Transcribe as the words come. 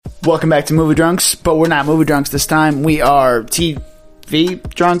Welcome back to Movie Drunks, but we're not Movie Drunks this time. We are TV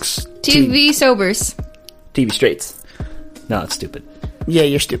Drunks. TV Sobers. TV Straights. No, it's stupid. Yeah,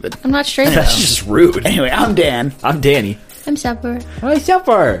 you're stupid. I'm not straight. That's just rude. Anyway, I'm Dan. I'm Danny. I'm Supper. Hi,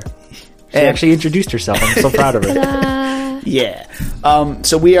 Supper. She actually introduced herself. I'm so proud of her. Yeah.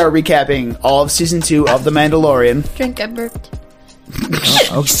 So we are recapping all of Season 2 of The Mandalorian. Drink, I burped.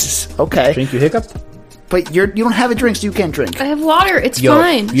 Okay. Drink, you hiccup? But you don't have a drink, so you can't drink. I have water. It's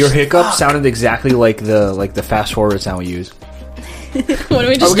fine. Your hiccup sounded exactly like the fast forward sound we use. When do we just Are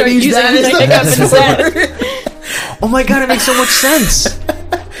we start gonna use using that it as like the hiccup instead? Oh my god, it makes so much sense.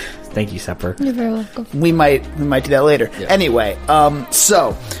 Thank you, Supper. You're very welcome. We might do that later. Yeah. Anyway,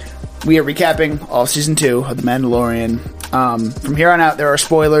 so we are recapping all of Season 2 of The Mandalorian. From here on out, there are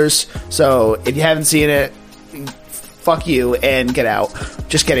spoilers, so if you haven't seen it, fuck you and get out.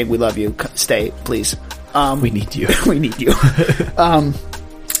 Just kidding, we love you. Stay, please. We need you. We need you.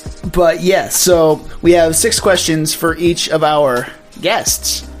 But yeah, so we have 6 questions for each of our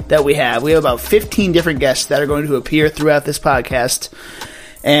guests that we have. We have about 15 different guests that are going to appear throughout this podcast,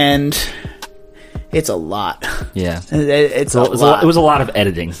 and it's a lot. Yeah. It's a lot. It was a lot of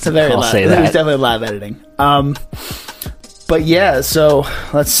editing. It's a very I'll lot. say It that. was definitely a lot of editing. But yeah, so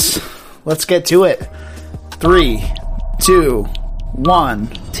let's get to it. 3, 2, 1.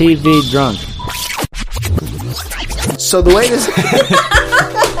 TV drunk. So the way this...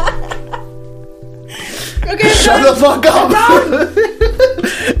 Okay, Shut the fuck up!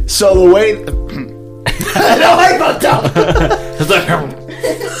 So the way... I don't like that.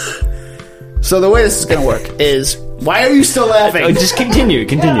 So the way this is going to work is... Why are you still laughing? Just continue.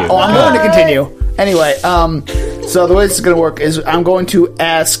 Oh, I'm going to continue. Anyway, so the way this is going to work is I'm going to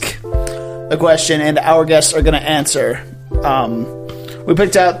ask a question and our guests are going to answer. We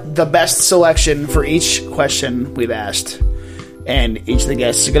picked out the best selection for each question we've asked. And each of the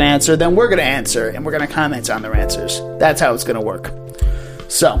guests are going to answer, then we're going to answer, and we're going to comment on their answers. That's how it's going to work.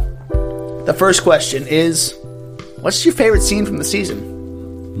 So, the first question is, what's your favorite scene from the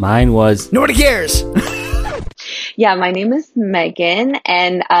season? Mine was... Nobody cares! Yeah, my name is Megan,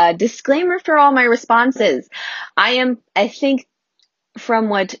 and disclaimer for all my responses. I think from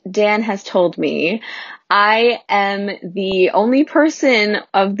what Dan has told me, I am the only person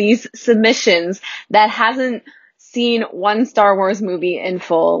of these submissions that hasn't seen one Star Wars movie in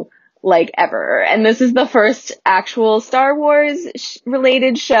full, like, ever. And this is the first actual Star Wars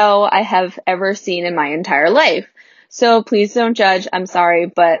related show I have ever seen in my entire life. So please don't judge. I'm sorry,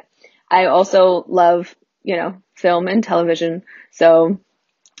 but I also love, film and television. So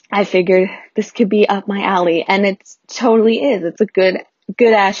I figured this could be up my alley, and it totally is. It's a good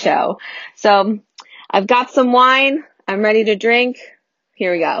ass show. So I've got some wine. I'm ready to drink.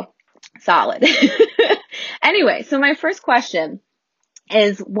 Here we go. Solid. Anyway, so my first question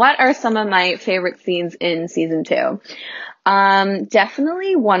is, what are some of my favorite scenes in season 2?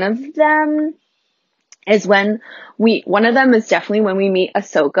 Definitely one of them is when we meet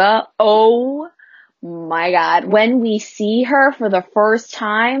Ahsoka. Oh my god. When we see her for the first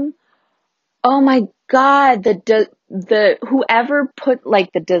time, oh my god, the whoever put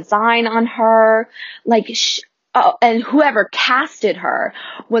like the design on her, and whoever casted her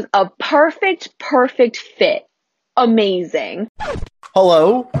was a perfect fit. Amazing.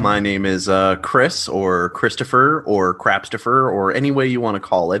 Hello, my name is Chris, or Christopher, or Crapstopher, or any way you want to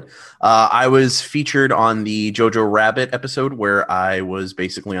call it. I was featured on the Jojo Rabbit episode where I was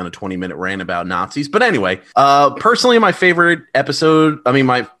basically on a 20-minute rant about Nazis. But anyway, personally, my favorite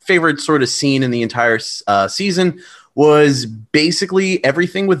my favorite sort of scene in the entire season was basically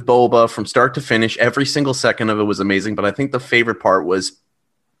everything with Boba from start to finish. Every single second of it was amazing. But I think the favorite part was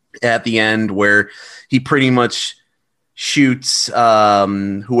at the end where he pretty much shoots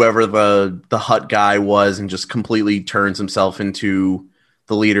whoever the Hutt guy was and just completely turns himself into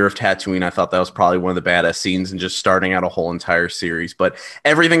the leader of Tatooine. I thought that was probably one of the baddest scenes and just starting out a whole entire series. But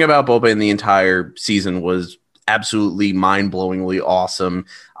everything about Boba in the entire season was absolutely mind-blowingly awesome.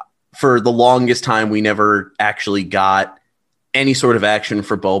 For the longest time, we never actually got any sort of action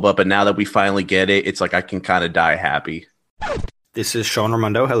for Boba, but now that we finally get it, it's like I can kind of die happy. This is Sean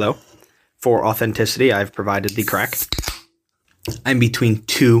Raimondo. Hello. For authenticity, I've provided the crack. I'm between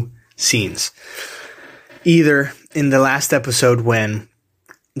 2 scenes. Either in the last episode when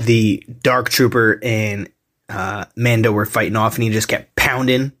the Dark Trooper and Mando were fighting off and he just kept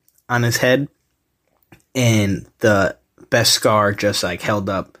pounding on his head, and the Beskar just held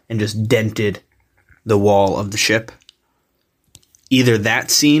up and just dented the wall of the ship. Either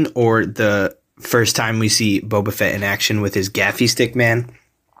that scene or the first time we see Boba Fett in action with his gaffy stick man.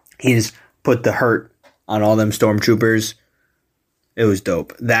 He's put the hurt on all them stormtroopers It was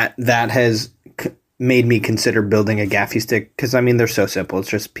dope. That has made me consider building a gaffy stick because I mean they're so simple. It's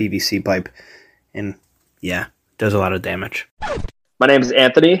just PVC pipe, and yeah, does a lot of damage. My name is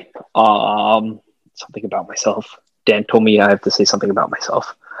Anthony. Something about myself. Dan told me I have to say something about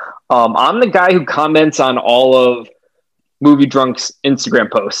myself. I'm the guy who comments on all of Movie Drunk's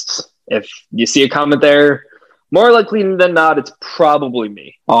Instagram posts. If you see a comment there, more likely than not, it's probably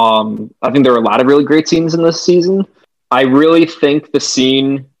me. I think there are a lot of really great scenes in this season. I really think the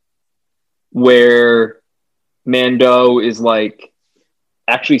scene where Mando is like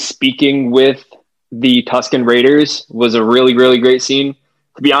actually speaking with the Tusken Raiders was a really, really great scene.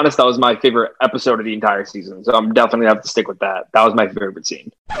 To be honest, that was my favorite episode of the entire season. So I'm definitely going to have to stick with that. That was my favorite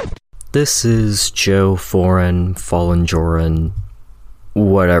scene. This is Joe Foreign, Fallen Joran,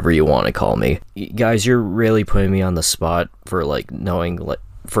 whatever you want to call me. Guys, you're really putting me on the spot for like knowing, like,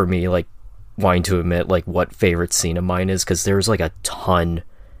 for me, like wanting to admit like what favorite scene of mine is, because there's like a ton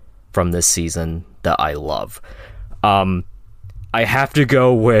from this season that I love. I have to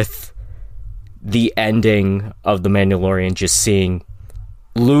go with the ending of The Mandalorian, just seeing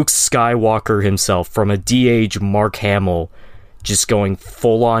Luke Skywalker himself from a de-age Mark Hamill just going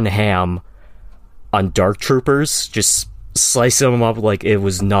full on ham on Dark Troopers, just slicing them up like it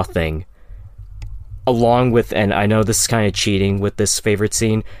was nothing. Along with, and I know this is kind of cheating with this favorite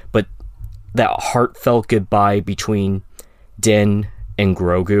scene, but that heartfelt goodbye between Din and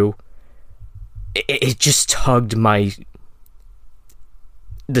Grogu, it just tugged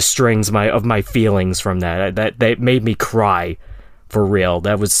the strings of my feelings from that made me cry for real.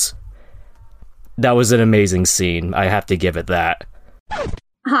 That was an amazing scene. I have to give it that.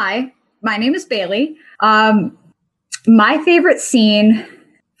 Hi, my name is Bailey. My favorite scene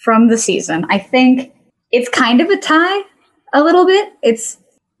from the season, I think it's kind of a tie a little bit.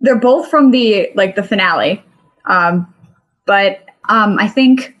 They're both from the finale. But I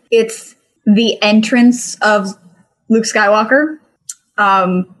think it's the entrance of Luke Skywalker,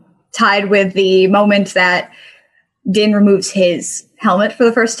 tied with the moment that Din removes his helmet for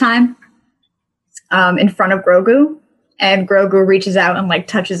the first time, in front of Grogu, and Grogu reaches out and like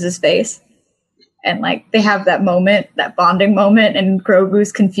touches his face, and like they have that moment, that bonding moment, and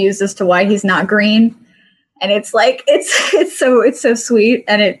Grogu's confused as to why he's not green, and it's like it's so sweet,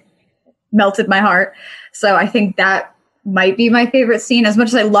 and it melted my heart. So I think that might be my favorite scene. As much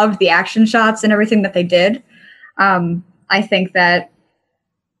as I loved the action shots and everything that they did, I think that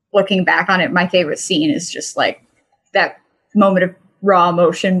looking back on it, my favorite scene is just like that moment of raw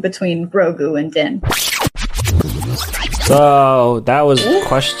emotion between Grogu and Din. So that was a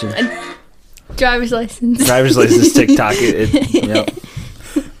question. Driver's license. Driver's license TikTok. Yep.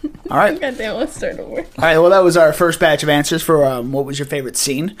 All right. Goddamn, let's start over. All right. Well, that was our first batch of answers for what was your favorite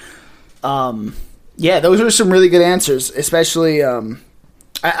scene. Yeah, those were some really good answers, especially. I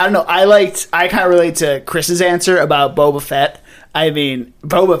don't know. I kind of relate to Chris's answer about Boba Fett. I mean,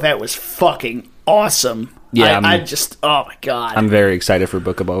 Boba Fett was fucking awesome. Yeah, I just, oh my god, I'm very excited for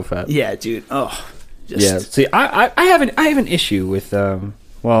Book of Boba Fett. Yeah, dude. Oh, yeah. See, I have an issue with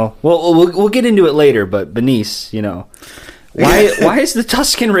well, we'll get into it later, but Benice, you know, why is the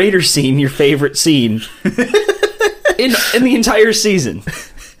Tusken Raider scene your favorite scene in the entire season?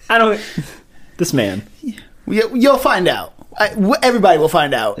 I don't. This man. You'll find out. Everybody will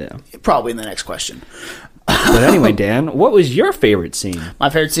find out. Yeah. Probably in the next question. But anyway, Dan, what was your favorite scene? My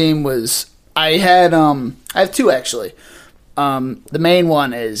favorite scene was I have two actually. The main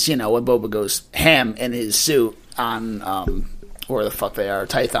one is, you know, when Boba goes ham in his suit on where the fuck they are,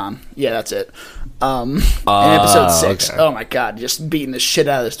 Tython. Yeah, that's it. In episode 6. Okay. Oh my god, just beating the shit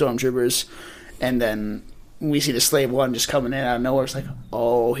out of the stormtroopers, and then we see the Slave One just coming in out of nowhere. It's like,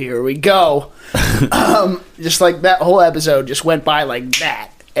 oh, here we go. Just like that whole episode just went by like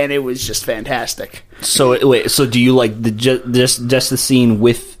that, and it was just fantastic. So wait, so do you like just the scene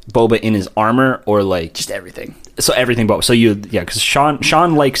with Boba in his armor, or like just everything? So everything, Boba. So because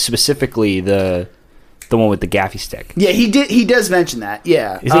Sean likes specifically the one with the gaffy stick. Yeah, he does mention that.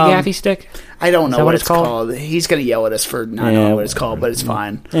 Yeah, is it gaffy stick? I don't know what it's called. He's gonna yell at us for not knowing what it's called, but it's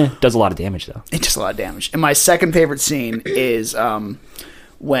fine. It does a lot of damage though. It does a lot of damage. And my second favorite scene is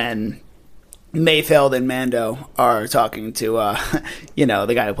when Mayfeld and Mando are talking to you know,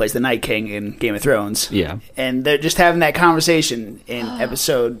 the guy who plays the Night King in Game of Thrones. Yeah, and they're just having that conversation in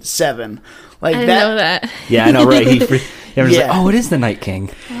episode 7. Like I didn't know that. Yeah, I know, right? Everyone's like, oh, it is the Night King.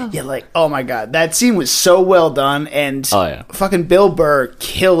 Oh. Yeah, like, oh my god, that scene was so well done, and fucking Bill Burr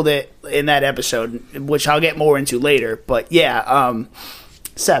killed it in that episode, which I'll get more into later. But yeah,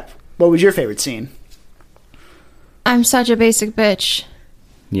 Seth, what was your favorite scene? I'm such a basic bitch.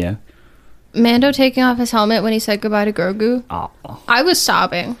 Yeah. Mando taking off his helmet when he said goodbye to Grogu. Oh. I was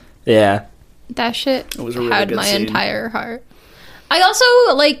sobbing. Yeah. That shit was a really had good my scene. entire heart. I also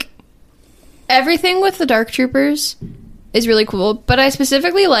like everything with the Dark Troopers is really cool, but I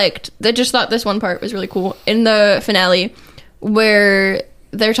specifically thought this one part was really cool in the finale where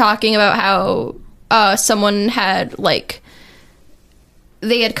they're talking about how someone had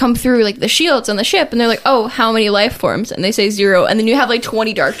they had come through the shields on the ship, and they're like, oh, how many life forms? And they say 0, and then you have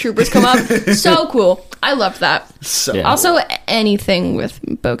 20 Dark Troopers come up. So cool. I loved that. So Yeah. Also, anything with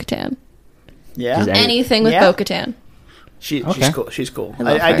Bo-Katan. yeah, Anything with Yeah. Bo-Katan. she's Okay. cool. She's cool. I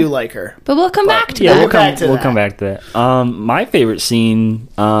love I her. do like her. But we'll come back to Yeah, that. we'll back to we'll that. come back to that. My favorite scene,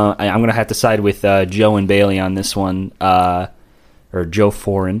 I'm gonna have to side with Joe and Bailey on this one, or Joe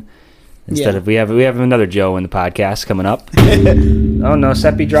Foreign. Instead Yeah. of we have another Joe in the podcast coming up. Oh no,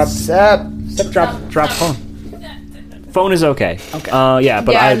 Seppi dropped. Sep. Drop phone. Phone is okay. Okay. Yeah,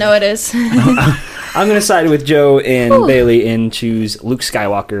 but Yeah, no, it is. I'm gonna side with Joe and Bailey and choose Luke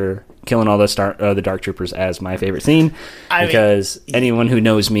Skywalker killing all the Dark Troopers as my favorite scene, because anyone who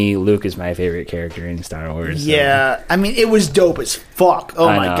knows me, Luke is my favorite character in Star Wars. so- Yeah, I mean, it was dope as fuck. Oh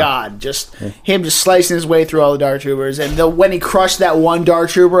I my know. god, just him just slicing his way through all the Dark Troopers, and when he crushed that one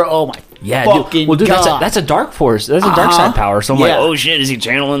Dark Trooper, oh my Yeah, fucking dude, god, that's a dark force. That's a dark Uh-huh. side power. So I'm Yeah. like, oh shit, is he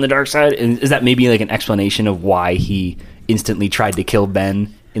channeling the dark side? And is that maybe an explanation of why he instantly tried to kill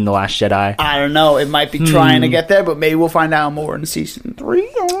Ben in The Last Jedi? I don't know. It might be trying to get there, but maybe we'll find out more in season 3.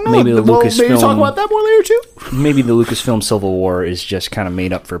 I don't know. Maybe the We'll Lucasfilm- talk about that more later too. Maybe the Lucasfilm Civil War is just kind of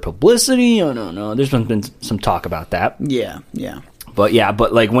made up for publicity. I don't know. There's been some talk about that. Yeah. But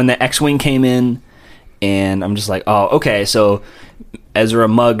when the X-Wing came in, and I'm just like, oh, okay, so Ezra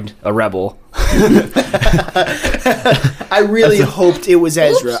mugged a rebel. I really hoped it was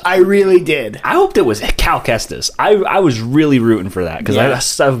Ezra. I really did. I hoped it was Cal Kestis. I was really rooting for that, because Yeah.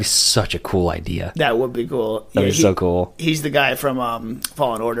 that would be such a cool idea. That would be cool. That is so cool. He's the guy from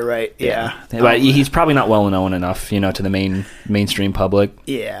Fallen Order, right? Yeah. But he's probably not well known enough, to the mainstream public.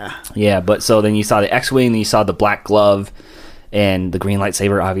 Yeah. Yeah, but so then you saw the X-Wing, then you saw the black glove, and the green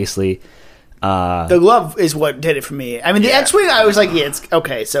lightsaber, obviously. The glove is what did it for me. I mean, the X-Wing, I was like, yeah, it's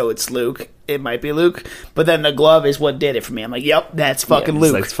okay. So it's Luke. It might be Luke, but then the glove is what did it for me. I'm like, yep, that's fucking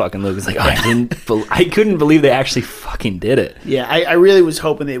Luke. It's fucking Luke. It's like, I couldn't believe they actually fucking did it. Yeah, I really was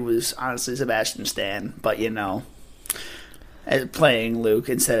hoping it was honestly Sebastian Stan, but as playing Luke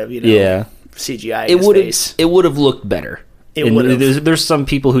instead of CGI. It would have looked better. It And would've. there's some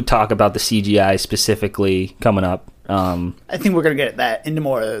people who talk about the CGI specifically coming up. I think we're gonna get that into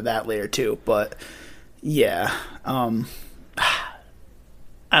more of that later too. But yeah, I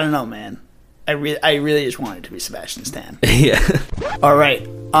don't know, man. I really just wanted it to be Sebastian Stan. Yeah. All right,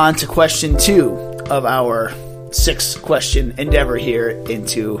 on to question 2 of our 6-question endeavor here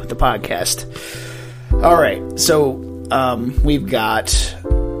into the podcast. All right, so we've got,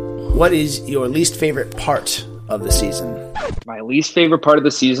 what is your least favorite part of the season? My least favorite part of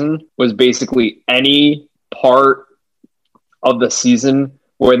the season was basically any part of the season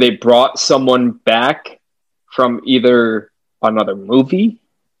where they brought someone back from either another movie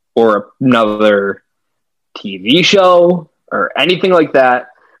or another TV show or anything like that,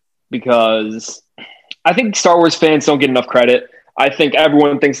 because I think Star Wars fans don't get enough credit. I think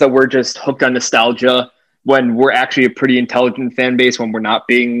everyone thinks that we're just hooked on nostalgia when we're actually a pretty intelligent fan base, when we're not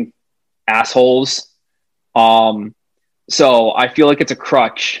being assholes. So I feel like it's a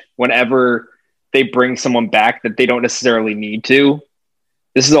crutch whenever they bring someone back that they don't necessarily need to.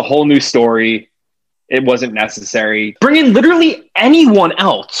 This is a whole new story. It wasn't necessary. Bring in literally anyone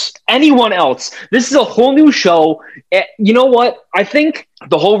else. This is a whole new show. You know what? I think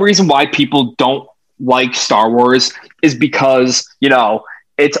the whole reason why people don't like Star Wars is because,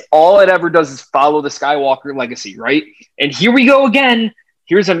 it's all it ever does is follow the Skywalker legacy, right? And here we go again.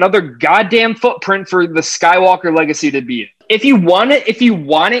 Here's another goddamn footprint for the Skywalker legacy to be in. If you want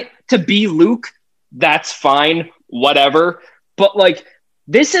it to be Luke, that's fine, whatever. But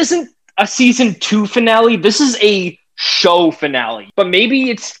this isn't a season 2 finale. This is a show finale. But maybe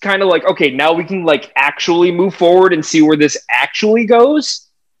it's kind of okay, now we can actually move forward and see where this actually goes.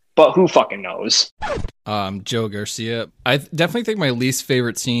 But who fucking knows? Joe Garcia. I definitely think my least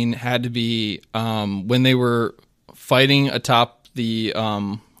favorite scene had to be when they were fighting atop the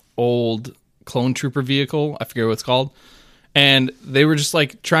old clone trooper vehicle. I forget what it's called. And they were just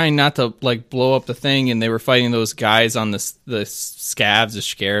trying not to blow up the thing, and they were fighting those guys on the scavs, the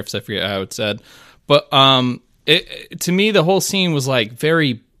scarifs, I forget how it said. But to me, the whole scene was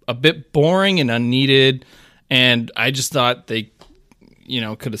a bit boring and unneeded, and I just thought they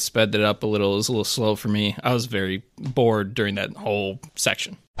could have sped it up a little. It was a little slow for me. I was very bored during that whole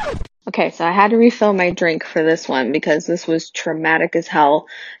section. Okay, so I had to refill my drink for this one because this was traumatic as hell.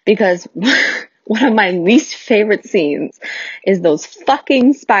 Because one of my least favorite scenes is those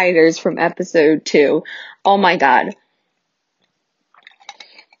fucking spiders from episode 2. Oh my god.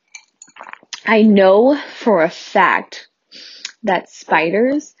 I know for a fact that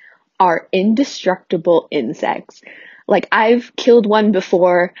spiders are indestructible insects. Like, I've killed one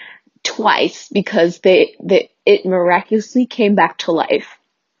before twice because it miraculously came back to life.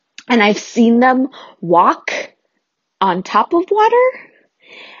 And I've seen them walk on top of water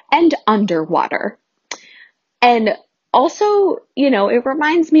and underwater. And also, it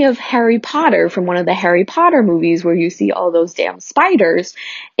reminds me of Harry Potter from one of the Harry Potter movies where you see all those damn spiders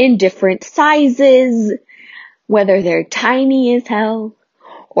in different sizes, whether they're tiny as hell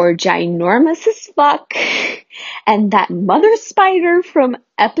or ginormous as fuck. And that mother spider from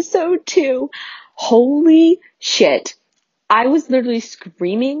episode 2, holy shit. I was literally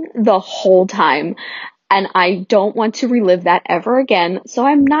screaming the whole time, and I don't want to relive that ever again, so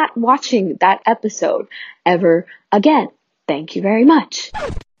I'm not watching that episode ever again. Thank you very much.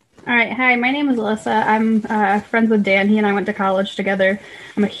 All right. Hi, my name is Alyssa. I'm friends with Dan. He and I went to college together.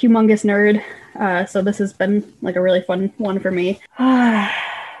 I'm a humongous nerd, so this has been like a really fun one for me.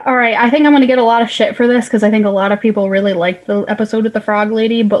 All right. I think I'm going to get a lot of shit for this because I think a lot of people really liked the episode with the frog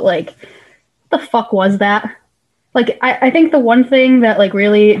lady, but like, the fuck was that? Like, I think the one thing that, like,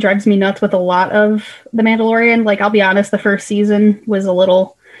 really drives me nuts with a lot of The Mandalorian, like, I'll be honest, the first season was a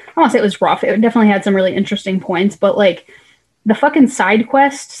little, I don't want to say it was rough. It definitely had some really interesting points, but, like, the fucking side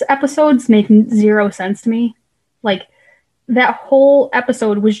quests episodes make zero sense to me. Like, that whole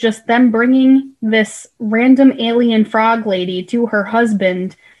episode was just them bringing this random alien frog lady to her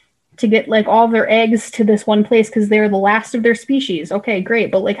husband to get, like, all their eggs to this one place because they're the last of their species. Okay,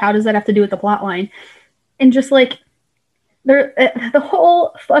 great, but, like, how does that have to do with the plot line? And just, like, the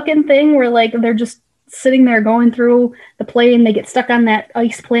whole fucking thing where, like, they're just sitting there going through the plane, they get stuck on that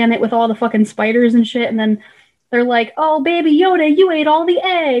ice planet with all the fucking spiders and shit, and then they're like, oh, baby Yoda, you ate all the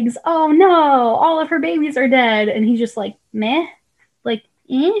eggs. Oh, no, all of her babies are dead. And he's just like, meh? Like,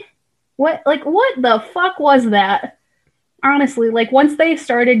 What? Like, what the fuck was that? Honestly, like, once they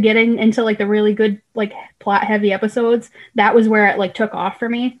started getting into, like, the really good, like, plot-heavy episodes, that was where it, like, took off for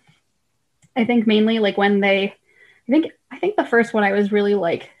me. I think mainly like when I think the first one I was really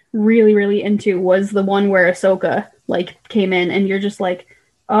like really into was the one where Ahsoka like came in and you're just like,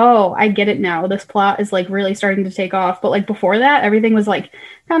 oh, I get it now. This plot is like really starting to take off. But like before that, everything was like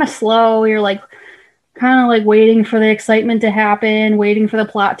kind of slow. You're like kind of like waiting for the excitement to happen, waiting for the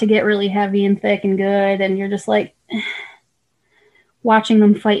plot to get really heavy and thick and good. And you're just like watching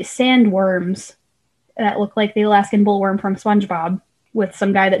them fight sandworms that look like the Alaskan bullworm from SpongeBob with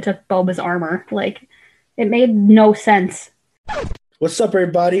some guy that took Boba's armor. Like, it made no sense. What's up,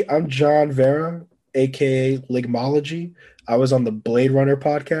 everybody? I'm John Vera, aka Ligmology. I was on the Blade Runner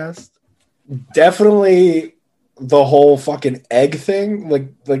podcast. Definitely the whole fucking egg thing, like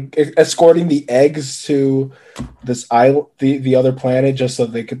escorting the eggs to this island, the other planet, just so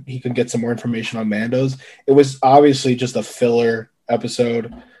he could get some more information on Mandos. It was obviously just a filler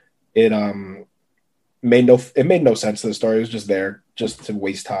episode. It made no sense to the story. It was just there just to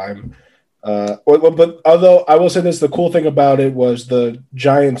waste time. But although I will say this, the cool thing about it was the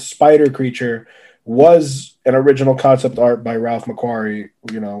giant spider creature was an original concept art by Ralph McQuarrie.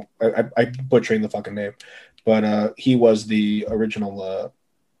 I'm butchering the fucking name, but he was the original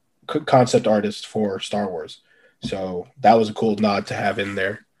concept artist for Star Wars. So that was a cool nod to have in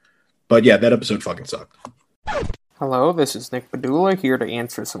there. But yeah, that episode fucking sucked. Hello, this is Nick Padula here to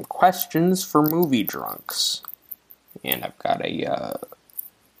answer some questions for movie drunks. And I've got a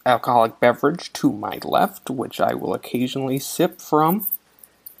alcoholic beverage to my left, which I will occasionally sip from.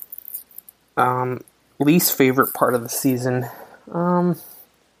 Least favorite part of the season,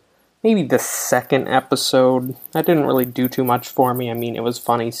 maybe the second episode. That didn't really do too much for me. I mean, it was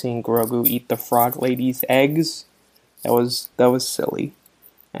funny seeing Grogu eat the frog lady's eggs. That was silly.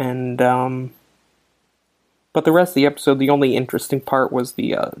 And but the rest of the episode, the only interesting part was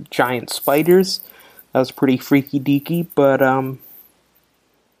the giant spiders. That was pretty freaky deaky, but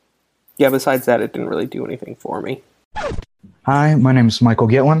yeah, besides that, it didn't really do anything for me. Hi, my name is Michael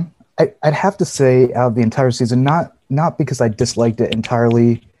Gitlin. I'd have to say, out of the entire season, not because I disliked it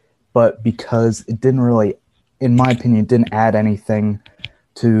entirely, but because it didn't really, in my opinion, didn't add anything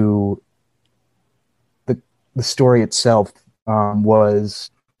to the story itself.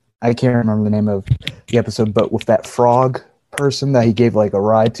 Was, I can't remember the name of the episode, but with that frog person that he gave like a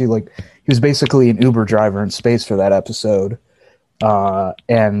ride to, like he was basically an Uber driver in space for that episode.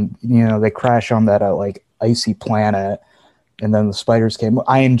 and they crash on that like icy planet, and then the spiders came.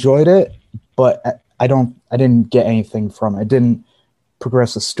 I enjoyed it, but I didn't get anything from it. It didn't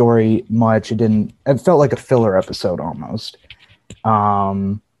progress the story much. It felt like a filler episode almost. It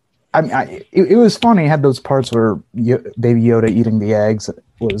was funny. It had those parts where Baby Yoda eating the eggs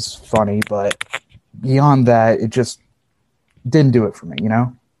was funny, but beyond that, it just didn't do it for me,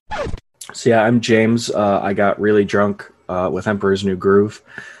 So yeah, I'm James. I got really drunk with Emperor's New Groove.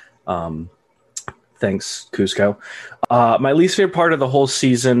 Thanks, Cusco. My least favorite part of the whole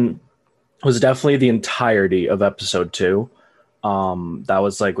season was definitely the entirety of episode 2. That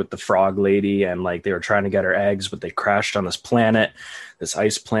was like with the frog lady, and like they were trying to get her eggs, but they crashed on this planet, this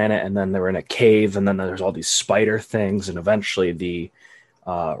ice planet, and then they were in a cave, and then there's all these spider things, and eventually the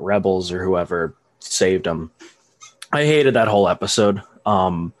rebels or whoever saved them. I hated that whole episode.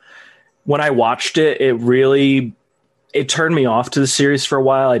 When I watched it, it turned me off to the series for a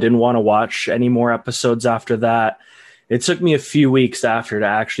while. I didn't want to watch any more episodes after that. It took me a few weeks after to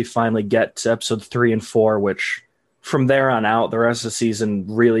actually finally get to episode 3 and 4, which from there on out, the rest of the season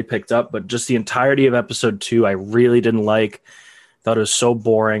really picked up. But just the entirety of episode 2, I really didn't like. Thought it was so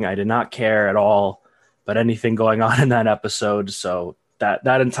boring. I did not care at all about anything going on in that episode. So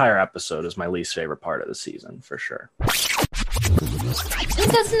that entire episode is my least favorite part of the season, for sure.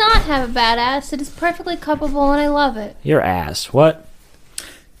 It does not have a bad ass. It is perfectly cuppable, and I love it. Your ass. What?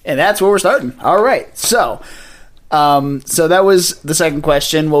 And that's where we're starting. All right. So that was the second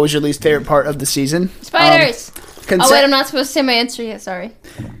question. What was your least favorite part of the season? Spiders. Oh, wait, I'm not supposed to say my answer yet. Sorry.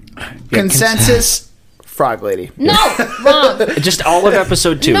 Consensus, Frog Lady. No, wrong. Just all of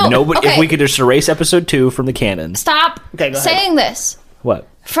episode 2. No, Nobody. okay. If we could just erase episode 2 from the canon. Stop saying this. What?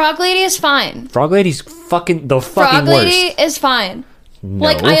 Frog Lady is fine. Frog Lady's fucking Frog worst. Lady is fine. No.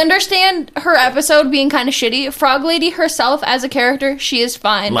 Like, I understand her episode being kind of shitty. Frog Lady herself as a character, she is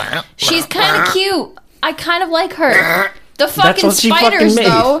fine. She's kind of cute. I kind of like her. The fucking what she spiders, fucking made.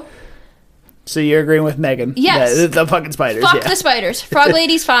 though. So you're agreeing with Megan? Yes. Yeah, the fucking spiders. Fuck yeah. the spiders. Frog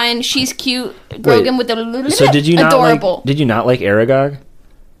Lady's fine. She's cute. Grogan with the So did you not adorable. like? Did you not like Aragog?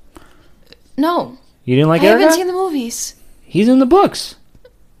 No. You didn't like I haven't Aragog? seen the movies. He's in the books.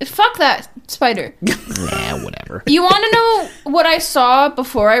 Fuck that spider. Nah, whatever. You want to know what I saw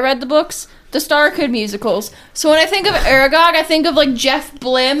before I read the books? The Star Kid musicals. So when I think of Aragog, I think of like Jeff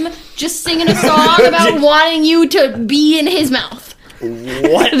Blim just singing a song about wanting you to be in his mouth.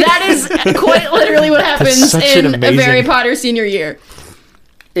 What? That is quite literally what happens such an in a amazing- Harry Potter senior year.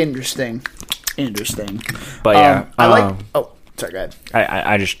 Interesting. But yeah, I like. Oh, sorry, go ahead.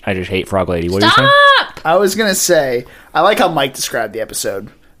 I just hate Frog Lady. What are you saying? I was gonna say I like how Mike described the episode.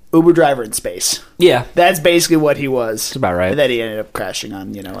 Uber driver in space. Yeah, that's basically what he was. That's about right. And then he ended up crashing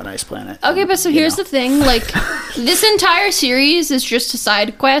on an ice planet. Okay, but so here's the thing. Like, this entire series is just a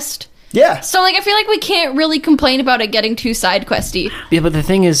side quest. Yeah. So, like, I feel like we can't really complain about it getting too side questy. Yeah, but the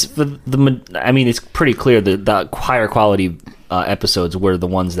thing is, I mean, it's pretty clear that the higher quality episodes were the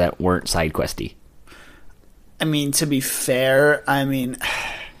ones that weren't side questy. I mean, to be fair,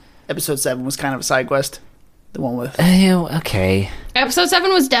 episode 7 was kind of a side quest. The one with. Okay. Episode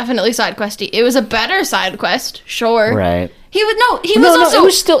 7 was definitely side questy. It was a better side quest, sure. Right. He was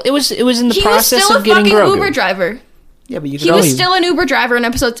also. It was in the process he was still of getting a fucking Grogu. Uber driver. Yeah, but He was still an Uber driver in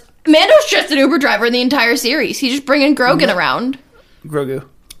episodes. Mando's just an Uber driver in the entire series. He's just bringing Grogan around.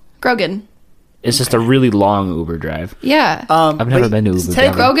 Grogan. It's just a really long Uber drive. Yeah. I've never been to Uber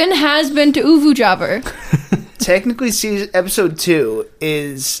drive. Grogan has been to Uvu Jabber. Technically, episode 2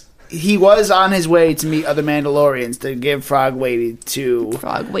 is he was on his way to meet other Mandalorians to give Frog Lady to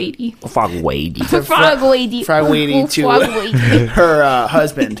Frog Lady to Frog Lady to her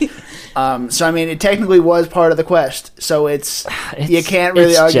husband. So I mean, it technically was part of the quest. So you can't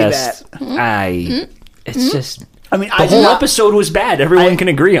really argue that. It's just. I mean, the whole episode was bad. Everyone can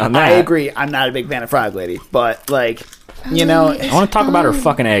agree on that. I agree. I'm not a big fan of Frog Lady, but I want to talk about her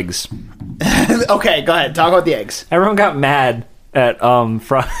fucking eggs. Okay, go ahead. Talk about the eggs. Everyone got mad at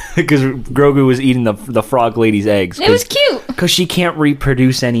because Grogu was eating the Frog Lady's eggs. It was cute because she can't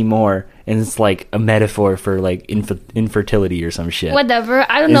reproduce anymore, and it's like a metaphor for like infertility or some shit. Whatever.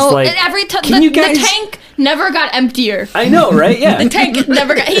 I don't It's know. like, The tank never got emptier. I know, right? Yeah. The tank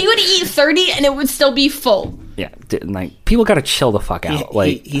never got. He would eat 30 and it would still be full. Yeah, like people got to chill the fuck out.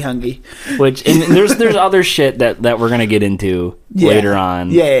 Like he hungry. Which and there's other shit that we're gonna get into later on.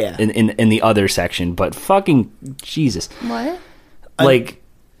 Yeah. In the other section, but fucking Jesus. What? Like,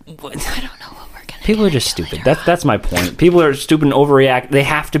 I don't know what we're gonna. People are just stupid. That's my point. People are stupid and overreact. They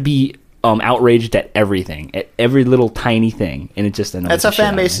have to be outraged at everything, at every little tiny thing, and it just annoys That's how the shit fan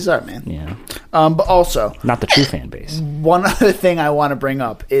out of me. bases are, man. Yeah. But also, not the true fan base. One other thing I want to bring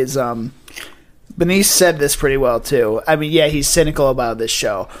up is Benice said this pretty well too. I mean, yeah, he's cynical about this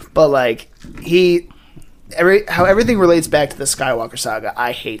show, but like how everything relates back to the Skywalker saga.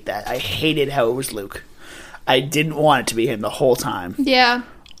 I hate that. I hated how it was Luke. I didn't want it to be him the whole time. Yeah.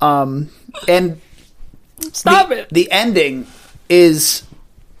 And stop it. The ending is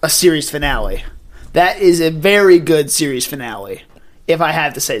a series finale. That is a very good series finale, if I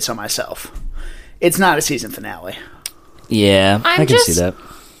have to say so myself. It's not a season finale. Yeah, I'm I can see that.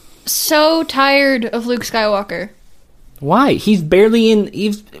 So tired of Luke Skywalker. Why? He's barely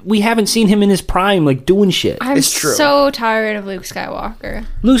in. We haven't seen him in his prime, like doing shit. I'm so tired of Luke Skywalker.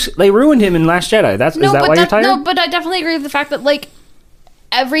 They ruined him in Last Jedi. Is that why you're tired? No, but I definitely agree with the fact that like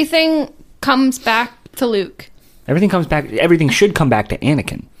everything comes back to Luke. Everything comes back. Everything should come back to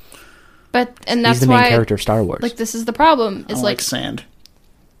Anakin. And that's he's the main why, character of Star Wars. Like this is the problem. Is like sand.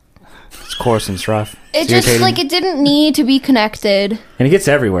 It's coarse and rough. It just irritating. like it didn't need to be connected. And it gets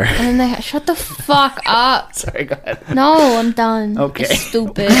everywhere. And then they shut the fuck up. Sorry, go ahead. No, I'm done. Okay. It's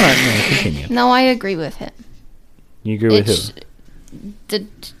stupid. All right, no, continue. No, I agree with him. You agree with who?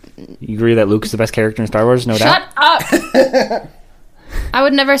 You agree that Luke is the best character in Star Wars? No doubt. Shut up. I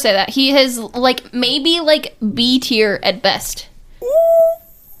would never say that. He has like maybe like B tier at best.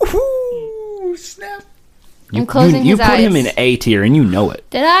 Ooh, snap. I'm closing you his eyes. put him in A tier, and you know it.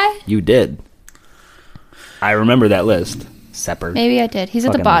 Did I? You did. I remember that list. Sepper. Maybe I did. He's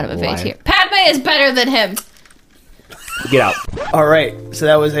at the Fucking bottom of A liar. tier. Padme is better than him. Get out. All right, so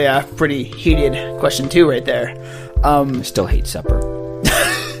that was a pretty heated question 2 right there. I still hate Sepper.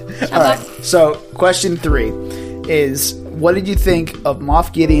 All right, so question 3 is, what did you think of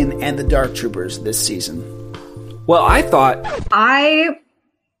Moff Gideon and the Dark Troopers this season? Well, I thought I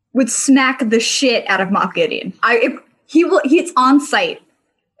would smack the shit out of Moff Gideon. He's on site.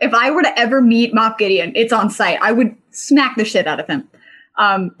 If I were to ever meet Moff Gideon, it's on site. I would smack the shit out of him.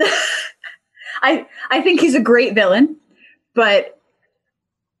 I think he's a great villain, but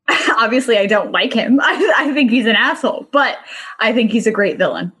obviously I don't like him. I think he's an asshole, but I think he's a great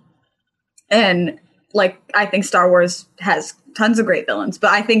villain. And like, I think Star Wars has tons of great villains,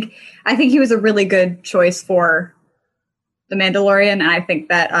 but I think he was a really good choice for The Mandalorian, and I think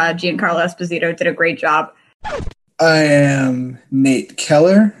that Giancarlo Esposito did a great job. I am Nate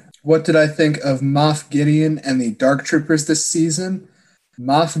Keller. What did I think of Moff Gideon and the Dark Troopers this season?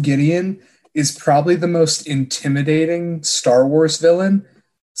 Moff Gideon is probably the most intimidating Star Wars villain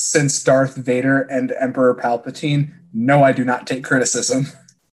since Darth Vader and Emperor Palpatine. No, I do not take criticism.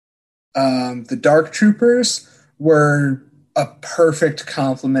 The Dark Troopers were a perfect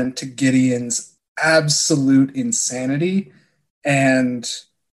complement to Gideon's absolute insanity and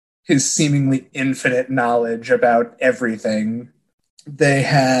his seemingly infinite knowledge about everything. They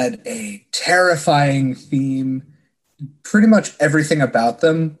had a terrifying theme. Pretty much everything about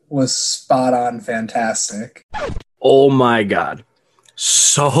them was spot on fantastic. Oh my god.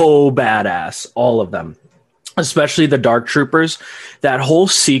 So badass. All of them. Especially the Dark Troopers. That whole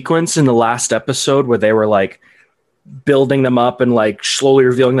sequence in the last episode where they were like building them up and like slowly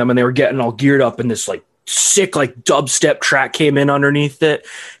revealing them, and they were getting all geared up, and this like sick like dubstep track came in underneath it.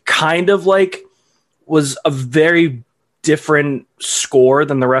 Kind of like was a very different score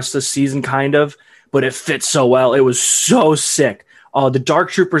than the rest of the season, kind of, but it fits so well. It was so sick. The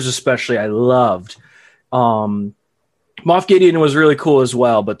Dark Troopers especially I loved. Moff Gideon was really cool as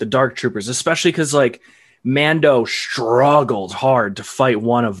well, but the Dark Troopers, especially because like Mando struggled hard to fight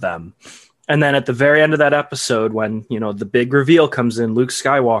one of them. And then at the very end of that episode, when, you know, the big reveal comes in, Luke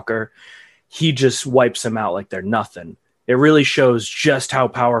Skywalker, he just wipes him out like they're nothing. It really shows just how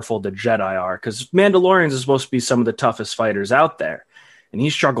powerful the Jedi are, because Mandalorians are supposed to be some of the toughest fighters out there. And he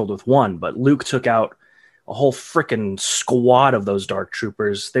struggled with one, but Luke took out a whole freaking squad of those Dark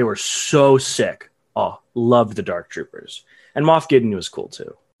Troopers. They were so sick. Oh, loved the Dark Troopers. And Moff Gideon was cool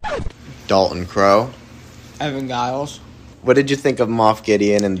too. Dalton Crow. Evan Giles. What did you think of Moff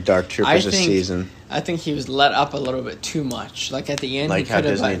Gideon and the Dark Troopers this season? I think he was let up a little bit too much. Like at the end, Like he how could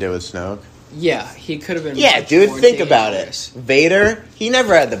have, Disney did with Snoke? Yeah, he could have been. Yeah, much dude, more think about dangerous. it. Vader, he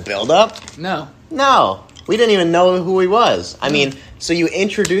never had the build-up. No. We didn't even know who he was. I mean, so you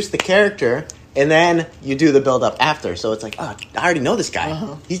introduce the character, and then you do the build-up after. So it's like, oh, I already know this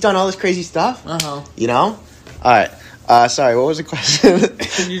guy. He's done all this crazy stuff. You know? All right. Sorry, what was the question?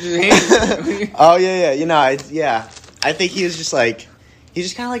 You just hated it. Oh, yeah. You know, I think he was just like, he's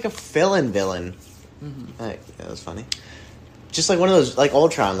just kind of like a fill-in villain. Like, that was funny. Just like one of those, like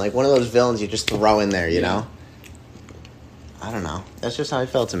Ultron, like one of those villains you just throw in there, you know? I don't know. That's just how it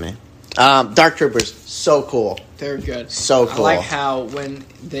felt to me. Dark Troopers, so cool. They're good. So cool. I like how when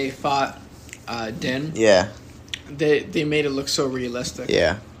they fought Din. Yeah. They made it look so realistic.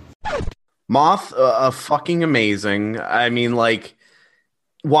 Yeah. Moth, fucking amazing. I mean, like,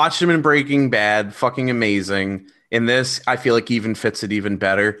 watched him in Breaking Bad, fucking amazing. In this, I feel like even fits it even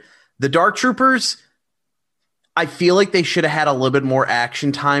better. The Dark Troopers, I feel like they should have had a little bit more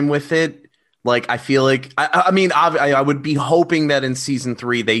action time with it. Like, I feel like, I would be hoping that in season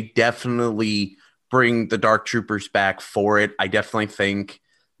 3, they definitely bring the Dark Troopers back for it. I definitely think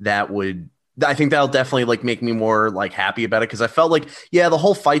that'll definitely like make me more like happy about it, because I felt like, yeah, the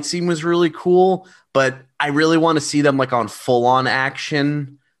whole fight scene was really cool, but I really want to see them like on full on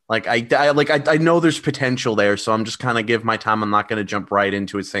action. Like I know there's potential there, so I'm just kind of give my time. I'm not going to jump right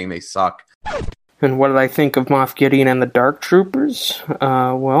into it saying they suck. And what did I think of Moff Gideon and the Dark Troopers?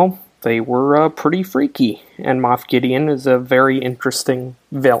 Well, they were pretty freaky, and Moff Gideon is a very interesting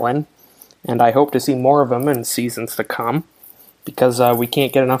villain, and I hope to see more of him in seasons to come. Because we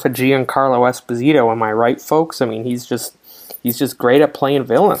can't get enough of Giancarlo Esposito, am I right, folks? I mean, he's just great at playing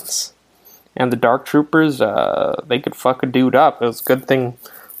villains. And the Dark Troopers, they could fuck a dude up. It was a good thing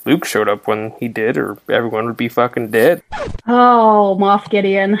Luke showed up when he did, or everyone would be fucking dead. Oh, Moff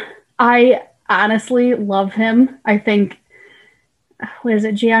Gideon. I honestly love him. I think, what is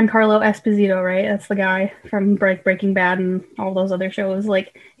it, Giancarlo Esposito, right? That's the guy from Breaking Bad and all those other shows.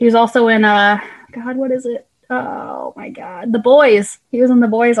 Like, he was also in, God, what is it? Oh my God, The Boys. He was in The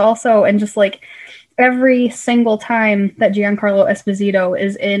Boys also, and just like every single time that Giancarlo Esposito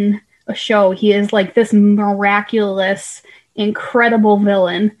is in a show, he is like this miraculous, incredible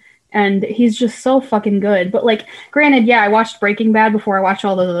villain, and he's just so fucking good. But like, granted, yeah, I watched Breaking Bad before I watched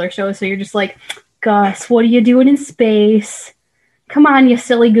all those other shows, so you're just like, Gus, what are you doing in space? Come on, you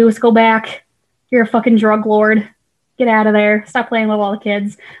silly goose, go back. You're a fucking drug lord. Get out of there. Stop playing with all the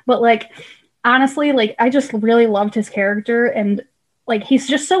kids. But like, honestly, like, I just really loved his character, and like, he's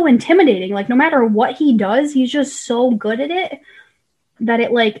just so intimidating. Like, no matter what he does, he's just so good at it that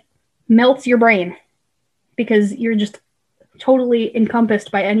it like melts your brain, because you're just totally encompassed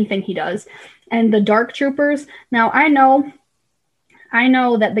by anything he does. And the Dark Troopers, now I know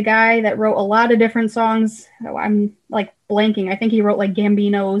that the guy that wrote a lot of different songs, I'm like blanking, I think he wrote like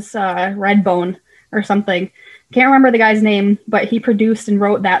Gambino's Redbone or something. Can't remember the guy's name, but he produced and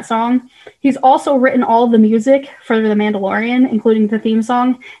wrote that song. He's also written all of the music for The Mandalorian, including the theme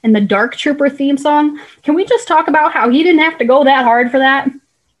song and the Dark Trooper theme song. Can we just talk about how he didn't have to go that hard for that?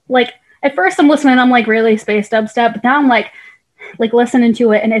 Like, at first I'm listening, I'm like, really, space dubstep? But now I'm like listening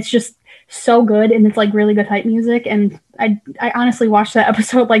to it, and it's just so good, and it's like really good hype music. And I honestly watched that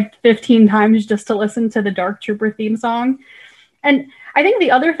episode like 15 times just to listen to the Dark Trooper theme song. And I think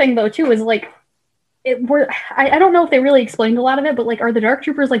the other thing though too is like, I don't know if they really explained a lot of it, but like, are the Dark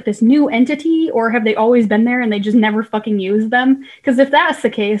Troopers like this new entity, or have they always been there and they just never fucking used them? Because if that's the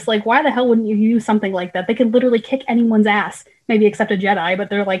case, like, why the hell wouldn't you use something like that? They could literally kick anyone's ass, maybe except a Jedi,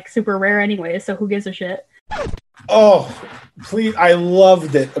 but they're like super rare anyway, so who gives a shit? Oh, please, I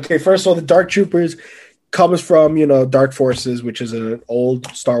loved it. Okay, first of all, the Dark Troopers comes from, Dark Forces, which is an old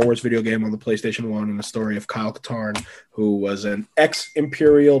Star Wars video game on the PlayStation 1, and the story of Kyle Katarn, who was an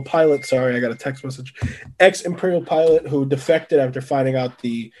ex-Imperial pilot. Sorry, I got a text message. Ex-Imperial pilot who defected after finding out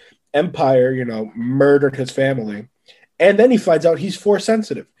the Empire, murdered his family. And then he finds out he's Force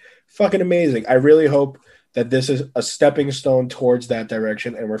sensitive. Fucking amazing. I really hope that this is a stepping stone towards that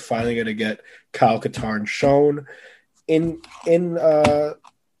direction, and we're finally going to get Kyle Katarn shown in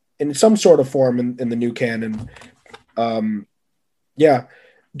some sort of form in the new canon. Dark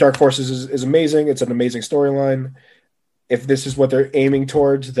Forces is amazing. It's an amazing storyline. If this is what they're aiming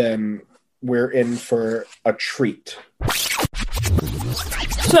towards, then we're in for a treat.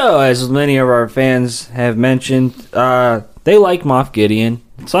 So, as many of our fans have mentioned, they like Moff Gideon.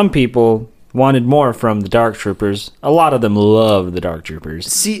 Some people wanted more from the Dark Troopers. A lot of them love the Dark Troopers.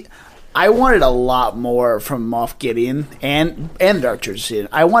 See, I wanted a lot more from Moff Gideon and the Dark Troopers season.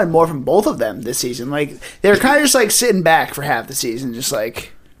 I wanted more from both of them this season. Like, they were kind of just like sitting back for half the season, just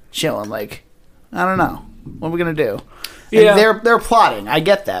like chilling. Like, I don't know, what are we gonna do? And Yeah, they're plotting. I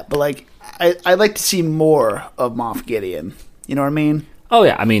get that, but like, I'd like to see more of Moff Gideon. You know what I mean? Oh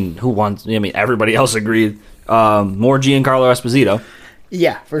yeah, I mean, everybody else agreed. More Giancarlo Esposito.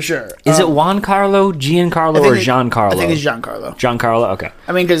 Yeah, for sure. Is it Giancarlo, or Giancarlo? I think it's Giancarlo. Giancarlo, okay.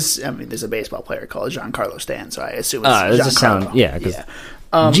 I mean, because there's a baseball player called Giancarlo Stanton, so I assume it's It does Giancarlo. sound, because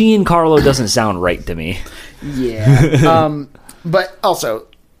Giancarlo doesn't sound right to me. Yeah. But also,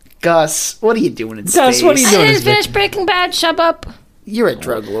 Gus, what are you doing in space? Gus, what are you doing? I didn't finish Breaking Bad. Shut up. You're a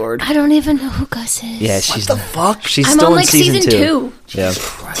drug lord. I don't even know who Gus is. Yeah, she's what the fuck? She's I'm still on in like season 2. Yeah.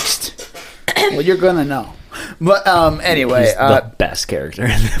 Christ. Well, you're gonna know. But anyway, He's the best character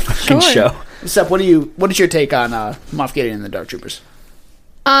in the fucking show. Seth, what is your take on Moff Gideon and the Dark Troopers?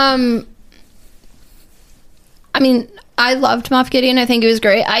 I mean, I loved Moff Gideon. I think it was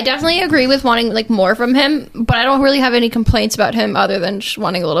great. I definitely agree with wanting like more from him, but I don't really have any complaints about him other than just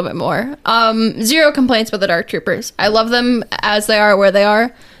wanting a little bit more. Zero complaints about the Dark Troopers. I love them as they are, where they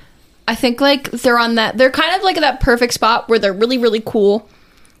are. I think like they're kind of like that perfect spot where they're really, really cool,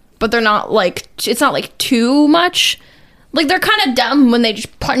 but they're not like, it's not like too much. Like they're kind of dumb when they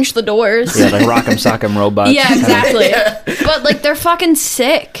just punch the doors. Yeah, like Rock'em Sock'em Robots. Yeah, exactly. But like they're fucking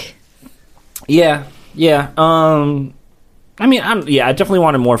sick. Yeah. I mean, I definitely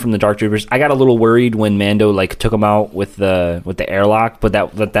wanted more from the Dark Troopers. I got a little worried when Mando like took them out with the airlock, but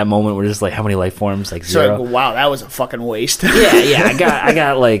that moment we're just like, how many life forms? Like zero. So, wow, that was a fucking waste. yeah. I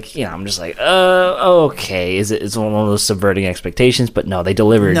got like, I'm just like, okay. It's one of those subverting expectations, but no, they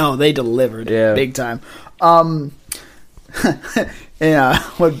delivered. No, they delivered. Big time. What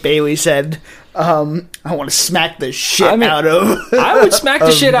Bailey said. I want to smack the shit out of. I would smack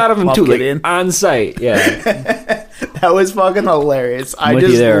the shit out of him Moff too, Gideon. like, on site. Yeah, that was fucking hilarious. I with you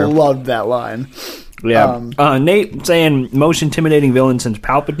just there. loved that line. Yeah, Nate saying most intimidating villain since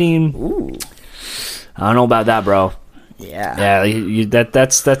Palpatine. Ooh, I don't know about that, bro. Yeah,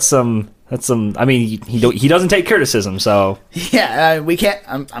 that's some. I mean, he doesn't take criticism, so yeah, we can't.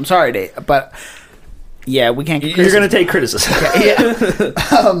 I'm sorry, Nate, but yeah, we can't. You're gonna take criticism. Okay,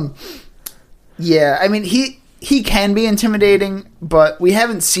 yeah. Yeah, I mean, he can be intimidating, but we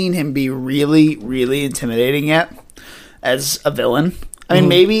haven't seen him be really, really intimidating yet as a villain. I mean,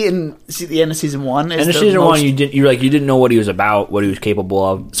 maybe in the end of season 1. And in season 1, you didn't know what he was about, what he was capable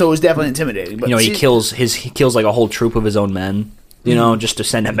of. So it was definitely intimidating. But he kills like a whole troop of his own men, just to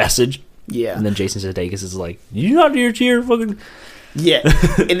send a message. Yeah, and then Jason Sudeikis is like, "You're not here, fucking." Yeah,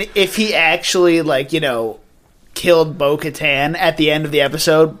 and if he actually killed Bo-Katan at the end of the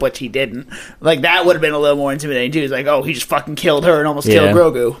episode, but he didn't. Like, that would have been a little more intimidating, too. It's like, oh, he just fucking killed her and almost killed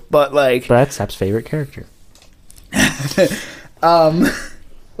Grogu. But, like... But that's Sap's favorite character.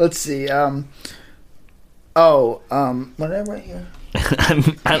 Let's see. What did I write here?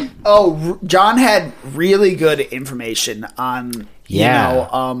 John had really good information on,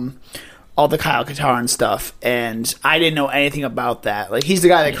 all the Kyle Katarn stuff, and I didn't know anything about that. Like, he's the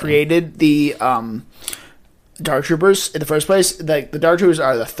guy that created the, Dark Troopers in the first place. The Dark Troopers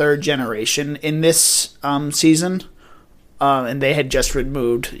are the third generation in this season, and they had just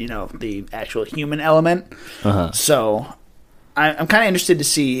removed the actual human element. So I'm kind of interested to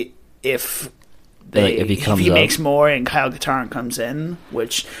see if he makes more and Kyle Katarn comes in,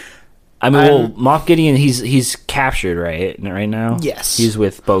 which Moff Gideon, he's captured right now. Yes, he's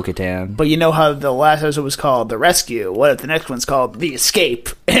with Bo-Katan. But you know how the last episode was called The Rescue? What if the next one's called The Escape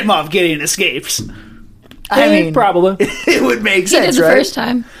and Moff Gideon escapes? I mean, probably it would make sense. He did the first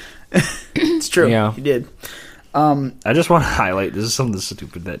time. It's true. Yeah, he did. I just want to highlight this is something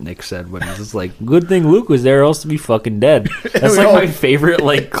stupid that Nick said when he was just like, "Good thing Luke was there, else to be fucking dead." That's like my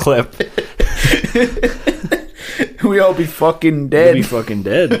favorite clip. We all be fucking dead. Be fucking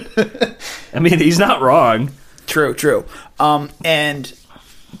dead. I mean, he's not wrong. True. And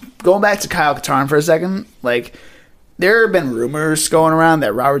going back to Kyle Katarn for a second, there have been rumors going around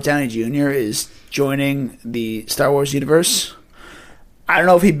that Robert Downey Jr. is joining the Star Wars universe. I don't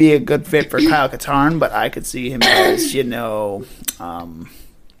know if he'd be a good fit for Kyle Katarn, but I could see him as,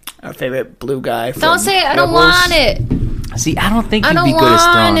 our favorite blue guy. Don't say it. I don't want it. See, I don't think he'd be good as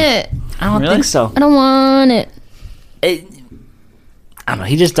Thrawn. I don't think so. I don't want it. I don't know.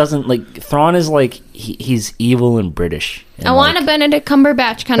 He just doesn't Thrawn is he's evil and British. And I want a Benedict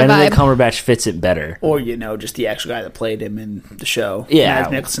Cumberbatch kind of vibe. Benedict Cumberbatch fits it better. Or just the actual guy that played him in the show. Yeah,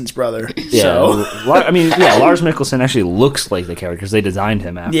 Mads Mikkelsen's brother. Yeah, so. Lars Mikkelsen actually looks like the character because they designed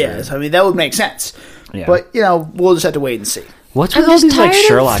him after. Yeah, so that would make sense. Yeah. But we'll just have to wait and see. What's with all these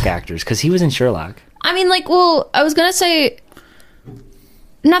Sherlock actors? Because he was in Sherlock. I mean, I was gonna say.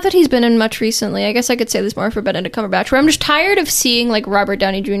 Not that he's been in much recently. I guess I could say this more for Benedict Cumberbatch, where I'm just tired of seeing Robert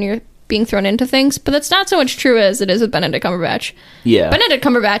Downey Jr. being thrown into things, but that's not so much true as it is with Benedict Cumberbatch. Yeah. Benedict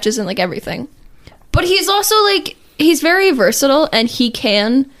Cumberbatch isn't everything. But he's also he's very versatile and he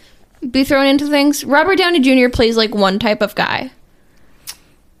can be thrown into things. Robert Downey Jr. plays one type of guy.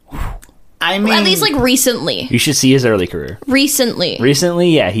 I mean, at least recently. You should see his early career. Recently,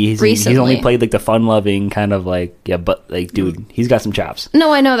 yeah, he's only played the fun-loving kind of dude, he's got some chops.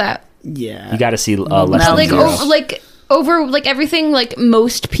 No, I know that. Yeah, you got to see less than over everything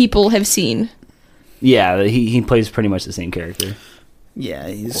most people have seen. Yeah, he plays pretty much the same character. Yeah,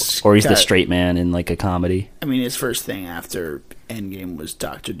 he's the straight man in a comedy. I mean, his first thing after Endgame was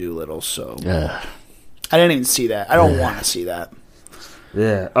Dr. Dolittle, so I didn't even see that. I don't want to see that.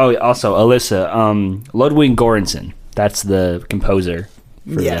 Yeah. Oh, also Alyssa, Ludwig Göransson. That's the composer.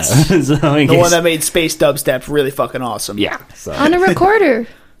 For Yes. that. So, The one that made Space Dubstep really fucking awesome. Yeah. So. On a recorder.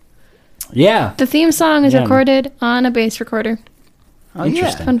 Yeah. The theme song is Yeah. recorded on a bass recorder. Oh,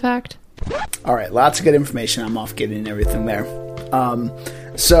 yeah. Fun fact. All right, lots of good information. I'm off getting everything there.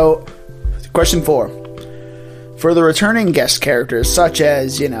 So, question 4. For the returning guest characters, such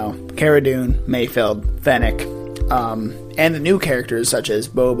as, Cara Dune, Mayfeld, Fennec, and the new characters such as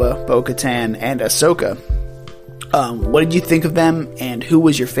Boba, Bo-Katan, and Ahsoka, what did you think of them, and who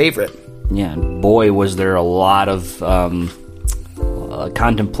was your favorite? Yeah, boy, was there a lot of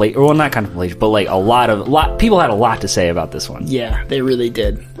contemplation, well, not contemplation, but like a lot. People had a lot to say about this one. Yeah, they really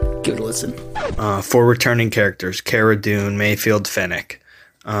did. Give it a listen. For returning characters, Cara Dune, Mayfield, Fennec.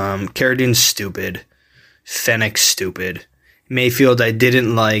 Cara Dune's stupid. Fennec's stupid. Mayfield, I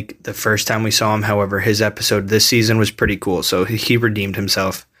didn't like the first time we saw him. However, his episode this season was pretty cool, so he redeemed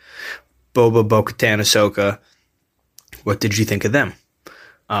himself. Boba, Bo-Katan, Ahsoka. What did you think of them?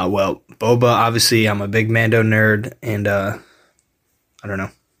 Well, Boba, obviously, I'm a big Mando nerd, and I don't know.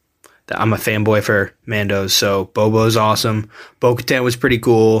 I'm a fanboy for Mandos, so Boba's awesome. Bo-Katan was pretty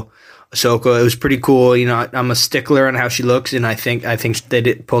cool. Ahsoka, it was pretty cool. I'm a stickler on how she looks, and I think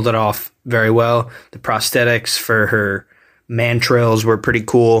they pulled it off very well. The prosthetics for her mandrills were pretty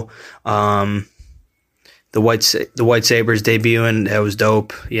cool. The white sabers debuting, that was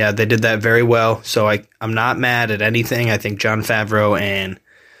dope. Yeah, they did that very well. So I'm not mad at anything. I think Jon Favreau and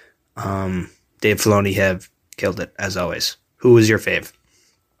Dave Filoni have killed it as always. Who was your fave?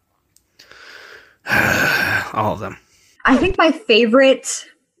 All of them. I think my favorite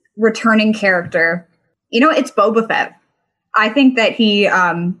returning character, it's Boba Fett. I think that he,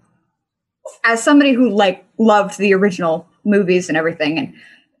 as somebody who loved the original movies and everything, and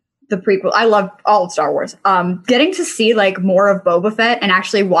the prequel, I loved all of Star Wars. Getting to see more of Boba Fett and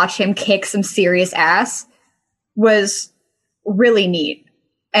actually watch him kick some serious ass was really neat.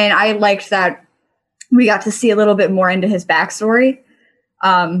 And I liked that we got to see a little bit more into his backstory,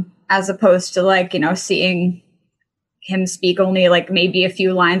 as opposed to seeing him speak only maybe a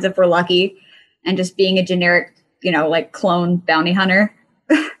few lines if we're lucky, and just being a generic, clone bounty hunter.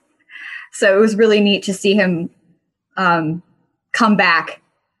 So it was really neat to see him come back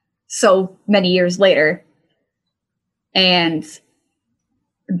so many years later and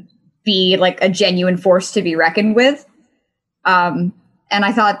be a genuine force to be reckoned with. And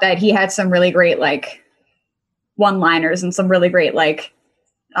I thought that he had some really great one-liners and some really great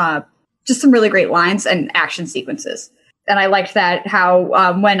just some really great lines and action sequences. And I liked that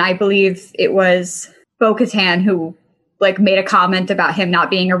how when I believe it was Bo-Katan who made a comment about him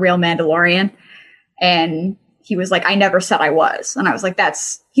not being a real Mandalorian, and he was like, I never said I was. And I was like,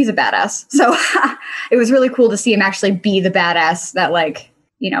 he's a badass. So it was really cool to see him actually be the badass that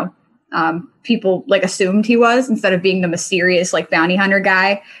people assumed he was, instead of being the mysterious bounty hunter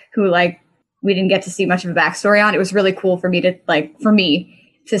guy who we didn't get to see much of a backstory on. It was really cool for me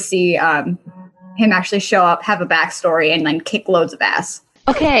to see him actually show up, have a backstory, and then kick loads of ass.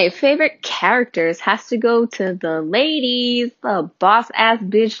 Okay, favorite characters has to go to the ladies, the boss-ass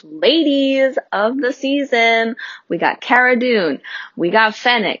bitch ladies of the season. We got Cara Dune, we got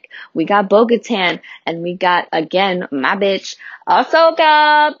Fennec, we got Bo-Katan, and we got, again, my bitch,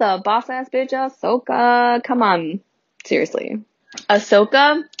 Ahsoka, the boss-ass bitch Ahsoka. Come on, seriously.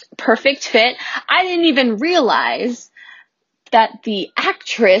 Ahsoka, perfect fit. I didn't even realize that the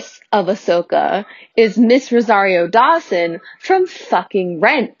actress of Ahsoka is Miss Rosario Dawson from fucking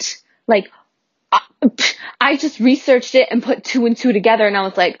Rent. I just researched it and put 2 and 2 together, and I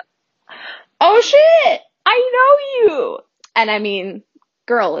was like, oh shit, I know you. And I mean,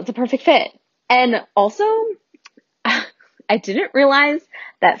 girl, it's a perfect fit. And also, I didn't realize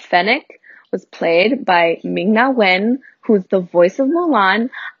that Fennec was played by Ming-Na Wen, who's the voice of Mulan.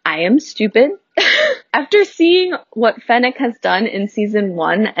 I am stupid. After seeing what Fennec has done in season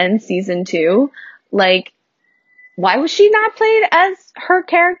 1 and season 2, why was she not played as her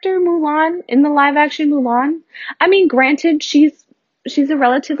character Mulan in the live action Mulan? I mean, granted, she's a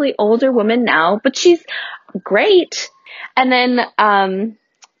relatively older woman now, but she's great. And then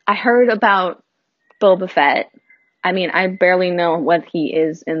I heard about Boba Fett. I mean, I barely know what he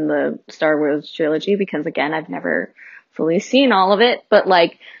is in the Star Wars trilogy because, again, I've never fully seen all of it, but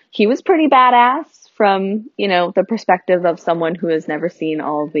he was pretty badass from, the perspective of someone who has never seen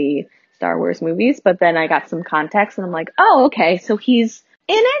all of the Star Wars movies. But then I got some context and I'm like, oh, okay, so he's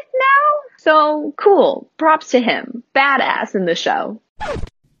in it now? So cool. Props to him. Badass in the show.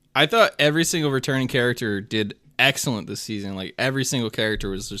 I thought every single returning character did excellent this season. Every single character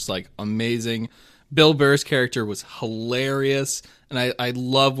was just amazing. Bill Burr's character was hilarious, and I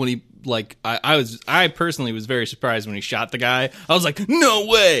love when he I personally was very surprised when he shot the guy. I was like, no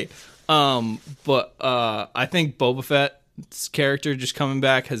way. But I think Boba Fett's character just coming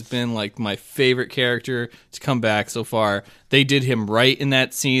back has been like my favorite character to come back so far. They did him right in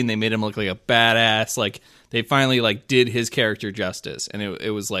that scene. They made him look like a badass. Like they finally like did his character justice, and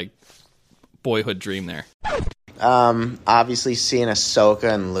it was like boyhood dream there. Obviously seeing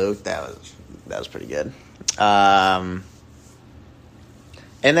Ahsoka and Luke, that was pretty good.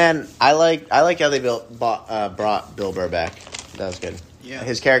 And then I like how they brought Bill Burr back. That was good. Yeah.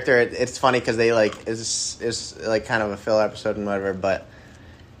 His character, it's funny because they is like kind of a filler episode and whatever, but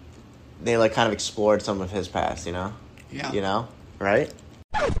they like kind of explored some of his past, you know? Yeah. You know? Right?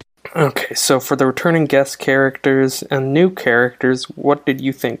 Okay, so for the returning guest characters and new characters, what did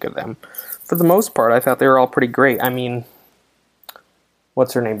you think of them? For the most part, I thought they were all pretty great. I mean,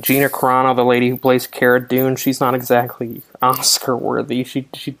 what's her name? Gina Carano, the lady who plays Cara Dune. She's not exactly Oscar worthy.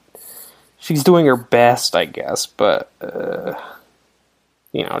 She's doing her best, I guess, but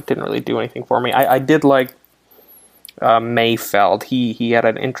it didn't really do anything for me. I did like Mayfeld. He had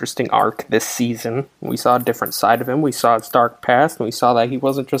an interesting arc this season. We saw a different side of him. We saw his dark past, and we saw that he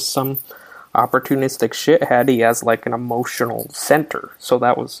wasn't just some opportunistic shithead. He has like an emotional center. So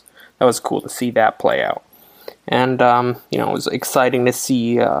that was cool to see that play out. And, it was exciting to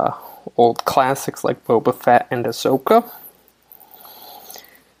see old classics like Boba Fett and Ahsoka.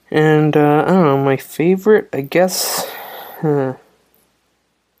 And, I don't know, my favorite, I guess, maybe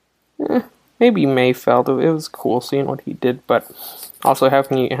Mayfeld. It was cool seeing what he did, but also how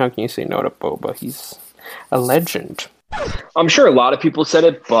can you say no to Boba? He's a legend. I'm sure a lot of people said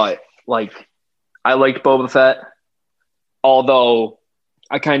it, but, like, I liked Boba Fett, although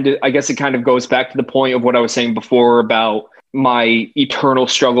I guess it kind of goes back to the point of what I was saying before about my eternal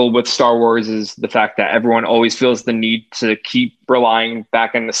struggle with Star Wars is the fact that everyone always feels the need to keep relying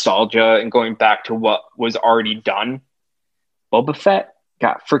back on nostalgia and going back to what was already done. Boba Fett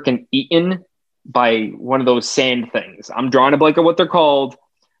got freaking eaten by one of those sand things. I'm drawing a blank on what they're called,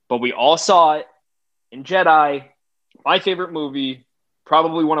 but we all saw it in Jedi. My favorite movie,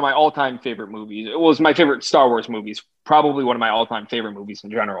 probably one of my all-time favorite movies. It was my favorite Star Wars movies. Probably one of my all-time favorite movies in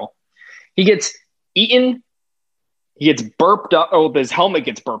general. He gets eaten. He gets burped up. Oh, his helmet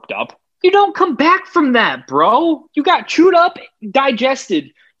gets burped up. You don't come back from that, bro. You got chewed up, digested.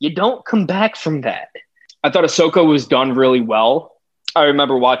 You don't come back from that. I thought Ahsoka was done really well. I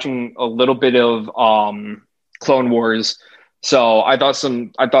remember watching a little bit of Clone Wars. So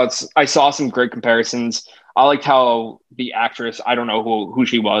I saw some great comparisons. I liked how the actress, I don't know who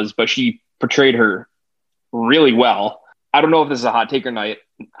she was, but she portrayed her really well. I don't know if this is a hot take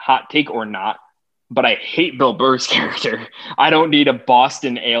or not, but I hate Bill Burr's character. I don't need a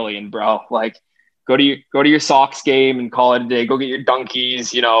Boston alien, bro. Like, go to your Sox game and call it a day. Go get your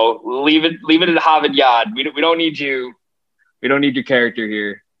donkeys. Leave it at Harvard Yard. We don't need you. We don't need your character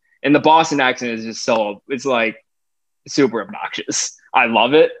here. And the Boston accent is just it's like super obnoxious. I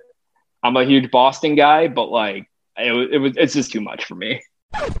love it. I'm a huge Boston guy, but like it's just too much for me.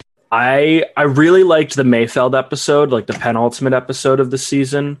 I really liked the Mayfeld episode, like the penultimate episode of the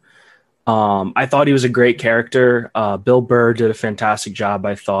season. I thought he was a great character. Bill Burr did a fantastic job,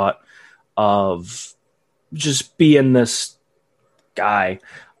 I thought, of just being this guy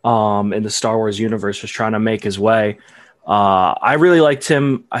in the Star Wars universe, just trying to make his way. I really liked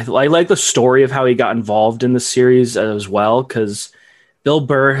him. I like the story of how he got involved in the series as well, because Bill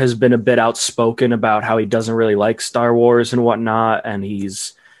Burr has been a bit outspoken about how he doesn't really like Star Wars and whatnot, and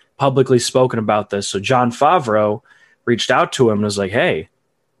he's publicly spoken about this. So Jon Favreau reached out to him and was like, hey,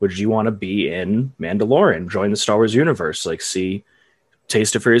 would you want to be in Mandalorian? Join the Star Wars universe,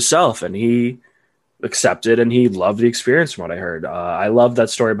 taste it for yourself. And he accepted, and he loved the experience from what I heard. I love that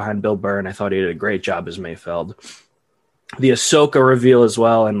story behind Bill Burr, and I thought he did a great job as Mayfeld. The Ahsoka reveal as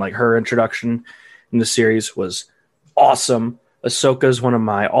well, and like her introduction in the series was awesome. Ahsoka is one of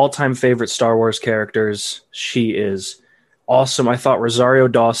my all-time favorite Star Wars characters. She is awesome. I thought Rosario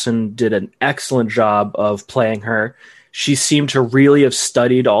Dawson did an excellent job of playing her. She seemed to really have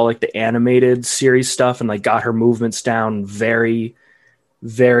studied all like the animated series stuff and like got her movements down very,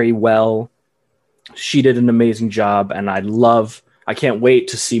 very well. She did an amazing job, and I can't wait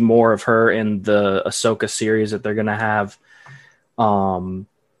to see more of her in the Ahsoka series that they're going to have.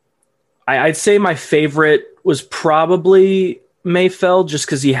 I'd say my favorite was probably Mayfeld, just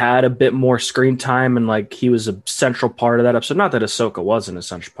because he had a bit more screen time and like he was a central part of that episode. Not that Ahsoka wasn't a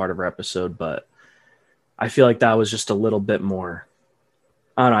central part of her episode, but I feel like that was just a little bit more.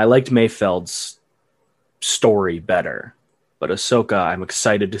 I don't know. I liked Mayfeld's story better, but Ahsoka, I'm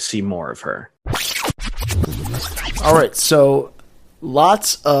excited to see more of her. All right, so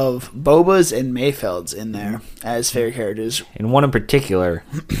lots of Bobas and Mayfelds in there as favorite characters. And one in particular.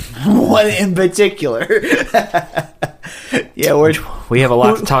 One in particular. Yeah, we have a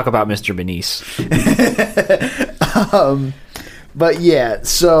lot to talk about, Mr. Benice. But yeah,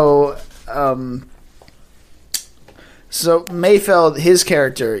 so Mayfeld, his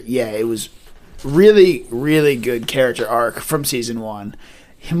character, it was really, really good character arc from season 1.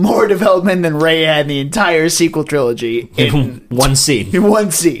 More development than Ray had in the entire sequel trilogy in one scene. In one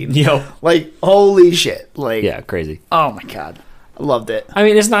scene. Yo. Like, holy shit. Like, yeah, crazy. Oh my god. I loved it. I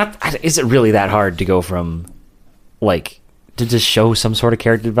mean, is it really that hard to go from, like, to just show some sort of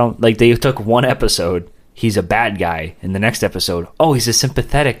character development? Like, they took one episode, he's a bad guy, and the next episode, oh, he's a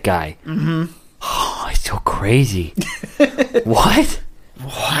sympathetic guy. Mm-hmm. Oh, it's so crazy. What?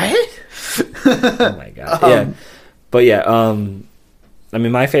 Oh my god. Yeah. But yeah, I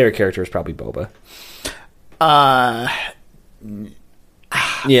mean, my favorite character is probably Boba.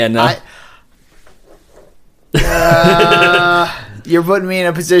 Yeah, no. You're putting me in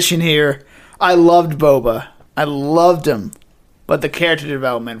a position here. I loved Boba. I loved him. But the character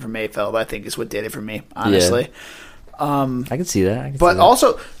development for Mayfeld, I think, is what did it for me, honestly. I can see that. But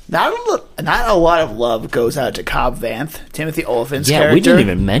also, not a lot of love goes out to Cobb Vanth, Timothy Olyphant's character. We didn't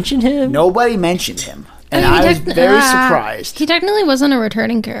even mention him. Nobody mentioned him. And I mean, I was very surprised. He technically wasn't a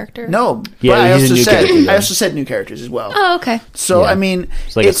returning character. No, Yeah, but I he's a also new said character, yeah. I also said new characters as well. Oh, okay. So Yeah. I mean,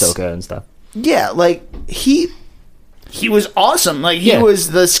 It's like Ahsoka and stuff. Yeah, like he was awesome. Like he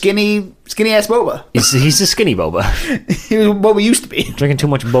was the skinny ass Boba. He's a skinny Boba. He was what Boba used to be. Drinking too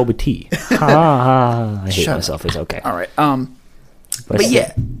much boba tea. I hate Shut myself. It's okay. All right. But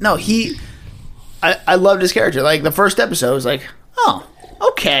yeah, no, I loved his character. Like the first episode was like, oh,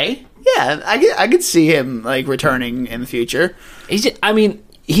 okay, yeah, I could see him like returning in the future. I mean,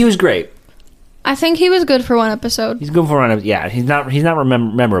 he was great. I think he was good for one episode. He's good for one. Yeah, he's not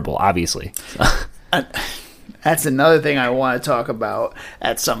memorable, obviously. That's another thing I want to talk about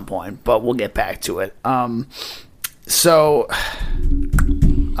at some point, but we'll get back to it. Where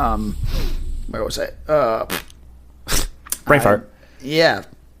was I? Brain fart. Yeah,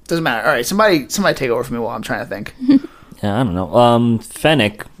 doesn't matter. All right, somebody take over for me while I'm trying to think. Yeah, I don't know.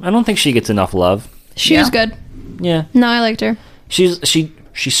 Fennec, I don't think she gets enough love. She was good. Yeah. No, I liked her. She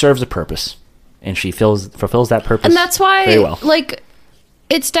serves a purpose, and she fulfills that purpose. And that's why, very well. like,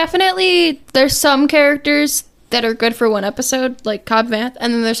 it's definitely, there's some characters that are good for one episode, like Cobb Vanth,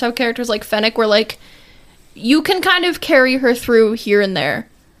 and then there's some characters like Fennec where, like, you can kind of carry her through here and there.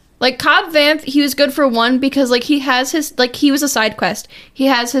 Like, Cobb Vanth, he was good for one because, like, he has his, like, he was a side quest. He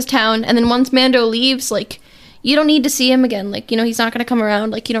has his town, and then once Mando leaves, like, you don't need to see him again. Like, you know, he's not going to come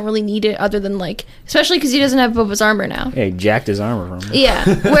around. Like, you don't really need it other than, like, especially because he doesn't have Boba's armor now. Yeah, he jacked his armor from him. Yeah,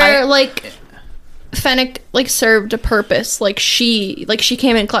 where, like, Fennec, like, served a purpose. Like, she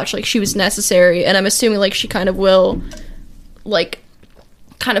came in clutch. Like, she was necessary, and I'm assuming, like, she kind of will, like,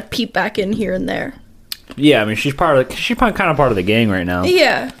 kind of peep back in here and there. Yeah, I mean, she's kind of part of the gang right now.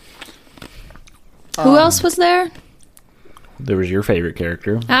 Yeah. Who else was there? There was your favorite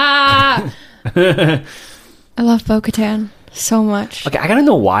character. Ah! I love Bo-Katan so much. Okay, I gotta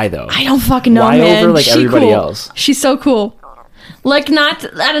know why, though. I don't fucking know, why man. over, like, She everybody cool. else? She's so cool. Like, not...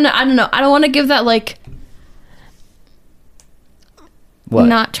 I don't know. I don't want to give that, like... What?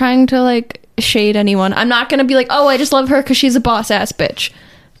 Not trying to, like, shade anyone. I'm not gonna be like, oh, I just love her because she's a boss-ass bitch.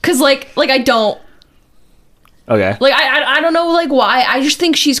 Because, like, I don't. Okay. Like, I don't know, like, why. I just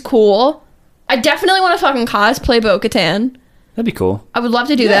think she's cool. I definitely want to fucking cosplay Bo-Katan. That'd be cool. I would love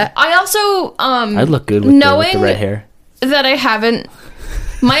to do that. I also, I'd look good with the red hair. That I haven't...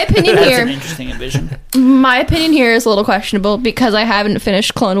 My opinion That's here... an interesting envision. My opinion here is a little questionable because I haven't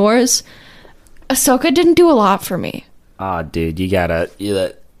finished Clone Wars. Ahsoka didn't do a lot for me. Aw, dude, you gotta...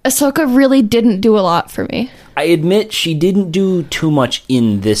 Ahsoka really didn't do a lot for me. I admit she didn't do too much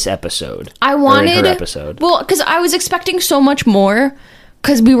in this episode. I Or in wanted... her episode. Well, because I was expecting so much more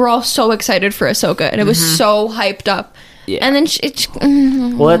because we were all so excited for Ahsoka and it was so hyped up. Yeah. And then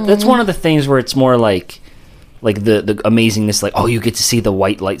Well, that's one of the things where it's more like the amazingness, like, oh, you get to see the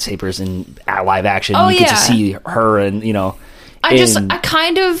white lightsabers in live action. Oh, you get yeah. to see her and, you know. I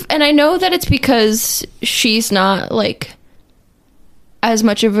kind of, and I know that it's because she's not, like, as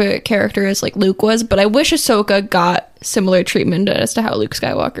much of a character as, like, Luke was, but I wish Ahsoka got similar treatment as to how Luke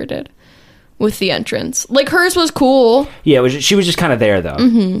Skywalker did with the entrance. Like, hers was cool. Yeah, she was just kind of there, though.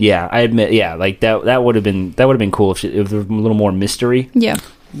 Mhm. Yeah, I admit, yeah, like, that would have been cool if there was a little more mystery. Yeah.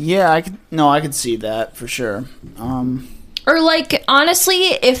 Yeah, I could see that for sure. Or, like, honestly,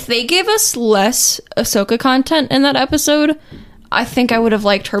 if they gave us less Ahsoka content in that episode, I think I would have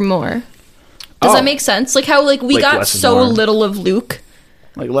liked her more. Does that make sense? Like how like we Like got less is so more. little of Luke,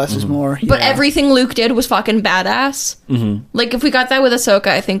 Like less is more. but yeah. everything Luke did was fucking badass. Mhm. Like if we got that with Ahsoka,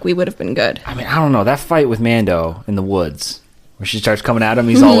 I think we would have been good. I mean, I don't know. That fight with Mando in the woods, where she starts coming at him,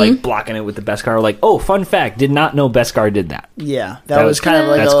 he's all like blocking it with the Beskar. Like, oh, fun fact, did not know Beskar did that. Yeah, that was kind of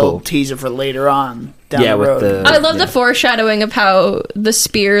like a that's little cool. teaser for later on down Yeah, the with road. the- I love the foreshadowing of how the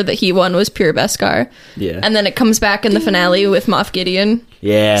spear that he won was pure Beskar. Yeah. And then it comes back in the finale with Moff Gideon.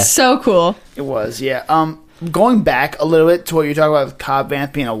 Yeah. So cool. It was, yeah. Going back a little bit to what you're talking about with Cobb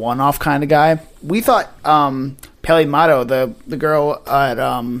Vanth being a one-off kind of guy, we thought Peli Motto, the girl at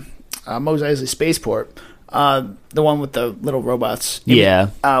Mos Eisley Spaceport, the one with the little robots. Yeah.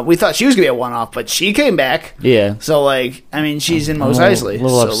 We thought she was gonna be a one-off, but she came back. Yeah. So like, I mean, she's in Mos I'm Eisley. A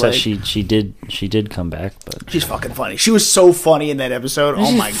little so, upset like, she did come back, but she's fucking funny. She was so funny in that episode. Oh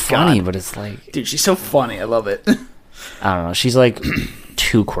She's my funny, god, but it's like, dude, she's so funny. I love it. I don't know. She's like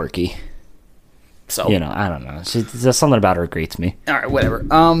too quirky. So you know, I don't know. There's something about her grates me. All right, whatever.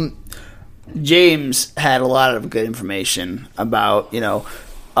 James had a lot of good information about,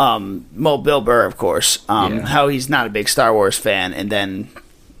 Bill Burr, of course, how he's not a big Star Wars fan, and then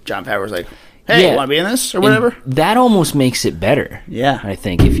Jon Favreau's like, hey, you want to be in this, or And whatever? that almost makes it better. Yeah. I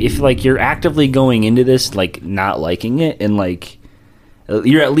think. If like, you're actively going into this, like, not liking it, and, like,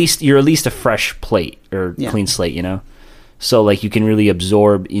 you're at least a fresh plate, or clean slate, you know? So, like, you can really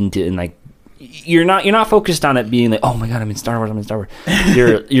absorb into, and, like, you're not focused on it being like, oh my god, I'm in Star Wars.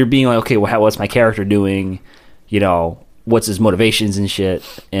 You're being like, okay, well, what's my character doing? You know, what's his motivations and shit,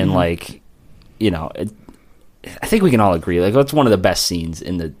 and like, you know, I think we can all agree, like, that's one of the best scenes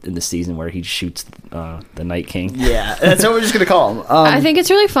in the season where he shoots the Night King. Yeah, that's what we're just gonna call him. I think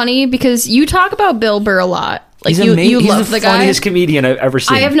it's really funny because you talk about Bill Burr a lot. Like he's you he's love the guy. funniest comedian I've ever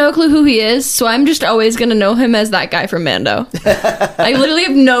seen. I have no clue who he is, so I'm just always going to know him as that guy from Mando. I literally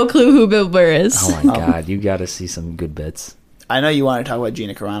have no clue who Bill Burr is. Oh my god, you got to see some good bits. I know you want to talk about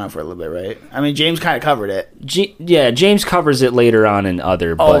Gina Carano for a little bit, right? I mean, James kind of covered it. Yeah, James covers it later on in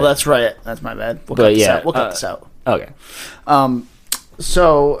other. Oh, But, that's right. That's my bad. We'll but cut this yeah, out. We'll cut this out. Okay.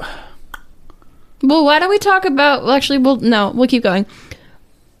 So, Well, why don't we talk about... Well, actually, we'll keep going.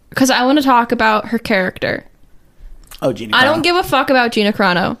 Because I want to talk about her character. Oh, Gina Carano. I don't give a fuck about Gina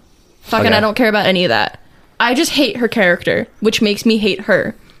Carano. Fucking, Okay. I don't care about any of that. I just hate her character, which makes me hate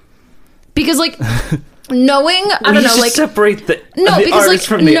her. Because, like, knowing... I don't know, like... separate the because, artist like,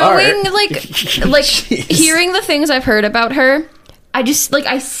 from the knowing, art. like, hearing the things I've heard about her, I just, like,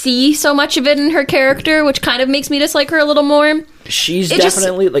 I see so much of it in her character, which kind of makes me dislike her a little more. She's It just-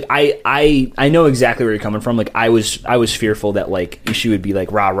 definitely like I know exactly where you're coming from. Like I was fearful that like she would be like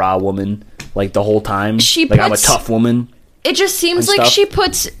rah woman like the whole time. She like I'm a puts- tough woman. It just seems And like stuff. she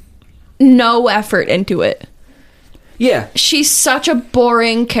puts no effort into it. Yeah. She's such a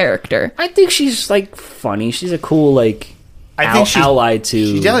boring character. I think she's like funny. She's a cool like I think she's- ally to.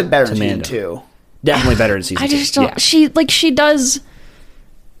 she's definitely better to in season Mando. 2. Definitely better in season I 2. just don't. Yeah. She does.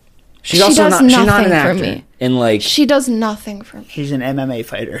 She's she also does not. She's not nothing an for actor. me. And like She does nothing for me. She's an MMA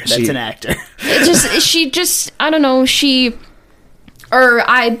fighter. That's She- an actor. I don't know.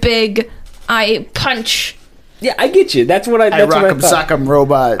 I punch. Yeah, I get you. That's what I. I That's what I rock'em thought. sock'em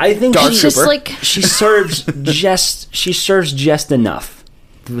robot. I think Dark she's Trooper. just like she serves just enough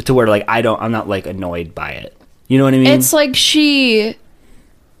to where like I'm not like annoyed by it. You know what I mean? It's like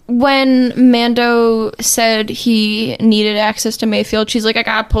when Mando said he needed access to Mayfield, she's like, I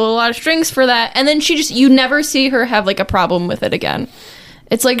gotta pull a lot of strings for that. And then you never see her have like a problem with it again.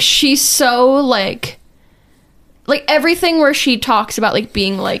 It's like she's so like everything where she talks about like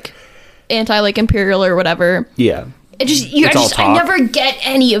being like anti like imperial or whatever. yeah. It just It's all I talk. never get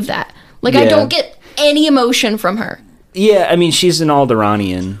any of that. Like I Yeah. don't get any emotion from her. Yeah, I mean she's an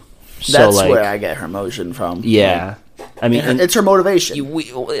Alderanian. So That's like where I get her emotion from. yeah. I mean and it's her motivation.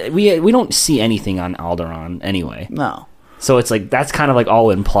 we don't see anything on Alderaan anyway. No. So it's like that's kind of like all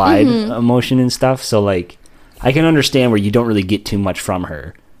implied Mhm. emotion and stuff. So like I can understand where you don't really get too much from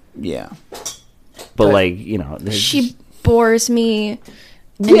her. Yeah. But like, you know, She bores me.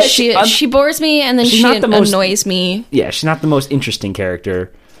 And Yeah, she bores me and then she's she not the most- annoys me. yeah, she's not the most interesting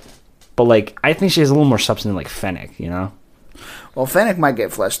character. But like I think she has a little more substance than like Fennec, you know? Well, Fennec might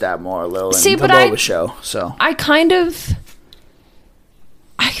get fleshed out more a little See, in the but I- Boba show. So I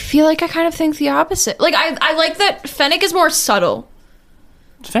feel like I kind of think the opposite. Like I like that Fennec is more subtle.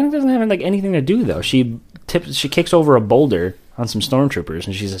 Fennec doesn't have like anything to do though. She kicks over a boulder on some stormtroopers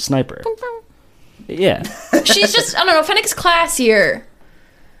and she's a sniper. Yeah. She's just I don't know. Fennec's classier.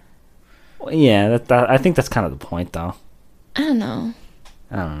 Yeah, that I think that's kind of the point though. I don't know.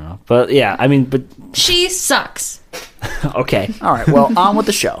 I don't know. But yeah, I mean, but She sucks. okay. All right. Well, on with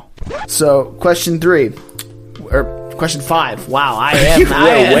the show. So, question 3 or question 5. Wow, I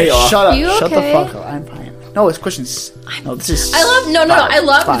am way off. Shut up. You Shut the okay? fuck up. I'm fine. No, it's questions. No, this is. I love no. I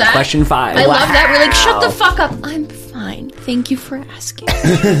love Five. that. Question 5. I love that. We're like, shut the fuck up. I'm fine. Thank you for asking.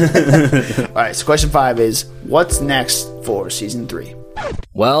 All right. So, question 5 is, what's next for season 3?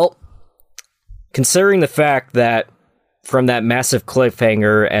 Well, considering the fact that from that massive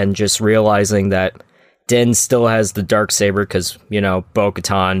cliffhanger and just realizing that Din still has the Darksaber because,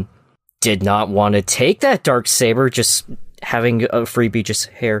 Bo-Katan did not want to take that Darksaber, just having a freebie, just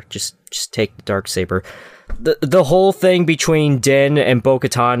take the Darksaber. The whole thing between Din and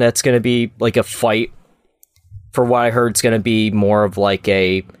Bo-Katan, that's going to be like a fight. For what I heard, it's going to be more of like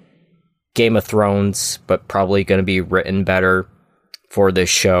a Game of Thrones, but probably going to be written better for this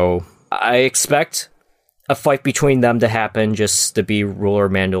show. I expect a fight between them to happen just to be ruler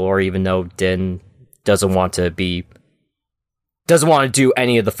of Mandalore, even though Din doesn't want to do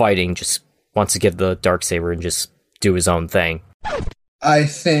any of the fighting, just wants to give the Darksaber and just do his own thing. I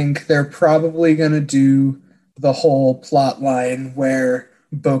think they're probably going to do the whole plot line where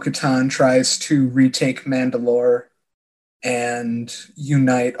Bo-Katan tries to retake Mandalore and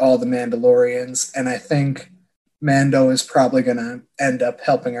unite all the Mandalorians, and I think Mando is probably going to end up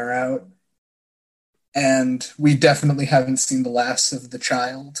helping her out. And we definitely haven't seen the last of the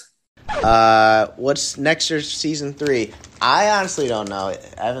child. What's next for season 3? I honestly don't know.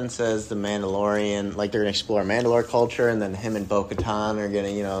 Evan says the Mandalorian, like they're gonna explore Mandalore culture, and then him and Bo-Katan are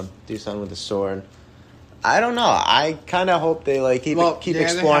gonna, do something with the sword. I don't know. I kind of hope they keep They either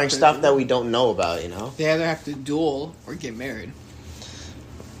exploring have to- stuff that we don't know about. They either have to duel or get married.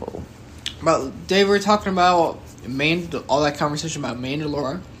 But they were talking about all that conversation about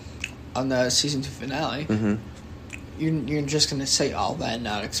Mandalore on the season 2 finale. Mm-hmm. You're just gonna say all that and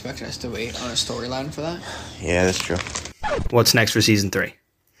not expect us to wait on a storyline for that? Yeah, that's true. What's next for season 3?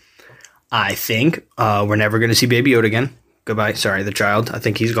 I think we're never going to see Baby Yoda again. Goodbye. Sorry, the child. I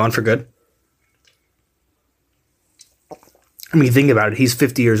think he's gone for good. I mean, think about it. He's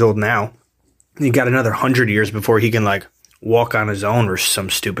 50 years old now. He got another 100 years before he can, walk on his own or some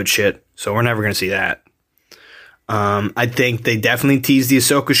stupid shit. So we're never going to see that. I think they definitely teased the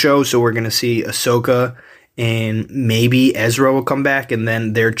Ahsoka show, so we're going to see Ahsoka and maybe Ezra will come back, and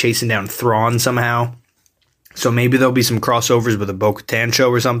then they're chasing down Thrawn somehow. So maybe there'll be some crossovers with a Bo-Katan show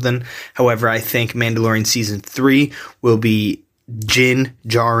or something. However, I think Mandalorian Season 3 will be Jin,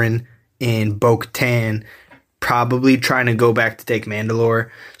 Djarin, and Bo-Katan probably trying to go back to take Mandalore.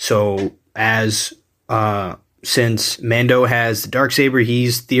 So since Mando has the Darksaber,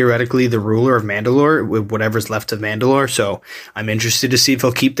 he's theoretically the ruler of Mandalore, with whatever's left of Mandalore. So I'm interested to see if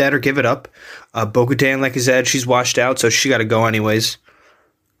he'll keep that or give it up. Bo-Katan, like I said, she's washed out, so she got to go anyways.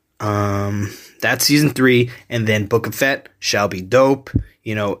 That's season 3, and then Book of Fett shall be dope.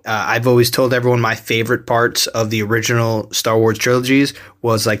 I've always told everyone my favorite parts of the original Star Wars trilogies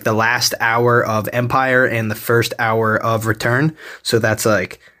was the last hour of Empire and the first hour of Return. So that's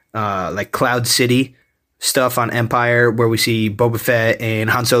like Cloud City stuff on Empire, where we see Boba Fett and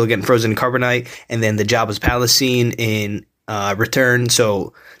Han Solo getting frozen in carbonite, and then the Jabba's palace scene in Return.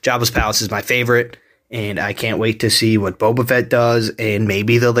 So Jabba's palace is my favorite. And I can't wait to see what Boba Fett does, and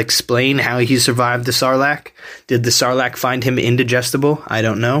maybe they'll explain how he survived the Sarlacc. Did the Sarlacc find him indigestible? I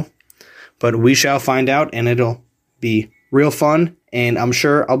don't know. But we shall find out, and it'll be real fun, and I'm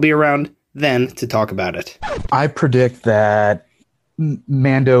sure I'll be around then to talk about it. I predict that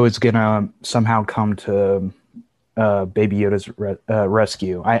Mando is going to somehow come to Baby Yoda's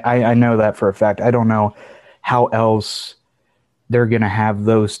rescue. I know that for a fact. I don't know how else they're going to have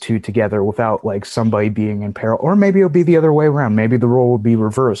those two together without somebody being in peril. Or maybe it'll be the other way around. Maybe the role will be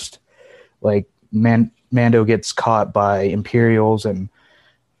reversed. Mando gets caught by Imperials, and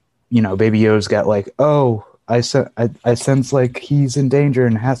Baby Yoda's got I sense he's in danger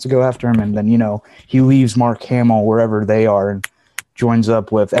and has to go after him, and then he leaves Mark Hamill wherever they are and joins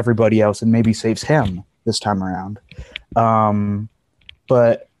up with everybody else and maybe saves him this time around.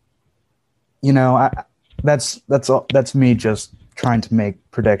 But that's me just trying to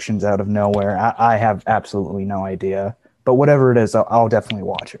make predictions out of nowhere. I have absolutely no idea, but whatever it is, I'll definitely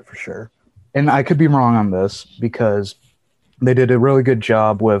watch it for sure. And I could be wrong on this because they did a really good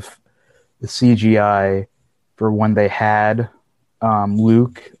job with the CGI for when they had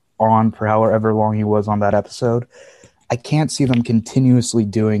Luke on for however long he was on that episode. I can't see them continuously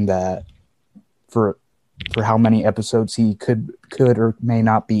doing that for how many episodes he could or may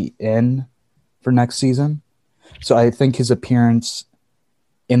not be in for next season. So I think his appearance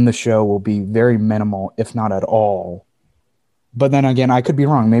in the show will be very minimal, if not at all, But then again, I could be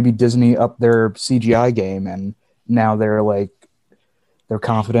wrong. Maybe Disney upped their CGI game, and now they're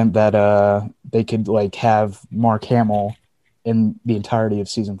confident that they could like have Mark Hamill in the entirety of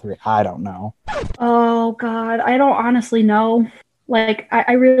season 3. I don't know. Oh God, I don't honestly know. Like,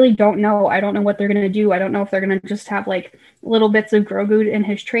 I really don't know. I don't know what they're gonna do. I don't know if they're gonna just have like little bits of Grogu in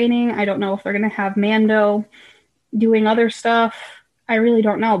his training. I don't know if they're gonna have Mando doing other stuff. I really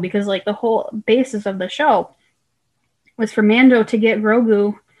don't know, because like the whole basis of the show was for Mando to get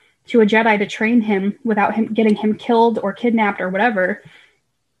Grogu to a Jedi to train him without him getting him killed or kidnapped or whatever.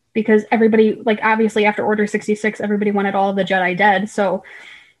 Because everybody, like, obviously after Order 66, everybody wanted all of the Jedi dead. So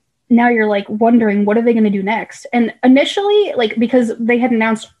now you're like wondering, what are they going to do next? And initially, like, because they had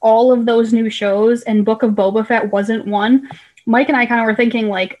announced all of those new shows and Book of Boba Fett wasn't one, Mike and I kind of were thinking,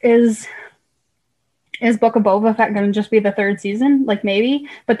 like, is Book of Boba Fett going to just be the 3rd season? Like, maybe.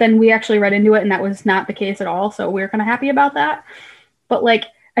 But then we actually read into it and that was not the case at all. So we were kind of happy about that. But like,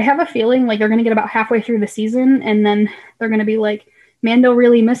 I have a feeling like they're going to get about halfway through the season and then they're going to be like, Mando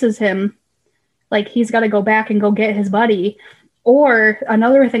really misses him. Like, he's got to go back and go get his buddy. Or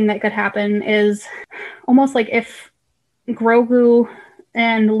another thing that could happen is almost like if Grogu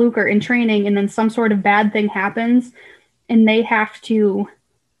and Luke are in training and then some sort of bad thing happens and they have to,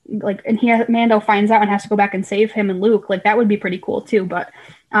 like, and Mando finds out and has to go back and save him and Luke, like, that would be pretty cool too. But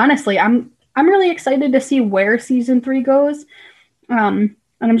honestly, I'm really excited to see where season 3 goes.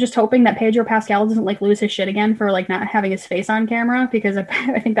 And I'm just hoping that Pedro Pascal doesn't like lose his shit again for like not having his face on camera, because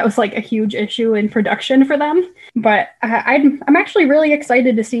I think that was like a huge issue in production for them. But I'm actually really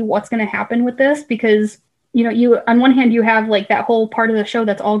excited to see what's going to happen with this, because, you know, you on one hand you have like that whole part of the show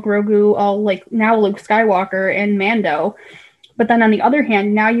that's all Grogu, all like now Luke Skywalker and Mando. But then on the other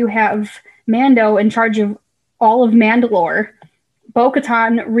hand, now you have Mando in charge of all of Mandalore.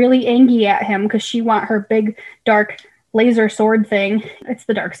 Bo-Katan really angry at him because she want her big dark laser sword thing. It's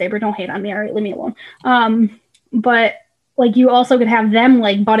the Darksaber. Don't hate on me. All right, leave me alone. But like, you also could have them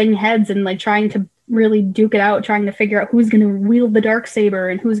like butting heads and like trying to really duke it out, trying to figure out who's going to wield the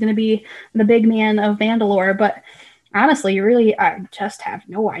Darksaber and who's going to be the big man of Mandalore. But honestly, really, I just have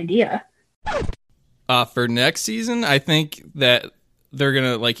no idea. For next season, I think that they're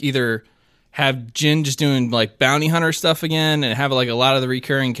gonna like either have Jin just doing like bounty hunter stuff again and have like a lot of the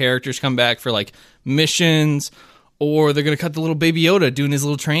recurring characters come back for like missions. Or they're going to cut the little Baby Yoda doing his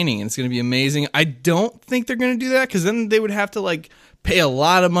little training, and it's going to be amazing. I don't think they're going to do that, because then they would have to like pay a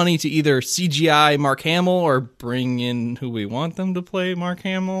lot of money to either CGI Mark Hamill or bring in who we want them to play Mark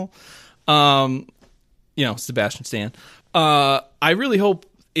Hamill. Sebastian Stan. I really hope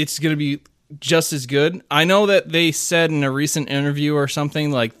it's going to be just as good. I know that they said in a recent interview or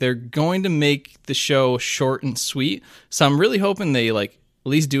something, like they're going to make the show short and sweet. So I'm really hoping they like at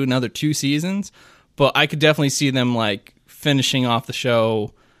least do another 2 seasons. But I could definitely see them like finishing off the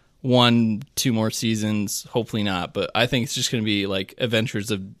show 1-2 more seasons. Hopefully not, but I think it's just going to be like Adventures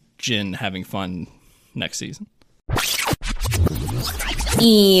of Jin having fun next season.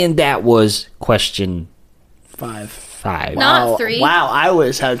 And that was question 5. Not 3. Wow, I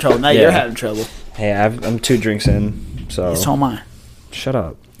was having trouble. Now you're having trouble. Hey, I'm 2 drinks in, so. So am I. Shut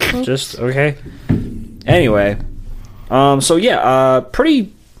up. Just okay. Anyway,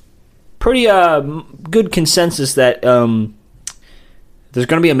 pretty good consensus that there's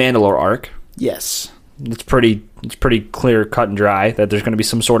going to be a Mandalore arc. Yes. It's pretty clear, cut and dry that there's going to be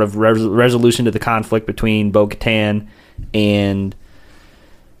some sort of resolution to the conflict between Bo-Katan and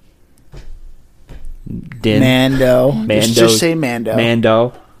Din. Mando. Just say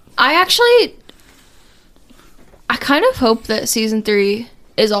Mando. I kind of hope that season 3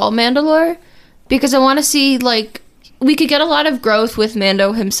 is all Mandalore, because I want to see, like, we could get a lot of growth with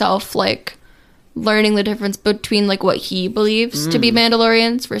Mando himself, like learning the difference between like what he believes to be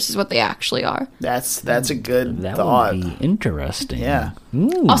Mandalorians versus what they actually are. That's a good thought. Would be interesting. Yeah.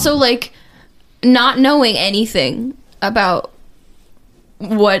 Also, like, not knowing anything about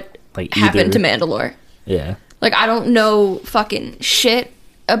what like happened to Mandalore. Yeah. Like, I don't know fucking shit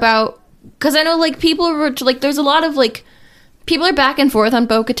about, because I know like people were like, there's a lot of like people are back and forth on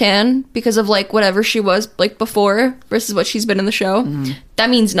Bo-Katan because of like whatever she was like before versus what she's been in the show. That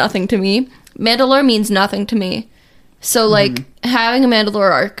means nothing to me. Mandalore means nothing to me. So like having a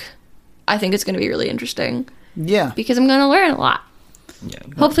Mandalore arc, I think it's going to be really interesting. Yeah. Because I'm going to learn a lot. Yeah.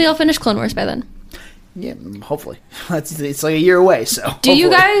 Hopefully I'll finish Clone Wars by then. Yeah, hopefully. It's like a year away, so. Do you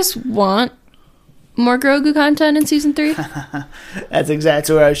guys want more Grogu content in season 3? That's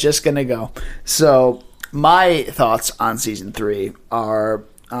exactly where I was just going to go. So my thoughts on season 3 are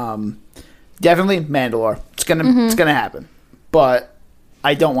definitely Mandalore. It's gonna happen, but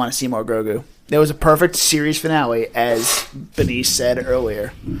I don't want to see more Grogu. there was a perfect series finale, as Benice said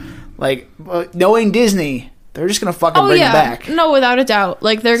earlier. Like, knowing Disney, they're just gonna fucking bring it back. No, without a doubt.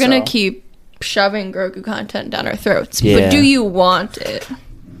 Like, they're gonna So. keep shoving Grogu content down our throats. Yeah. But do you want it?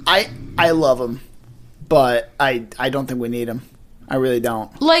 I love him, but I don't think we need him. I really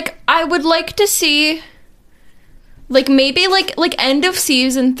don't. Like, I would like to see, like, maybe, like end of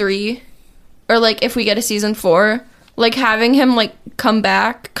season 3, or, like, if we get a season 4, like, having him, like, come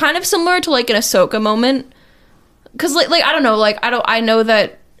back, kind of similar to, like, an Ahsoka moment. Because, like, I don't know, like, I know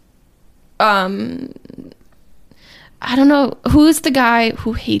that, I don't know, who's the guy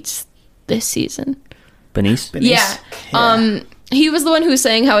who hates this season? Benice? Yeah. He was the one who was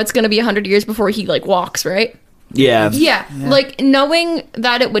saying how it's going to be 100 years before he, like, walks, right? Yeah. Yeah, like, knowing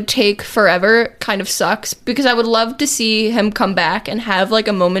that it would take forever kind of sucks, because I would love to see him come back and have, like,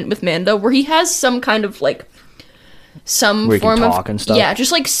 a moment with Mando where he has some kind of, like, some Where he form can of... talk and stuff. Yeah,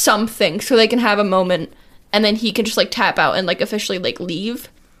 just, like, something, so they can have a moment, and then he can just, like, tap out and, like, officially, like, leave.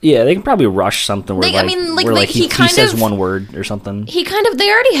 Yeah, they can probably rush something where, Like, I mean, like, where, like, he kind says of- one word or something. He kind of... They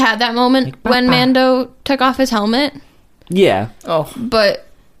already had that moment when Mando took off his helmet, Yeah. Oh. but...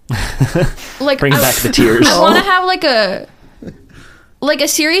 like, Bring back the tears. I want to have like a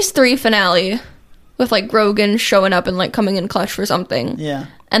series 3 finale with like Grogan showing up and like coming in clutch for something. Yeah.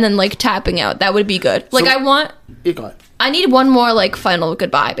 And then like tapping out. That would be good. Like, So- You go ahead. I need one more like final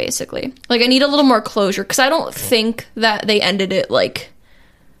goodbye, basically. Like, I need a little more closure, because I don't think that they ended it like.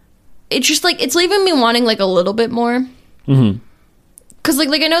 It's just like it's leaving me wanting like a little bit more. Mm-hmm. Because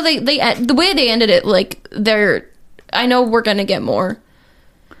like I know they the way they ended it, like I know we're gonna get more,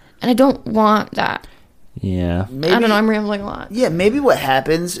 and I don't want that. Yeah. I don't know. I'm rambling a lot. Yeah, maybe what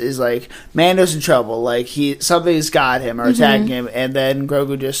happens is like Mando's in trouble. Like something's got him or attacking him, and then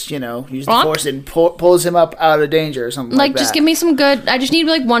Grogu just uses the Bonk. Force and pulls him up out of danger or something like that. Just give me some good. I just need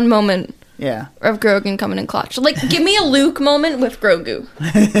like one moment. Yeah. Of Grogu coming in clutch. Like, give me a Luke moment with Grogu.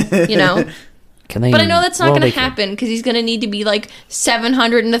 You know. Can they? But I know that's not well, going they to happen, because he's going to need to be like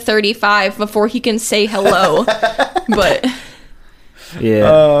 735 before he can say hello. But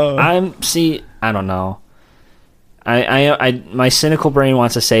Yeah. I don't know. I my cynical brain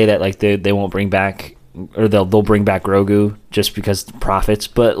wants to say that like they won't bring back, or they'll bring back Grogu just because profits,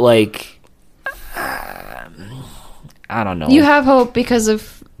 but like I don't know. you have hope because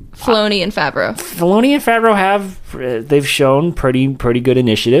of Filoni and Favreau. Filoni and Favreau they've shown pretty good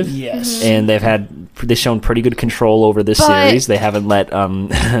initiative. Yes. And they've shown pretty good control over this But- series. They haven't let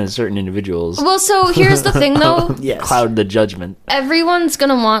certain individuals Well, so here's the thing, though. cloud the judgment. Everyone's going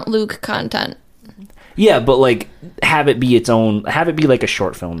to want Luke content. Yeah, but like have it be like a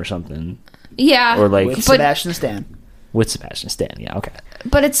short film or something. Yeah. Or like with Sebastian Stan. With Sebastian Stan, yeah, okay.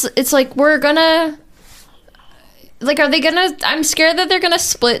 But it's like we're gonna. Like, are they gonna... I'm scared that they're gonna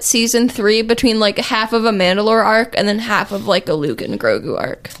split season 3 between, like, half of a Mandalore arc and then half of, like, a Luke and Grogu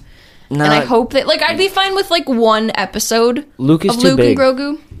arc. No, and I hope that... Like, I'd be fine with, like, one episode Luke is of too Luke big. and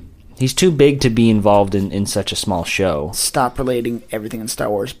Grogu. He's too big to be involved in such a small show. Stop relating everything in Star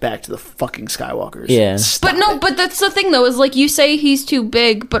Wars back to the fucking Skywalkers. Yeah. But that's the thing, though, is, like, you say he's too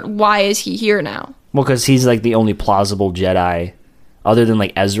big, but why is he here now? Well, because he's like the only plausible Jedi, other than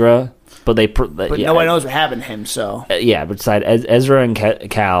like Ezra. But But nobody knows what happened to him, so... Yeah, beside Ezra and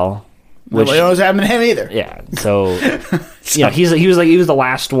Cal, which, Nobody knows what happened to him either. Yeah, so he was the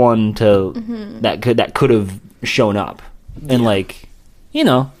last one to that could have shown up, and like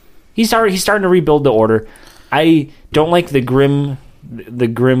he's starting to rebuild the order. I don't like the grim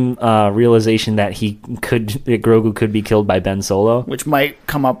realization that Grogu could be killed by Ben Solo, which might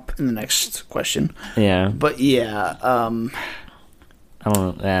come up in the next question. Yeah, but yeah, I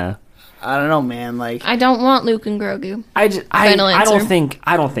don't know. Yeah. I don't know, man. Like, I don't want Luke and Grogu. I don't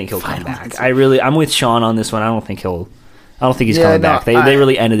think he'll come Final back. answer. I'm with Sean on this one. I don't think he's Yeah, coming no, back. They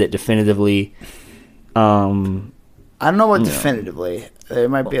really ended it definitively. I don't know what definitively. There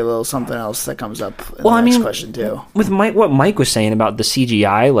might be a little something else that comes up in Well, the I next mean, question too. With what Mike was saying about the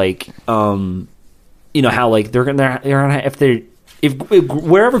CGI, like, how like they're gonna if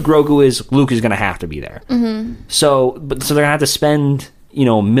wherever Grogu is, Luke is gonna have to be there. Mm-hmm. So they're gonna have to spend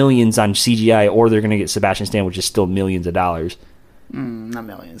millions on CGI, or they're gonna get Sebastian Stan, which is still millions of dollars. Not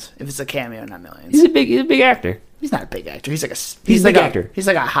millions. If it's a cameo, not millions. He's a big actor. He's not a big actor. He's like a He's a like big a actor. He's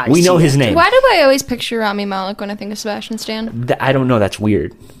like a high. We know C his actor. name. Why do I always picture Rami Malek when I think of Sebastian Stan? I don't know. That's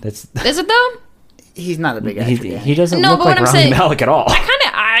weird. That's Is it though? He's not a big actor. he doesn't No, look but like what I'm Rami saying- Malek at all.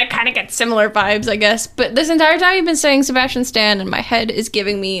 I kind of get similar vibes, I guess. But this entire time you've been saying Sebastian Stan, and my head is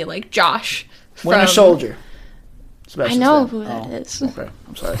giving me like Josh from Winter Soldier. Sebastian know Stan. who that is. Okay,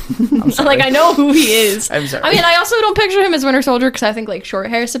 I'm sorry. I'm sorry. Like, I know who he is. I'm sorry. I mean, I also don't picture him as Winter Soldier because I think, like, short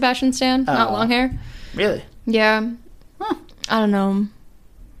hair Sebastian Stan, not long hair. Really? Yeah. I don't know.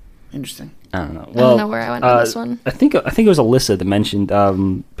 Interesting. I don't know. I don't know where I went on this one. I think it was Alyssa that mentioned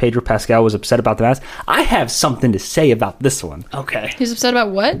Pedro Pascal was upset about the mask. I have something to say about this one. Okay. He's upset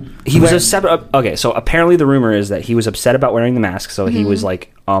about what? He was upset. Okay, so apparently the rumor is that he was upset about wearing the mask, so he was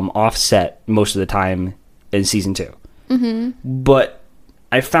like offset most of the time in season 2. Mm-hmm. But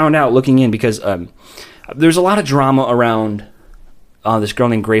I found out looking in because there's a lot of drama around this girl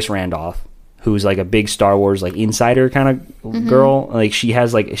named Grace Randolph, who's like a big Star Wars like insider kind of girl. Like she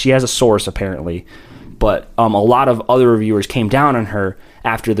has a source apparently, but a lot of other reviewers came down on her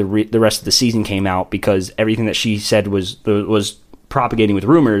after the rest of the season came out because everything that she said was propagating with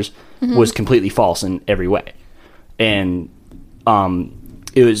rumors was completely false in every way, and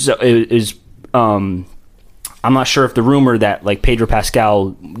it was I'm not sure if the rumor that like Pedro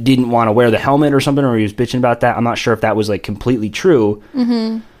Pascal didn't want to wear the helmet or something, or he was bitching about that. I'm not sure if that was like completely true.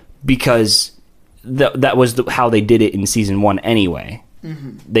 Because that was how they did it in season 1 anyway.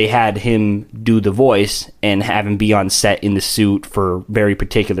 They had him do the voice and have him be on set in the suit for very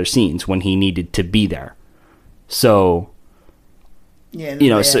particular scenes when he needed to be there. So, Yeah, and you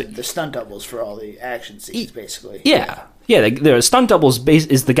know, they so had the stunt doubles for all the action scenes, basically. yeah. The stunt doubles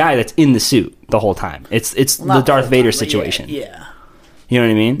is the guy that's in the suit the whole time. It's Well, the not Darth whole Vader time, but situation. Yeah. You know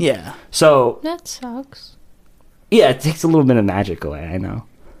what I mean? Yeah. So That sucks. yeah, it takes a little bit of magic away. I know.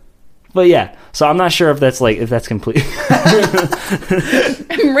 But yeah, so I'm not sure if that's complete.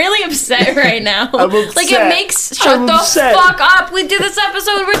 I'm really upset right now. I'm upset. Like, it makes... Shut I'm the upset. fuck up. We did this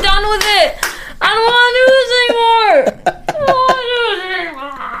episode. We're done with it. I don't want to do this anymore. I don't want to do this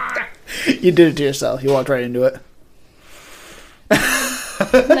anymore. You did it to yourself. You walked right into it.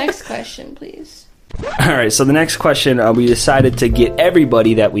 Next question, please. All right, so the next question, we decided to get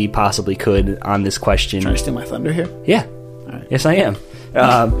everybody that we possibly could on this question. Trying to steal my thunder here? Yeah. Yes, I am.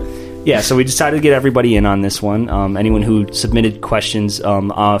 Yeah, so we decided to get everybody in on this one. Anyone who submitted questions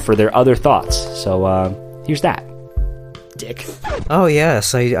for their other thoughts. So here's that. Dick. Oh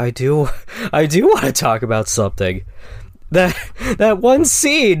yes, I do want to talk about something. That one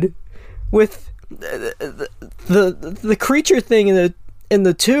scene with the creature thing in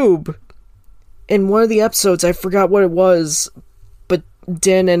the tube. In one of the episodes, I forgot what it was, but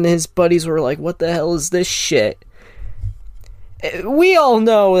Dan and his buddies were like, "What the hell is this shit?" We all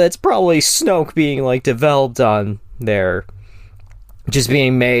know that's probably Snoke being like developed on there, just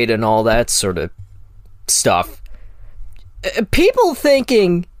being made and all that sort of stuff. People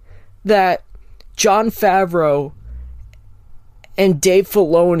thinking that Jon Favreau and Dave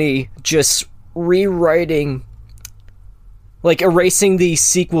Filoni just rewriting, like erasing the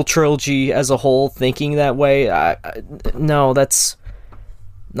sequel trilogy as a whole, thinking that way. No, that's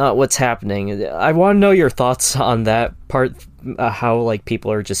not what's happening. I want to know your thoughts on that part, how like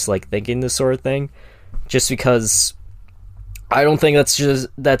people are just like thinking this sort of thing, just because I don't think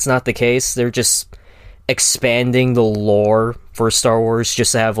that's not the case. They're just expanding the lore for Star Wars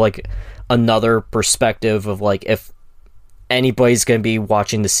just to have like another perspective of like if anybody's going to be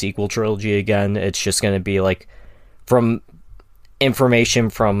watching the sequel trilogy again, it's just going to be like from information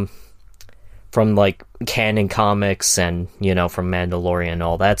from like canon comics and, you know, from Mandalorian and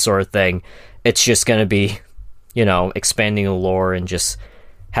all that sort of thing. It's just going to be, you know, expanding the lore and just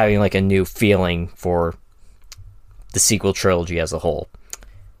having like a new feeling for the sequel trilogy as a whole.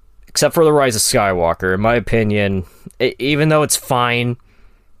 Except for The Rise of Skywalker, in my opinion, even though it's fine,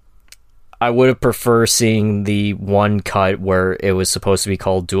 I would have preferred seeing the one cut where it was supposed to be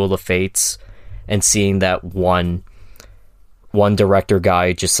called Duel of the Fates and seeing that one director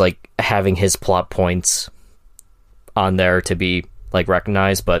guy just like having his plot points on there to be like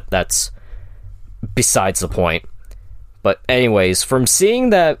recognized, but that's besides the point. But anyways, from seeing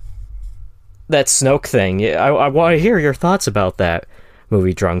that Snoke thing, I want to hear your thoughts about that,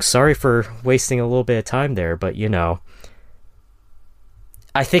 Movie Drunk. Sorry for wasting a little bit of time there, but you know,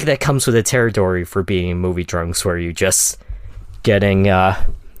 I think that comes with the territory for being Movie Drunks, where you just getting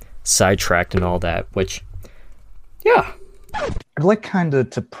sidetracked and all that, which, yeah. I'd like kind of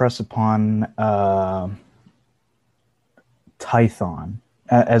to press upon Tython,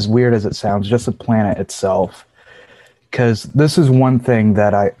 as weird as it sounds, just the planet itself. Because this is one thing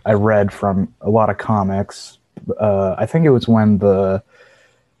that I read from a lot of comics. I think it was when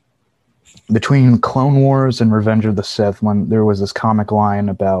between Clone Wars and Revenge of the Sith, when there was this comic line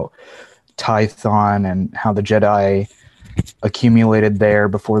about Tython and how the Jedi accumulated there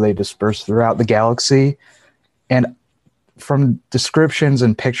before they dispersed throughout the galaxy. And from descriptions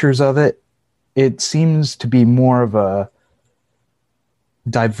and pictures of it, it seems to be more of a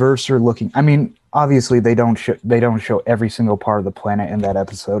diverser looking. I mean, obviously they don't show every single part of the planet in that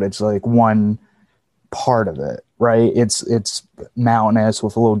episode. It's like one part of it, right? It's mountainous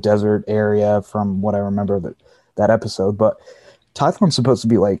with a little desert area from what I remember that episode. But Tython's supposed to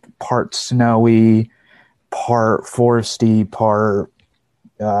be like part snowy, part foresty, part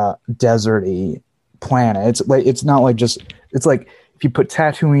deserty planet. It's not like just, it's like if you put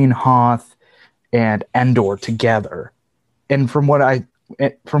Tatooine, Hoth, and Endor together. And from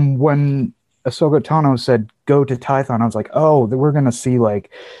when Ahsoka Tano said go to Tython, I was like, oh, we're gonna see like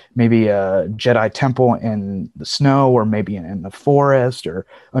maybe a Jedi temple in the snow, or maybe in the forest, or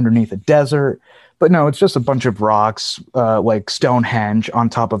underneath a desert. But no, it's just a bunch of rocks, like Stonehenge on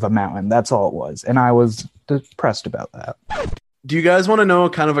top of a mountain. That's all it was, and I was depressed about that. Do you guys want to know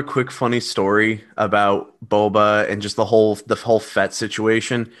kind of a quick funny story about Boba and just the whole Fett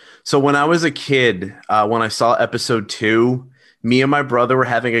situation? So when I was a kid, when I saw episode 2, me and my brother were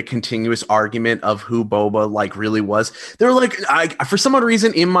having a continuous argument of who Boba like really was. They were like, for some odd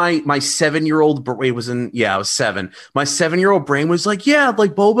reason in my 7-year-old I was 7. My 7-year-old brain was like, yeah,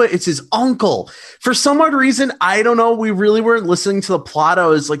 like Boba, it's his uncle. For some odd reason, I don't know. We really weren't listening to the plot. I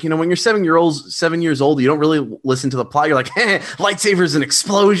was like, when you're 7 years old, you don't really listen to the plot. You're like, lightsabers and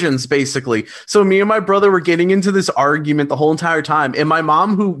explosions, basically. So me and my brother were getting into this argument the whole entire time. And my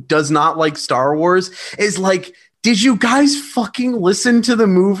mom, who does not like Star Wars, is like, did you guys fucking listen to the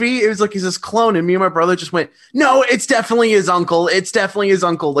movie? It was like, he's this clone. And me and my brother just went, no, it's definitely his uncle. It's definitely his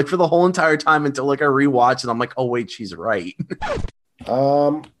uncle. Like for the whole entire time until like I rewatched and I'm like, oh wait, she's right.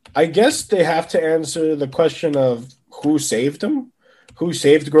 I guess they have to answer the question of who saved him, who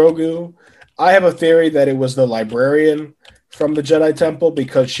saved Grogu. I have a theory that it was the librarian from the Jedi Temple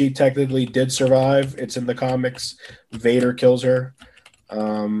because she technically did survive. It's in the comics. Vader kills her.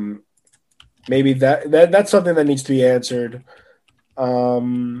 Maybe that's something that needs to be answered.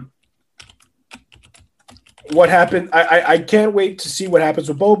 What happened? I can't wait to see what happens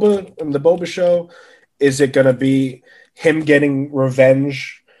with Boba in the Boba show. Is it going to be him getting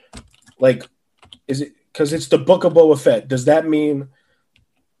revenge? Like, is it because it's the Book of Boba Fett? Does that mean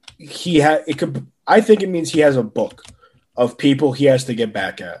it could? I think it means he has a book of people he has to get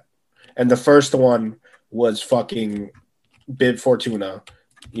back at, and the first one was fucking Bib Fortuna.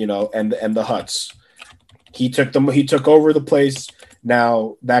 And the Hutts. He took over the place.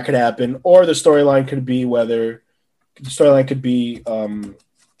 Now that could happen, or the storyline could be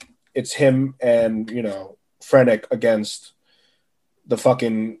it's him and Fennec against the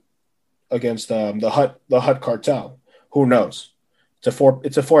Hutt cartel. Who knows? It's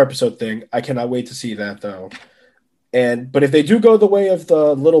a 4-episode thing. I cannot wait to see that though. But if they do go the way of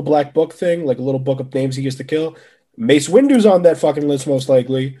the little black book thing, like a little book of names he gets to kill, Mace Windu's on that fucking list most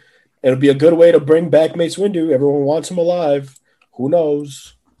likely. It'll be a good way to bring back Mace Windu. Everyone wants him alive. Who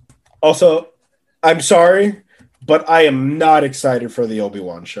knows? Also, I'm sorry, but I am not excited for the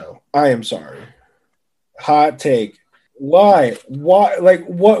Obi-Wan show. I am sorry. Hot take. Why? Like,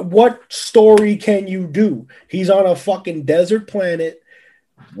 what story can you do? He's on a fucking desert planet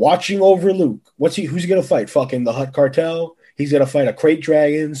watching over Luke. Who's he gonna fight? Fucking the Hutt cartel? He's going to fight a crate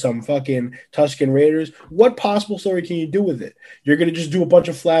dragon, some fucking Tusken Raiders. What possible story can you do with it? You're going to just do a bunch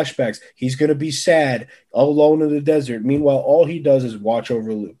of flashbacks. He's going to be sad, all alone in the desert. Meanwhile, all he does is watch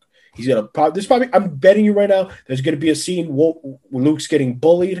over Luke. He's going to I'm betting you right now, there's going to be a scene where Luke's getting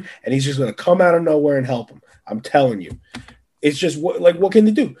bullied, and he's just going to come out of nowhere and help him. I'm telling you. It's just, what can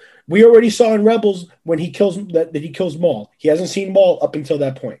they do? We already saw in Rebels when he kills that he kills Maul. He hasn't seen Maul up until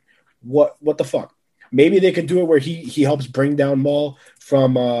that point. What the fuck? Maybe they could do it where he helps bring down Maul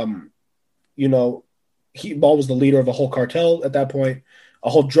from, Maul was the leader of a whole cartel at that point, a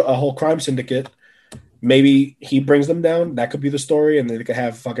whole crime syndicate. Maybe he brings them down. That could be the story, and then they could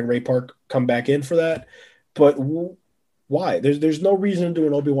have fucking Ray Park come back in for that. But why? There's no reason to do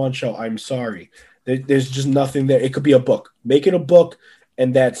an Obi-Wan show. I'm sorry. There's just nothing there. It could be a book. Make it a book,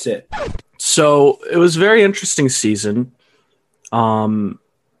 and that's it. So it was a very interesting season.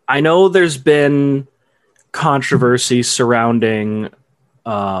 I know there's been controversy surrounding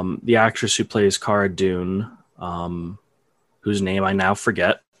the actress who plays Cara Dune, whose name I now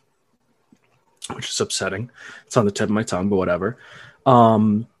forget, which is upsetting. It's on the tip of my tongue, but whatever. I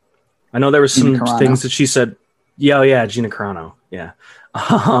know there were some things that she said. Yeah, Gina Carano. Yeah.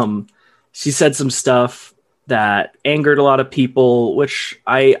 She said some stuff that angered a lot of people, which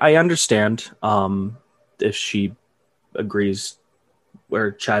I understand if she agrees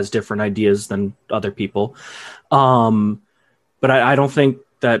where Chaz has different ideas than other people. But I don't think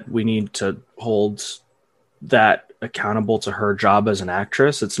that we need to hold that accountable to her job as an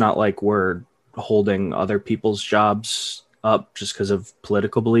actress. It's not like we're holding other people's jobs up just because of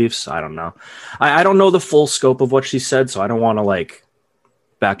political beliefs. I don't know. I don't know the full scope of what she said, so I don't want to like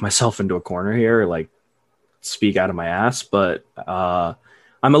back myself into a corner here, like speak out of my ass. But I'm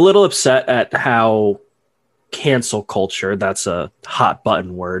a little upset at how cancel culture, that's a hot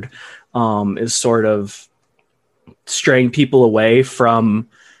button word, is sort of straying people away from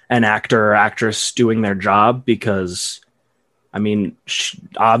an actor or actress doing their job. Because, I mean,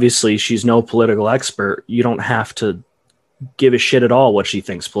 obviously she's no political expert. You don't have to give a shit at all what she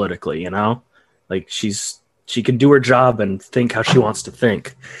thinks politically, you know? Like, she can do her job and think how she wants to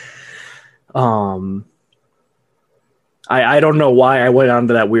think. I don't know why I went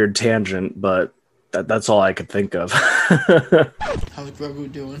onto that weird tangent, but that's all I could think of. How's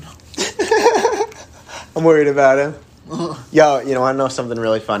Grogu doing? I'm worried about him. Yo, you know, I know something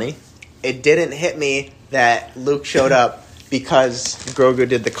really funny. It didn't hit me that Luke showed up because Grogu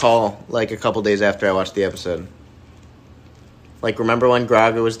did the call like a couple days after I watched the episode. Like, remember when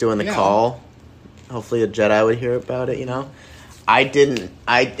Grogu was doing the call? Hopefully a Jedi would hear about it, you know? It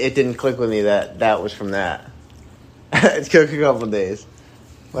didn't click with me that was from that. It took a couple days.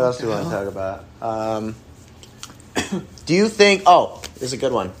 What else do we want to talk about? Do you think... Oh, this is a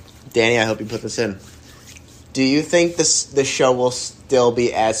good one. Danny, I hope you put this in. Do you think the show will still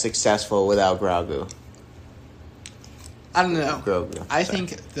be as successful without Grogu? I don't know. Grogu. I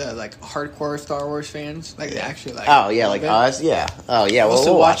think the like hardcore Star Wars fans, like they actually like. Oh yeah, like us. Yeah. Oh yeah. We'll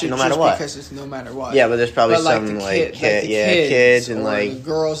We'll watch it no matter what. Because it's no matter what. Yeah, but there's probably some the like kids and or like the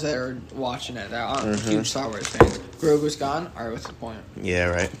girls that are watching it that aren't Mhm. huge Star Wars fans. Grogu's gone. All right, what's the point? Yeah,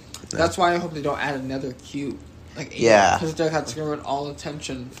 right. That's why I hope they don't add another cute like Yeah. because that's gonna ruin all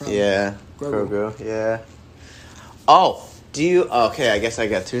attention from Yeah, Grogu. Yeah. Oh, do you? Okay, I guess I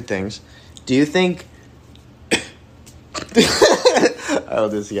got two things. Do you think? I'll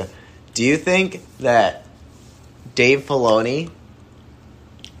do this again. Do you think that Dave Filoni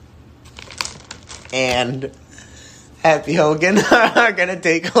and Happy Hogan are gonna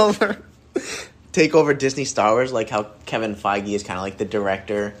take over Disney Star Wars, like how Kevin Feige is kind of like the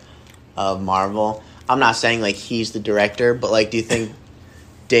director of Marvel? I'm not saying like he's the director, but like, do you think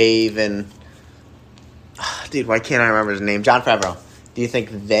Dave and dude, why can't I remember his name? Jon Favreau. Do you think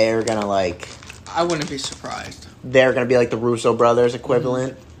they're gonna like? I wouldn't be surprised. They're gonna be like the Russo brothers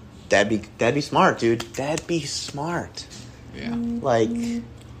equivalent. That'd be smart, dude. That'd be smart. Yeah. Like,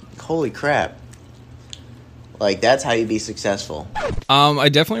 holy crap. Like, that's how you be successful. I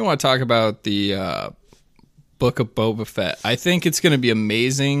definitely want to talk about the Book of Boba Fett. I think it's going to be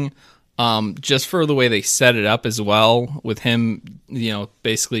amazing, just for the way they set it up as well, with him, you know,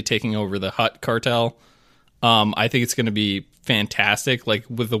 basically taking over the Hutt cartel. I think it's going to be fantastic. Like,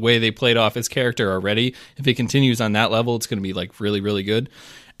 with the way they played off his character already, if it continues on that level, it's going to be like really, really good.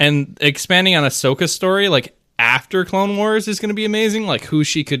 And expanding on Ahsoka's story, like after Clone Wars, is going to be amazing. Like who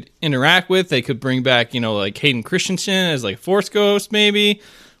she could interact with. They could bring back, you know, like Hayden Christensen as like Force Ghost, maybe.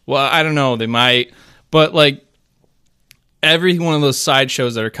 Well, I don't know. They might, but like every one of those side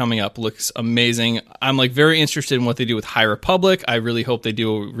shows that are coming up looks amazing. I'm like very interested in what they do with High Republic. I really hope they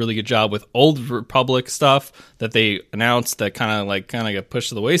do a really good job with Old Republic stuff that they announced that kind of got pushed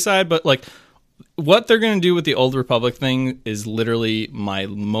to the wayside. But like what they're going to do with the Old Republic thing is literally my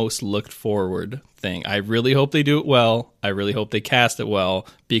most looked forward thing. I really hope they do it well. I really hope they cast it well,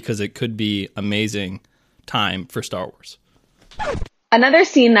 because it could be amazing time for Star Wars. Another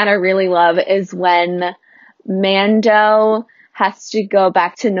scene that I really love is when Mando has to go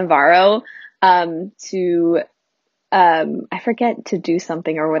back to Navarro to I forget, to do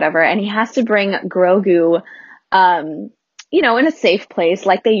something or whatever, and he has to bring Grogu you know, in a safe place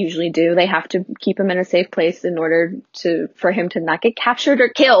like they usually do. They have to keep him in a safe place in order for him to not get captured or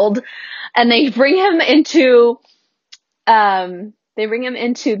killed. And they bring him into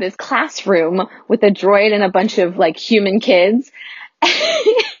this classroom with a droid and a bunch of like human kids.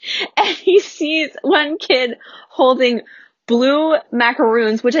 And he sees one kid holding blue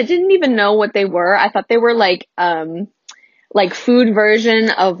macaroons, which I didn't even know what they were. I thought they were like food version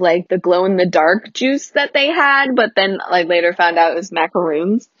of like the glow in the dark juice that they had, but then like later found out it was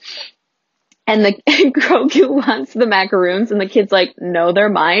macaroons. And Grogu wants the macaroons, and the kid's like, no, they're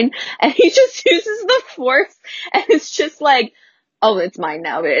mine. And he just uses the Force, and it's just like, oh, it's mine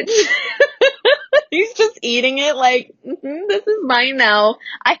now, bitch. He's just eating it like, this is mine now.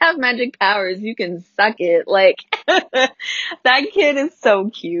 I have magic powers. You can suck it. Like, that kid is so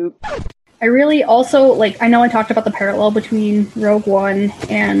cute. I really also, like, I know I talked about the parallel between Rogue One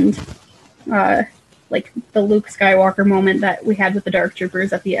and, like, the Luke Skywalker moment that we had with the Dark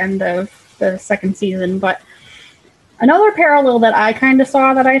Troopers at the end of the second season, but Another parallel that I kind of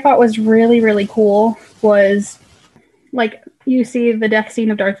saw that I thought was really, really cool was like you see the death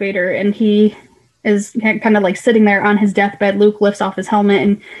scene of Darth Vader and he is kind of like sitting there on his deathbed. Luke lifts off his helmet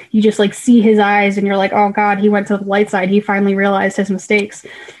and you just like see his eyes and you're like, oh God, he went to the light side. He finally realized his mistakes.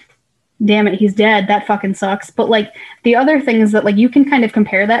 Damn it, he's dead. That fucking sucks. But like the other thing is that like you can kind of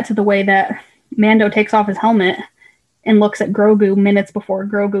compare that to the way that Mando takes off his helmet and looks at Grogu minutes before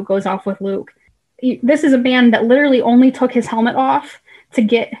Grogu goes off with Luke. This is a man that literally only took his helmet off to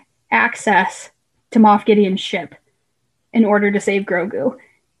get access to Moff Gideon's ship in order to save Grogu.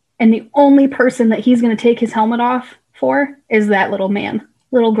 And the only person that he's going to take his helmet off for is that little man,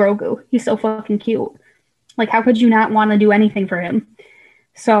 little Grogu. He's so fucking cute. Like, how could you not want to do anything for him?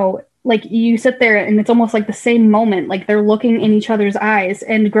 So, like, you sit there and it's almost like the same moment. Like, they're looking in each other's eyes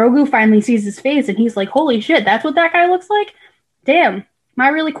and Grogu finally sees his face and he's like, holy shit, that's what that guy looks like? Damn, my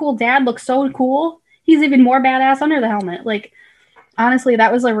really cool dad looks so cool. He's even more badass under the helmet. Like, honestly,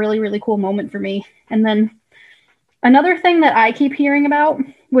 that was a really, really cool moment for me. And then another thing that I keep hearing about,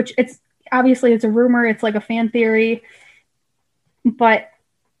 which it's obviously it's a rumor, it's like a fan theory, but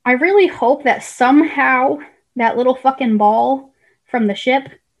I really hope that somehow that little fucking ball from the ship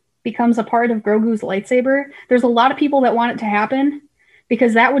becomes a part of Grogu's lightsaber. There's a lot of people that want it to happen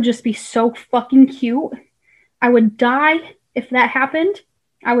because that would just be so fucking cute. I would die if that happened.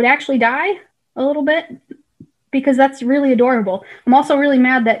 I would actually die a little bit because that's really adorable. I'm also really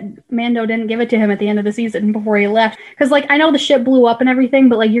mad that Mando didn't give it to him at the end of the season before he left. Because, like, I know the ship blew up and everything,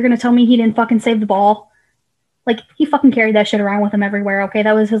 but, like, you're going to tell me he didn't fucking save the ball? Like, he fucking carried that shit around with him everywhere, okay?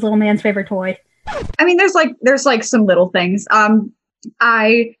 That was his little man's favorite toy. I mean, there's some little things.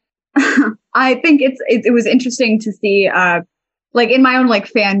 I think it was interesting to see, like, in my own, like,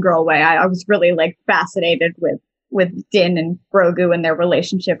 fangirl way, I was really, like, fascinated with Din and Grogu and their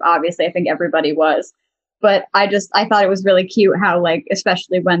relationship. Obviously, I think everybody was. But I thought it was really cute how, like,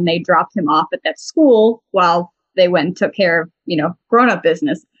 especially when they dropped him off at that school while they went and took care of, grown-up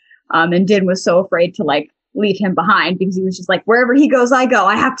business. And Din was so afraid to, like, leave him behind because he was just like, wherever he goes, I go.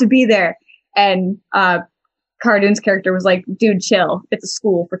 I have to be there. And Cara Dune's character was like, dude, chill. It's a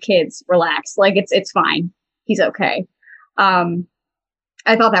school for kids. Relax. Like, it's fine. He's okay. I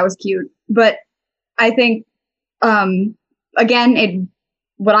thought that was cute. But I think, again,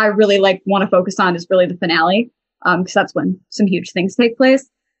 what I really want to focus on is really the finale, because that's when some huge things take place.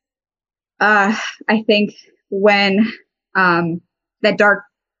 I think when that dark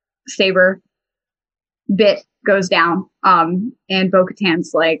saber bit goes down, and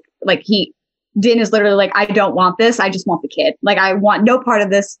Bo-Katan's Din is literally like, I don't want this. I just want the kid. Like, I want no part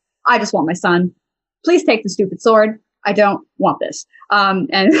of this. I just want my son. Please take the stupid sword. I don't want this.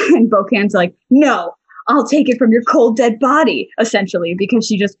 And Bo-Katan's like, no. I'll take it from your cold, dead body, essentially, because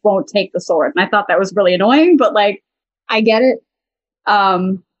she just won't take the sword. And I thought that was really annoying, but, like, I get it.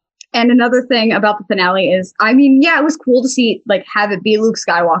 And another thing about the finale is, I mean, yeah, it was cool to see, like, have it be Luke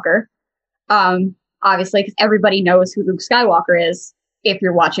Skywalker. Obviously, because everybody knows who Luke Skywalker is if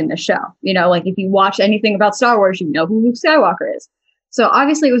you're watching the show. Like, if you watch anything about Star Wars, you know who Luke Skywalker is. So,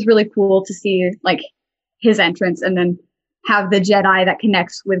 obviously, it was really cool to see, like, his entrance and then have the Jedi that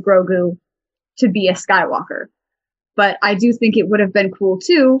connects with Grogu to be a Skywalker. But I do think it would have been cool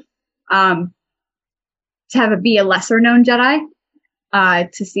too, to have it be a lesser known Jedi,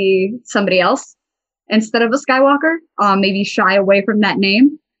 to see somebody else instead of a Skywalker, maybe shy away from that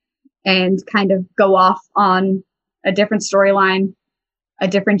name and kind of go off on a different storyline, a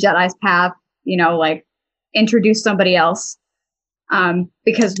different Jedi's path, like introduce somebody else.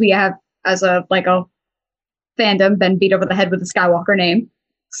 Because we have, as a fandom, been beat over the head with the Skywalker name.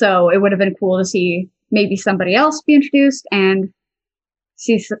 So it would have been cool to see maybe somebody else be introduced and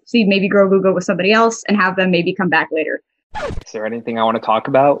see maybe Grogu go with somebody else and have them maybe come back later. Is there anything I want to talk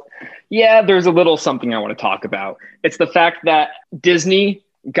about? Yeah, there's a little something I want to talk about. It's the fact that Disney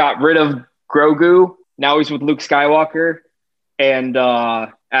got rid of Grogu. Now he's with Luke Skywalker. And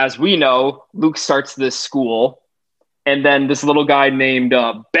as we know, Luke starts this school. And then this little guy named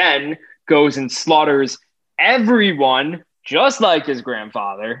Ben goes and slaughters everyone, just like his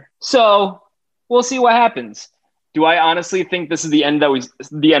grandfather. So we'll see what happens. Do I honestly think this is the end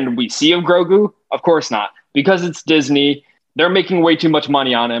we see of Grogu? Of course not, because it's Disney. They're making way too much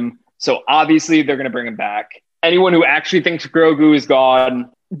money on him, so obviously they're going to bring him back. Anyone who actually thinks Grogu is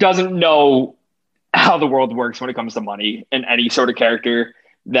gone doesn't know how the world works when it comes to money and any sort of character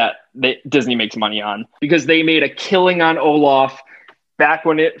that Disney makes money on, because they made a killing on Olaf back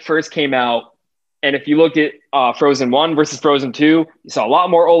when it first came out. And if you looked at Frozen 1 versus Frozen 2, you saw a lot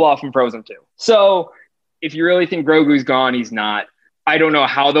more Olaf in Frozen 2. So if you really think Grogu's gone, he's not. I don't know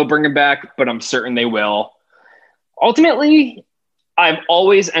how they'll bring him back, but I'm certain they will. ultimately, I'm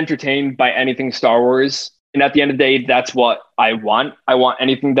always entertained by anything Star Wars. And at the end of the day, that's what I want. I want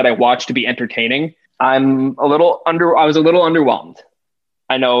anything that I watch to be entertaining. I was a little underwhelmed.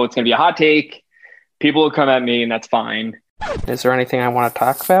 I know it's going to be a hot take. People will come at me, and that's fine. Is there anything I want to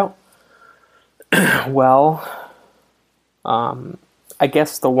talk about? Well, I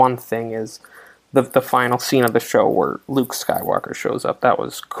guess the one thing is the final scene of the show where Luke Skywalker shows up. That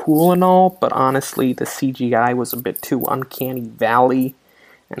was cool and all, but honestly, the CGI was a bit too uncanny valley,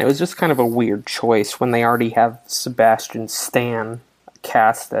 and it was just kind of a weird choice when they already have Sebastian Stan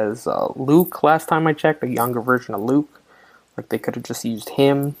cast as Luke. Last time I checked, a younger version of Luke. Like, they could have just used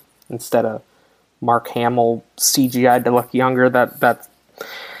him instead of Mark Hamill CGI to look younger. That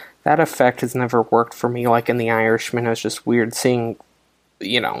effect has never worked for me. Like in The Irishman, it was just weird seeing,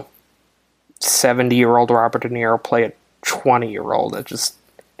 70-year-old Robert De Niro play a 20-year-old. It's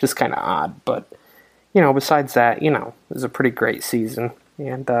just kind of odd. But, besides that, it was a pretty great season.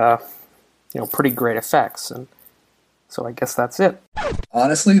 And, pretty great effects. And so I guess that's it.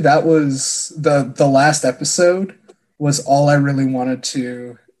 Honestly, that was the last episode was all I really wanted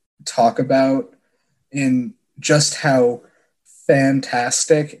to talk about in just how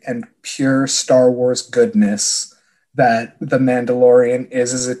fantastic and pure Star Wars goodness that The Mandalorian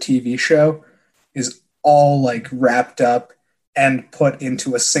is as a TV show is all like wrapped up and put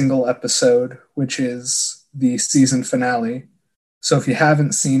into a single episode, which is the season finale. So if you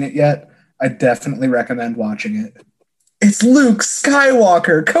haven't seen it yet, I definitely recommend watching it. It's Luke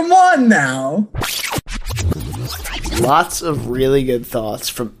Skywalker. Come on now. Lots of really good thoughts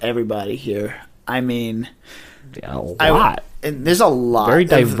from everybody here. I mean, a lot. And there's a lot. Very of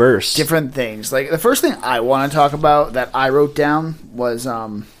diverse. different things. Like the first thing I want to talk about that I wrote down was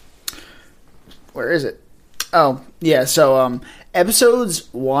where is it? Oh, yeah. So episodes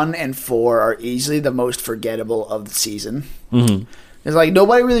 1 and 4 are easily the most forgettable of the season. Mm-hmm. It's like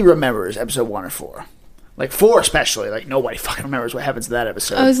nobody really remembers episode 1 or 4. Like 4 especially, like nobody fucking remembers what happens in that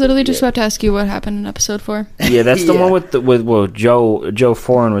episode. I was literally just about to ask you what happened in episode 4. Yeah, that's the one with what Joe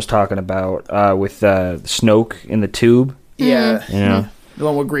Foran was talking about with Snoke in the tube. Yeah, Yeah. the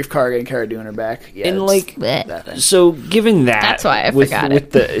one with Grief Karga and Cara Dune are back. Yeah, And it's like, that thing. so given that, That's why I with, forgot with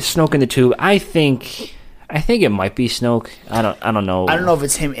it. the Snoke in the tube, I think it might be Snoke. I don't know. I don't know if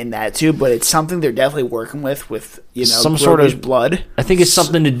it's him in that too, but it's something they're definitely working with some sort of blood. I think it's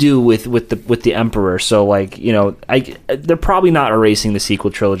something to do with the Emperor. So like they're probably not erasing the sequel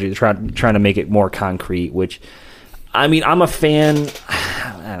trilogy. They're trying to make it more concrete. Which, I mean, I'm a fan.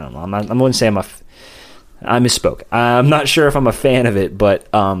 I don't know. I wouldn't say I misspoke. I'm not sure if I'm a fan of it, but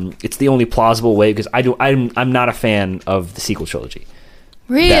it's the only plausible way because I'm not a fan of the sequel trilogy.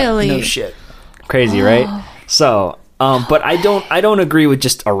 Really? No shit. Crazy, right? So, but I don't agree with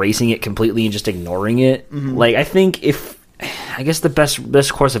just erasing it completely and just ignoring it. Mhm. Like, I guess the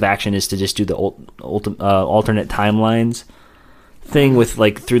best course of action is to just do the alternate timelines thing with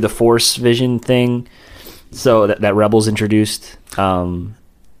like through the Force vision thing. So that Rebels introduced,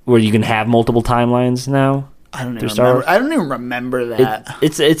 where you can have multiple timelines now. I don't through even Star remember. Wars. I don't even remember that.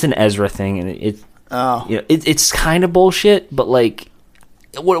 It's an Ezra thing, and Oh. it's kind of bullshit. But like,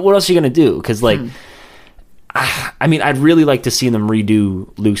 what else are you gonna do? Because like. I mean, I'd really like to see them redo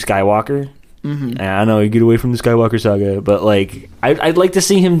Luke Skywalker. Mhm. And I know you get away from the Skywalker saga, but like, I'd like to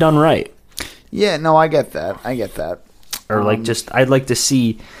see him done right. Yeah, no, I get that. Or like, I'd like to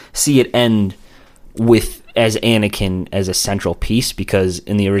see it end with as Anakin as a central piece, because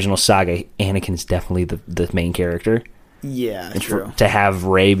in the original saga, Anakin's definitely the main character. Yeah, And true. to have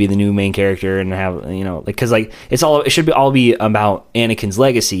Rey be the new main character and have because like it should all be about Anakin's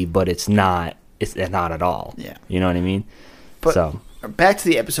legacy, but it's not. It's not at all. Yeah. You know what I mean? But So back to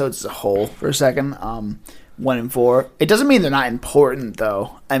the episodes as a whole for a second. 1 and 4. It doesn't mean they're not important though.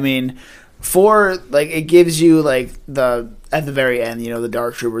 I mean, 4 like it gives you like at the very end, the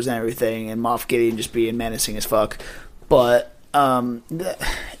Dark Troopers and everything, and Moff Gideon just being menacing as fuck. But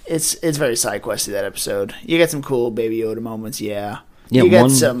it's very side questy, that episode. You get some cool Baby Yoda moments. Yeah. yeah, You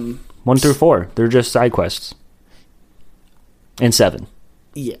get some 1 through 4. They're just side quests. And 7.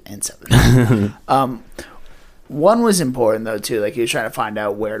 Yeah, and 7. 1 was important though too. Like he was trying to find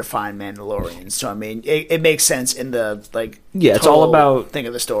out where to find Mandalorians. So I mean, it makes sense in the like. Yeah, it's all total about thing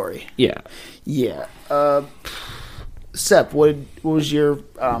of the story. Yeah. Yeah. Sep, what was your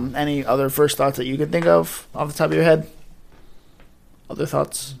any other first thoughts that you could think of off the top of your head? Other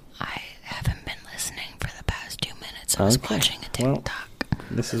thoughts? I haven't been listening for the past 2 minutes. I was watching a TikTok.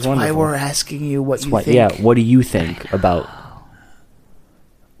 This is That's why wonderful. we're asking you what That's you why- think. Yeah, what do you think about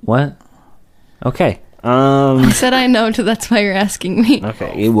what? Okay. I said I know, so that's why you're asking me.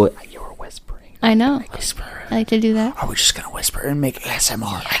 Okay. You were whispering. I know. I like to do that. Are we just gonna whisper and make ASMR?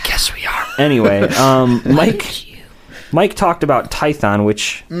 I guess we are. Anyway, Mike talked about Tython,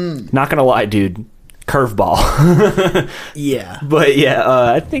 which, not gonna lie, dude, curveball. Yeah. But yeah,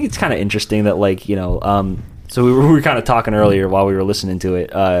 I think it's kind of interesting that, like, you know, so we were kind of talking earlier while we were listening to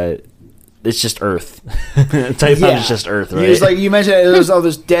it. It's just Earth. Tython is just Earth, right? It's like you mentioned,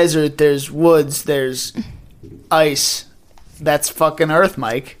 there's desert, there's woods, there's ice. That's fucking Earth,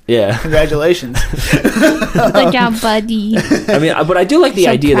 Mike. Yeah. Congratulations. Good job, buddy. I mean, but I do like the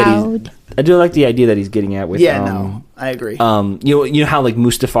idea that he's getting at with. Yeah, no, I agree. You know how like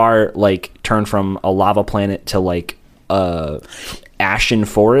Mustafar like turned from a lava planet to like ashen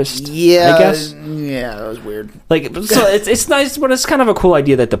forest. Yeah, I guess. Yeah, that was weird. Like, so it's nice, but it's kind of a cool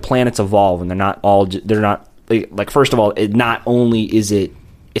idea that the planets evolve and they're not like first of all, it's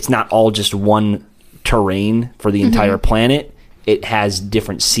not all just one terrain for the entire planet. It has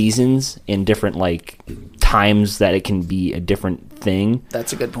different seasons and different like times that it can be a different thing.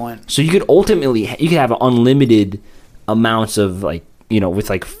 That's a good point. So you could have unlimited amounts of, like, you know, with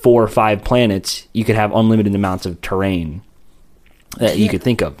like 4 or 5 planets, you could have unlimited amounts of terrain that you could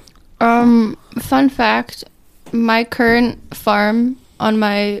think of. Fun fact, my current farm on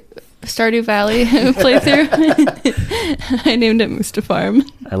my Stardew Valley playthrough, I named it Moosta Farm.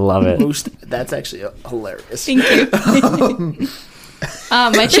 I love it. That's actually hilarious. Thank you.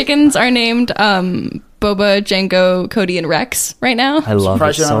 My chickens are named Boba, Django, Cody, and Rex right now. I love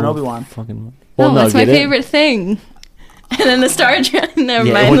it so Obi-Wan. fucking. Well, that's my favorite thing. And then the Star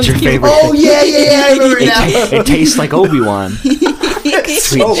Never mind. What's your favorite? Oh yeah, I remember now. It tastes like Obi-Wan.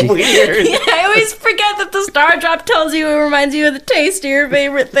 So weird. Yeah, I always forget that the Star Drop tells you, it reminds you of the taste of your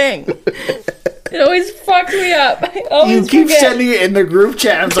favorite thing. It always fucks me up. I always You keep forget. sending it in the group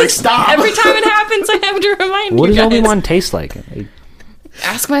chat. I'm like, stop. Every time it happens, I have to remind What you does guys. Obi-Wan taste like?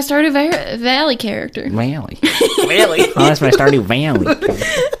 Ask my Stardew Valley character. Valley. Really? Oh, that's my Stardew Valley.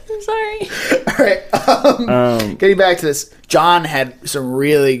 I'm sorry. All right. Getting back to this, John had some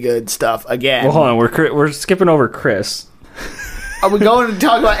really good stuff again. Well, hold on. We're skipping over Chris. Are we going to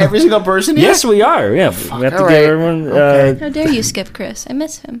talk about every single person here? Yes, we are. Yeah, we have to all give right. everyone. How dare you skip Chris? I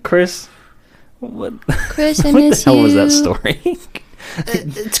miss him. Chris. What? Chris, I What miss the hell you. was that story?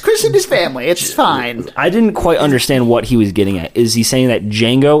 It's Chris and his family. It's fine. I didn't quite understand what he was getting at. Is he saying that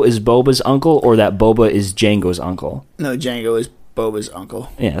Django is Boba's uncle, or that Boba is Django's uncle? No, Django is Boba's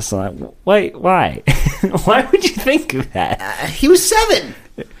uncle. Yeah, so why? Why would you think of that? He was 7.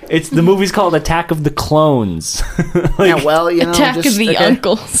 It's the movie's called Attack of the Clones. Yeah, well, you know, Attack of just, the okay.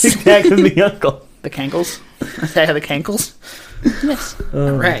 Uncles. Attack of the Uncle. The Cankles. Attack of the Cankles. Yes.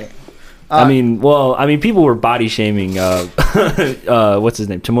 Right. I mean, people were body shaming. What's his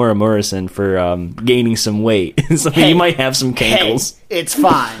name, Tamura Morrison, for gaining some weight. So he might have some cankles. Hey, it's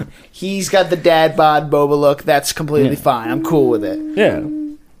fine. He's got the dad bod Boba look. That's completely fine. I'm cool with it. Yeah.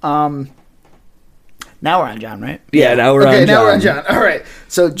 Now we're on John, right? Yeah, now we're on John. Now we're on John. All right.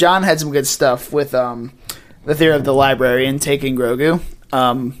 So John had some good stuff with the theory of the librarian taking Grogu.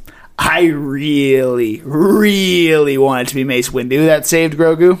 I really, really wanted to be Mace Windu that saved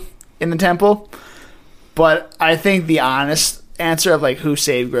Grogu in the temple. But I think the honest answer of like who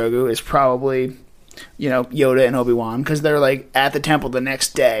saved Grogu is probably, you know, Yoda and Obi-Wan, because they're like at the temple the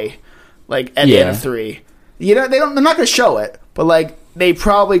next day, like at the end of 3. You know, they're not going to show it, but like they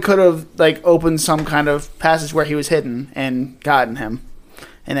probably could have like opened some kind of passage where he was hidden and gotten him,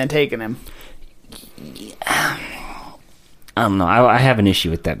 and then taken him. I don't know. I have an issue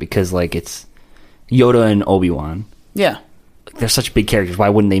with that because like it's Yoda and Obi-Wan. Yeah, they're such big characters. Why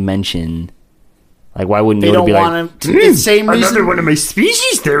wouldn't they mention? Like, why wouldn't they Yoda don't be want like, him to, it's same reason, another one of my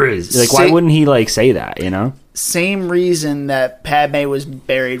species there is? Like, why wouldn't he like say that? You know, same reason that Padme was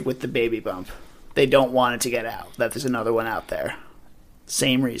buried with the baby bump. They don't want it to get out. That there's another one out there.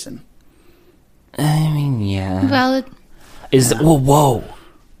 Same reason. I mean, yeah. Valid. Whoa.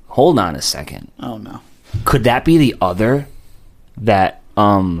 Hold on a second. Oh no. Could that be the other that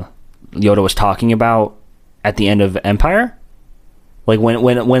Yoda was talking about at the end of Empire? Like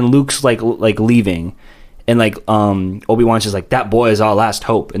when Luke's like leaving, and like Obi-Wan's just like, that boy is our last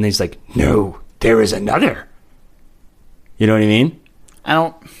hope, and he's like, no, there is another. You know what I mean?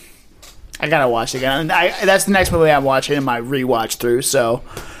 I gotta watch it again. That's the next movie I'm watching in my rewatch through. So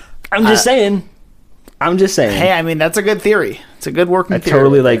I'm just saying. Hey, I mean that's a good theory. It's a good working theory.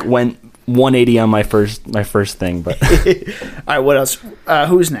 Totally like went 180 on my first thing, but all right. What else?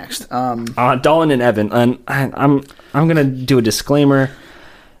 Who's next? Dolan and Evan, and I'm gonna do a disclaimer.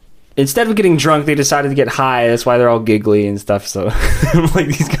 Instead of getting drunk, they decided to get high. That's why they're all giggly and stuff. So I'm like,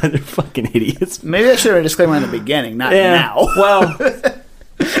 these guys are fucking idiots. Maybe I should have a disclaimer in the beginning, not now. Well,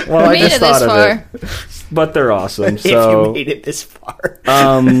 Well, I made just it this thought far. of it. But they're awesome. If So, you made it this far.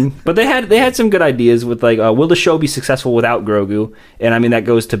 but they had some good ideas with like, will the show be successful without Grogu? And I mean that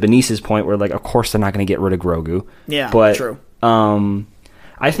goes to Benice's point where like, of course they're not going to get rid of Grogu. Yeah, but true.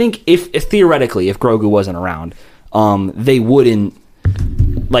 I think if theoretically if Grogu wasn't around, they wouldn't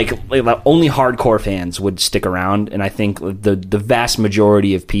like only hardcore fans would stick around, and I think the vast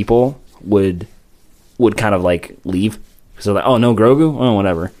majority of people would kind of like leave. So like, oh no Grogu, oh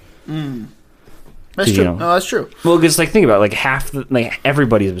whatever. That's You true. know. No, that's true. Well, because like think about it, like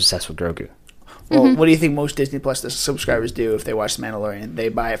everybody's obsessed with Grogu. Well, what do you think most Disney Plus subscribers do if they watch The Mandalorian? They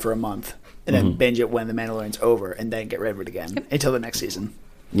buy it for a month and then binge it when The Mandalorian's over and then get rid of it again until the next season.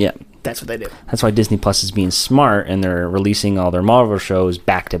 Yeah, That's what they do. that's why Disney Plus is being smart and they're releasing all their Marvel shows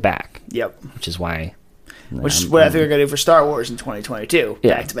back to back. Yep. Which is why. Which is what I think they're going to do for Star Wars in 2022.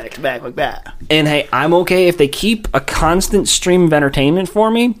 Yeah. Back to back to back like that. And hey, I'm okay if they keep a constant stream of entertainment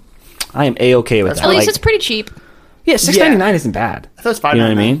for me. I am a-okay with that. At least Like, it's pretty cheap. yeah, $6.99 isn't bad. I thought it was You know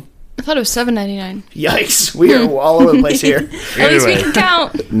what I mean? I thought it was $7.99. Yikes. We are all over the place here. At least we can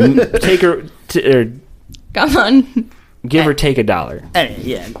count. Take or Come on. give or take $1. Anyway,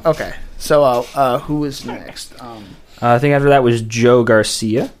 yeah. Okay. So, who is next? I think after that was Joe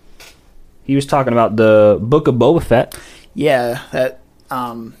Garcia. He was talking about the Book of Boba Fett. Yeah, that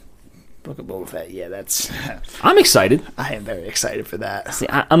Book of Boba Fett. Yeah, that's. I'm excited. I am very excited for that. See,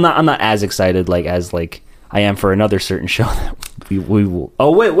 I'm not as excited as I am for another certain show that we will.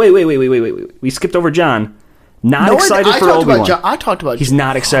 Oh wait! We skipped over John. Not excited for Obi-Wan. I talked about. He's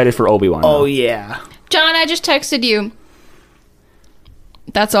not excited for Obi-Wan. Oh though. yeah. John, I just texted you.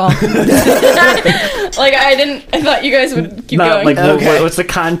 That's all. I thought you guys would keep Not going. like what's the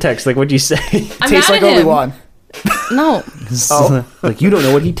context? Like, what'd you say? I'm Tastes mad like at him. Obi-Wan. No. Like you don't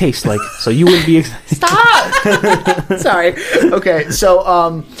know what he tastes like, so you wouldn't be. Stop. Sorry. Okay,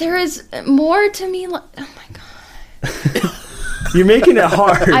 so There is more to me. Oh my god. You're making it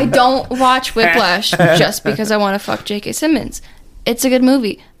hard. I don't watch Whiplash just because I want to fuck J.K. Simmons. It's a good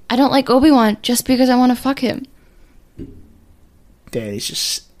movie. I don't like Obi-Wan just because I want to fuck him. Danny's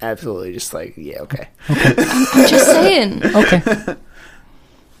just absolutely just like, yeah, okay. I'm just saying. Okay.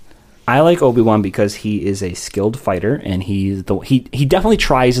 I like Obi-Wan because he is a skilled fighter, and he definitely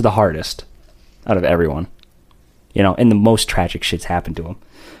tries the hardest out of everyone. You know, and the most tragic shit's happened to him.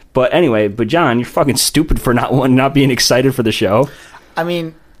 But anyway, John, you're fucking stupid for not being excited for the show. I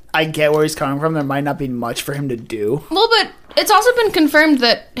mean, I get where he's coming from. There might not be much for him to do. Well, but it's also been confirmed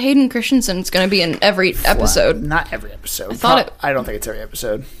that Hayden Christensen's going to be in every episode. Well, not every episode. I thought I don't think it's every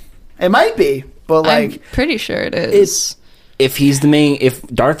episode. It might be, but I'm pretty sure it is. If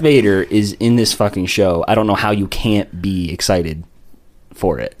Darth Vader is in this fucking show, I don't know how you can't be excited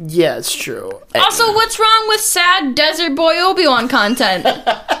for it. Yeah, it's true. Also, what's wrong with sad Desert Boy Obi-Wan content?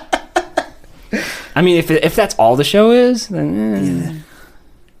 I mean, if that's all the show is, then yeah.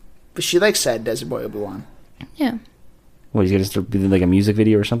 But she likes sad Desert Boy Obi-Wan. Yeah. What, he's gonna start doing like a music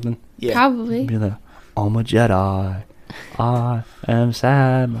video or something? Yeah. Probably. Be like, I'm a Jedi. I am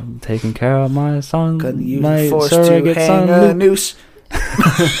sad. I'm taking care of my son. Couldn't use my the force to surrogate hang son, a Luke. noose.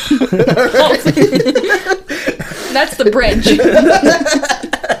 That's the bridge.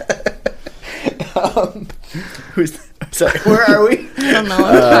 Sorry, where are we? I don't know.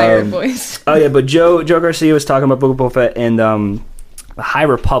 I'm tired, boys. Oh yeah, but Joe Garcia was talking about Book of Boba Fett and the High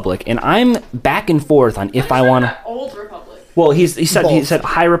Republic, and I'm back and forth on if I want to. Old Republic. Well, he said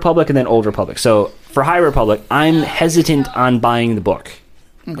High Republic and then Old Republic. So for High Republic, I'm hesitant on buying the book.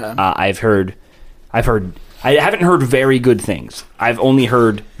 Okay. I haven't heard very good things. I've only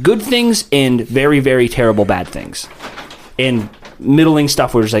heard good things and very, very terrible bad things, and middling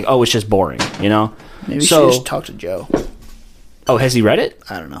stuff where it's like, oh, it's just boring, you know. Maybe we should just talk to Joe. Oh, has he read it?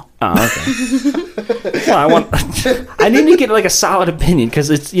 I don't know. Oh, okay. Well, I need to get like a solid opinion because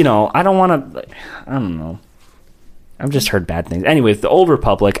it's, you know, I don't want to. I don't know. I've just heard bad things. Anyway, the Old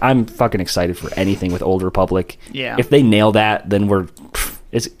Republic, I'm fucking excited for anything with Old Republic. Yeah. If they nail that, then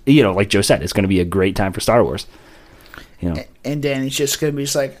it's, you know, like Joe said, it's going to be a great time for Star Wars. You know. And Danny's just gonna be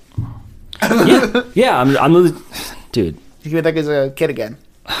just like, yeah. I'm dude. He's gonna be like as a kid again.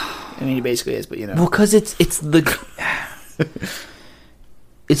 I mean, he basically is, but you know. Well, because it's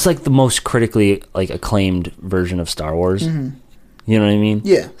like the most critically like acclaimed version of Star Wars. Mhm. You know what I mean?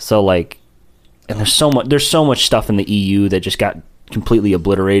 Yeah. So like, and there's so much stuff in the EU that just got completely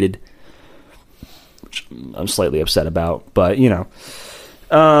obliterated, which I'm slightly upset about. But you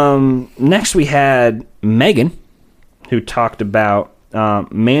know, next we had Megan, who talked about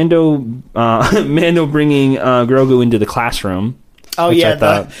Mando bringing Grogu into the classroom. Oh which yeah, I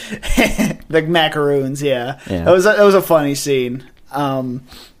thought, the macaroons. Yeah, Yeah. That was a funny scene. And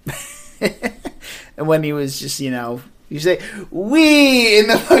when he was just, you say "wee" in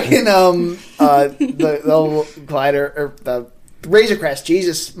the fucking the old glider or the Razor Crest.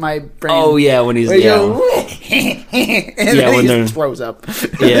 Jesus, my brain. Oh yeah, when he's and when he they're just throws up.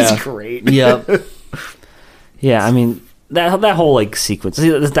 Yeah, It's great. Yep. Yeah, I mean that whole like sequence. See,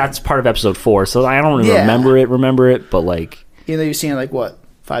 that's part of episode 4, so I don't even remember it, but like Even though you've seen it like what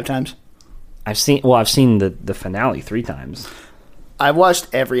 5 times? I've seen the finale 3 times. I've watched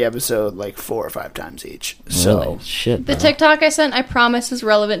every episode like 4 or 5 times each. So Really? Shit. The TikTok I sent, I promise, is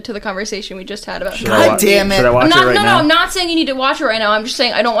relevant to the conversation we just had about. God damn it! Should I watch I'm not, it right no, now? I'm not saying you need to watch it right now. I'm just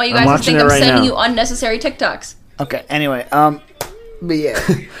saying I don't want you I'm guys to watching think it I'm right sending now. you unnecessary TikToks. Okay. Anyway, but yeah.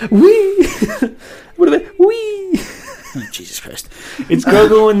 Wee. What about wee? Oh, Jesus Christ! It's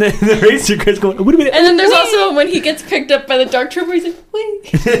Grogu and the Razor Crest going. What about? And then there's also when he gets picked up by the Dark Trooper, he's like, "Wee."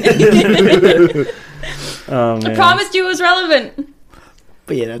 Oh, man. I promised you it was relevant.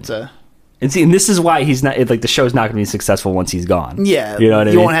 But yeah, that's a. And see, and this is why he's not like the show's not going to be successful once he's gone. Yeah, you know what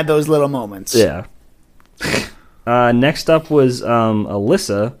I you mean. won't have those little moments. Yeah. Next up was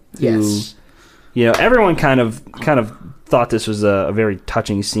Alyssa. Who, Yes. Everyone kind of thought this was a very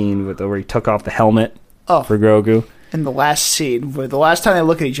touching scene where he took off the helmet for Grogu. And the last scene, where the last time they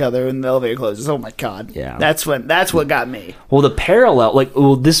look at each other and the elevator closes, oh my god! Yeah, that's what got me. Well, the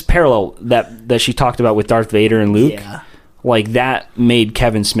parallel, this parallel that she talked about with Darth Vader and Luke, like that made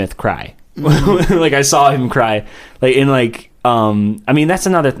Kevin Smith cry. Like I saw him cry, like in like I mean that's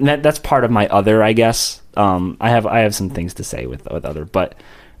that's part of my other, I guess. I have some things to say with other, but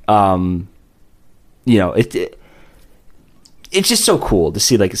it's just so cool to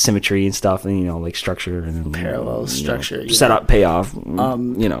see like symmetry and stuff, and like structure and Parallel structure, set up, payoff.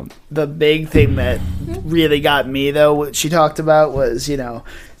 The big thing that really got me though, what she talked about was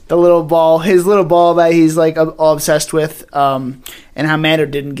the little ball, his little ball that he's like all obsessed with, and how Mando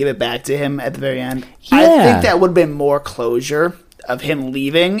didn't give it back to him at the very end. I think that would have been more closure of him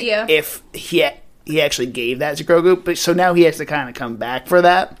leaving if he actually gave that to Grogu. But so now he has to kind of come back for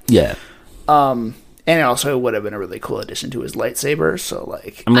that. Yeah. And it also would have been a really cool addition to his lightsaber. So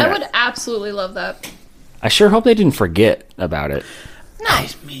like, I would absolutely love that. I sure hope they didn't forget about it. No,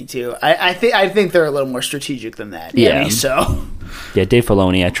 me too. I think they're a little more strategic than that. Yeah. So. Yeah, Dave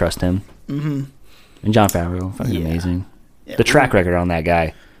Filoni, I trust him. Mm-hmm. And Jon Favreau, fucking amazing. Yeah, the track record on that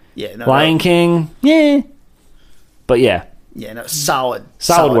guy. Yeah, no, Lion King, yeah. But yeah. Yeah, no, solid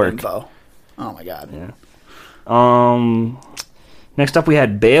work. info. Oh my god. Yeah. Next up we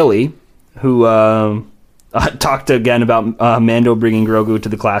had Bailey, who talked again about Mando bringing Grogu to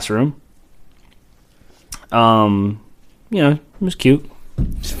the classroom. It was cute.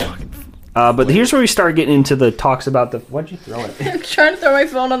 But here's where we start getting into the talks about the. Why'd you throw it? I'm trying to throw my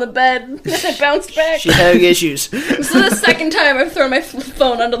phone on the bed, and it bounced back. She's having issues. This is the second time I've thrown my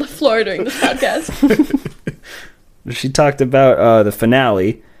phone onto the floor during this podcast. She talked about the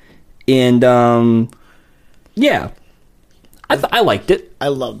finale, and yeah, I liked it. I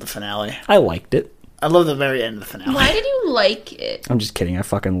love the finale. I liked it. I love the very end of the finale. Why did you like it? I'm just kidding. I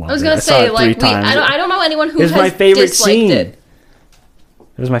fucking love it. I was gonna saw say, it 3 like, times. I don't know anyone who It was has my favorite disliked scene. it.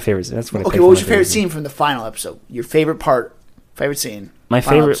 It was my favorite. That's what. I Okay, picked what for was my your favorite scene. scene from the final episode? Your favorite part, favorite scene. My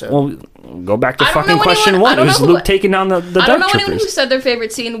final favorite. episode. Well, go back to I don't fucking know question anyone- I 1. It don't was know who- Luke taking down the I Dark don't know anyone who Troopers. said their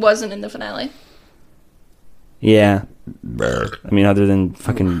favorite scene wasn't in the finale. Yeah. I mean, other than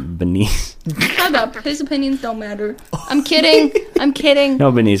fucking Benice. Shut up. His opinions don't matter. I'm kidding. I'm kidding.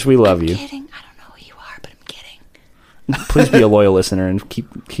 No, Benice, we love you. Kidding. I don't know who you are, but I'm kidding. Please be a loyal listener and keep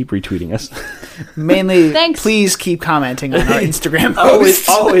retweeting us. Mainly, Thanks. please keep commenting on our Instagram Always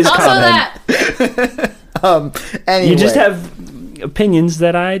posts. Also comment. that. Anyway, You just have opinions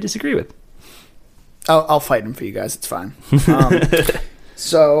that I disagree with. I'll fight them for you guys. It's fine.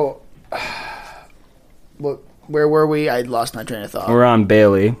 So, where were we? I lost my train of thought. We're on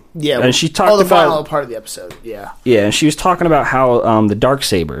Bailey. Yeah, and she talked the about final part of the episode. Yeah, yeah, and she was talking about how the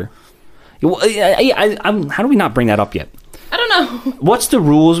Darksaber. Well, how do we not bring that up yet? I don't know. What's the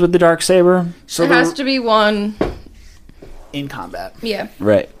rules with the Darksaber? So It has to be one. in combat. Yeah.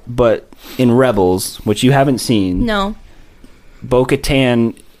 Right, but in Rebels, which you haven't seen, No.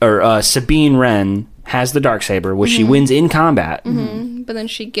 Bo-Katan or Sabine Wren has the Darksaber, which she wins in combat. Mm-hmm. But then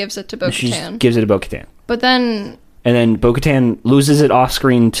she gives it to And she Bo-Katan. gives it to Bo-Katan. But then And then Bo-Katan loses it off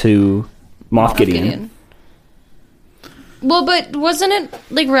screen to Moff Gideon. Well, but wasn't it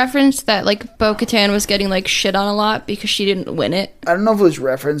like referenced that like Bo-Katan was getting like shit on a lot because she didn't win it? I don't know if it was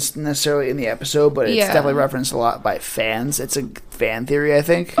referenced necessarily in the episode, but it's Yeah. definitely referenced a lot by fans. It's a fan theory, I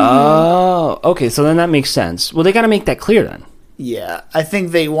think. Oh, okay. So then that makes sense. Well, they got to make that clear then. Yeah, I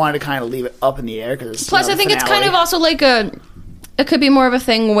think they wanted to kind of leave it up in the air because. Plus, I think it's kind of also like a it could be more of a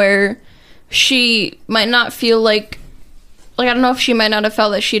thing where she might not feel like I don't know if she might not have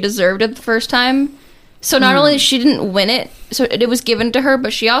felt that she deserved it the first time. So not only she didn't win it, so it was given to her,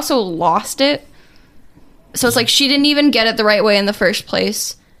 but she also lost it. So it's like she didn't even get it the right way in the first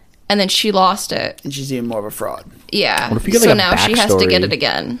place, and then she lost it. And she's even more of a fraud. Yeah. What if we get, so like, a now she has to get backstory? it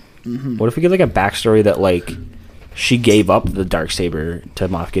again. What if we get like a backstory that like she gave up the Darksaber to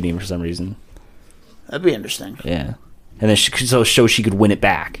Moff Gideon for some reason? That'd be interesting. Yeah, and then so she could win it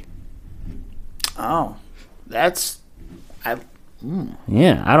back. Oh, that's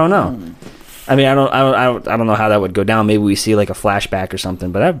Yeah, I don't know. I mean, I don't know how that would go down. Maybe we see like a flashback or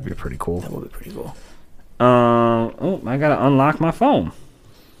something, but that would be pretty cool. That would be pretty cool. I gotta unlock my phone.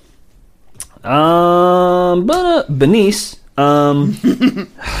 Benice.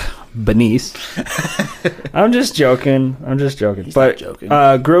 Benice. I'm just joking. But joking.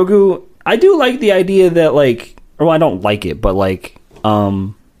 Grogu, I do like the idea that like, well, I don't like it, but like,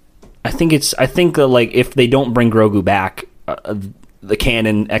 I think that like if they don't bring Grogu back, the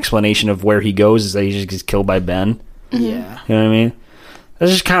canon explanation of where he goes is that he just gets killed by Ben. Yeah. You know what I mean?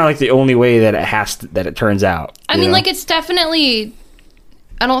 That's just kind of like the only way that it turns out. I mean, like, it's definitely...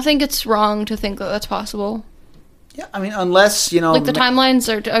 I don't think it's wrong to think that that's possible. Yeah, I mean, unless, Like, the timelines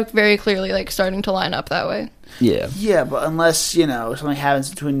are very clearly, like, starting to line up that way. Yeah. Yeah, but unless, something happens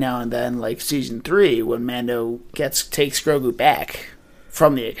between now and then, like season 3, when Mando takes Grogu back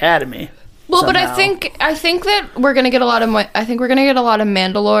from the Academy. Well, somehow. but I think that we're gonna get a lot of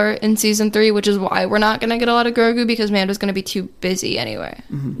Mandalore in season 3, which is why we're not gonna get a lot of Grogu, because Mando's gonna be too busy anyway.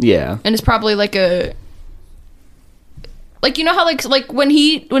 Yeah. And it's probably like you know how like when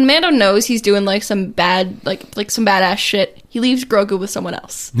Mando knows he's doing like some bad like some badass shit, he leaves Grogu with someone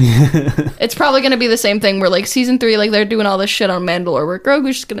else. It's probably gonna be the same thing where like season 3, like they're doing all this shit on Mandalore, where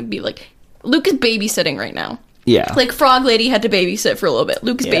Grogu's just gonna be like, Luke is babysitting right now. Yeah. Like Frog Lady had to babysit for a little bit.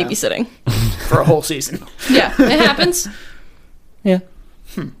 Luke is babysitting for a whole season. Yeah, it happens. Yeah.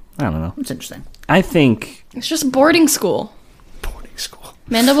 I don't know. It's interesting. I think It's just boarding school.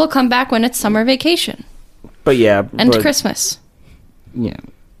 Mando will come back when it's summer vacation but yeah. and but- Christmas. Yeah.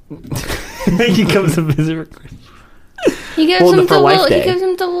 He comes to visit for Christmas. He gives Well, him for the Life little. Day. He gives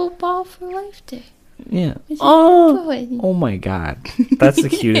him the little ball for Life Day. Yeah. It's Oh my god. That's the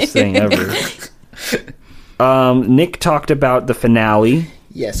cutest thing ever. Nick talked about the finale.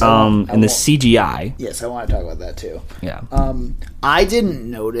 Yes, and the CGI. Yes, I want to talk about that too. Yeah. I didn't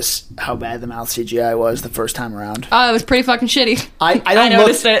notice how bad the mouth CGI was the first time around. Oh, it was pretty fucking shitty. I don't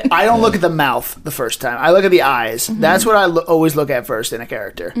noticed look, I don't look at the mouth the first time. I look at the eyes. That's what I always look at first in a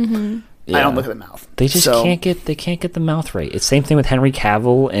character. I don't look at the mouth. They just can't get the mouth right. It's same thing with Henry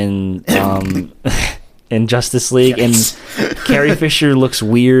Cavill and in Justice League, and Carrie Fisher looks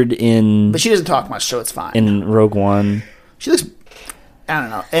weird in. But she doesn't talk much, so it's fine. In Rogue One, she looks. I don't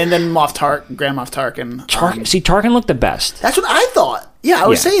know. And then Grand Moff Tarkin. Tarkin looked the best. That's what I thought. Yeah, I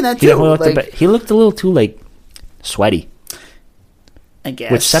was saying that too. He definitely looked he looked a little too like sweaty. I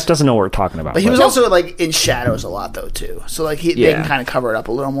guess. Which Seth doesn't know what we're talking about. But he was also like in shadows a lot though too. So like they can kind of cover it up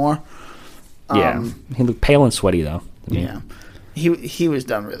a little more. He looked pale and sweaty though. Yeah, he was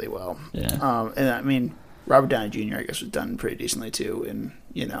done really well. Yeah, and I mean Robert Downey Jr. I guess was done pretty decently too. And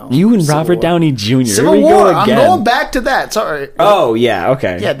you and Robert Downey Jr. Civil Here we War. go I'm again. going back to that. Sorry. Oh yeah,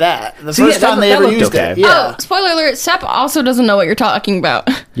 okay. Yeah, that the first time they ever used it. Yeah. Oh, spoiler alert! Sepp also doesn't know what you're talking about.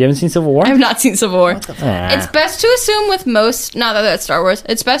 You haven't seen Civil War? I have not seen Civil War. Ah. It's best to assume with most. Not that that's Star Wars.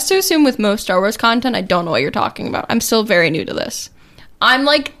 It's best to assume with most Star Wars content. I don't know what you're talking about. I'm still very new to this. I'm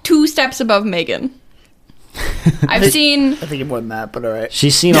like 2 steps above Megan. I think you're more than that, but all right.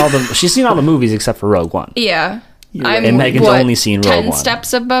 She's seen all the movies except for Rogue One. Yeah. And Megan's only seen Rogue 10 One.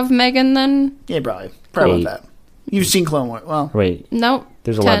 steps above Megan then? Yeah, probably Wait. about that. You've seen Clone Wars. Well, Wait. Nope.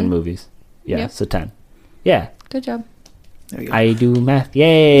 There's 10. 11 movies. Yeah, Yep. so 10. Yeah. Good job. There we go. I do math.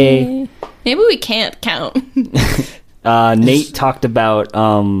 Yay. Maybe we can't count. Nate talked about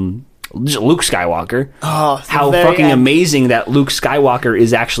Luke Skywalker. Oh, how very fucking end. amazing that Luke Skywalker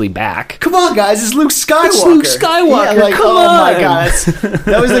is actually back. Come on, guys! It's Luke Skywalker. It's Luke Skywalker. Yeah, like, Come oh on. my god,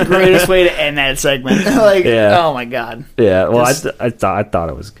 that was the greatest way to end that segment. Like, oh my god. Yeah. Well, Just- I thought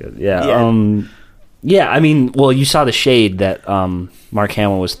it was good. Yeah. Yeah. Yeah. I mean, well, you saw the shade that Mark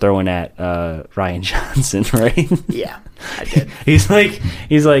Hamill was throwing at Ryan Johnson, right? Yeah, I did. he's like,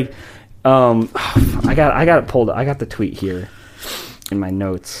 I got it pulled. I got the tweet here in my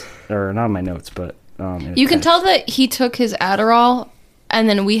notes, or not in my notes, but in a You can text. tell that he took his Adderall and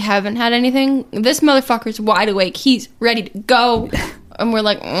then we haven't had anything. This motherfucker's wide awake. He's ready to go. And we're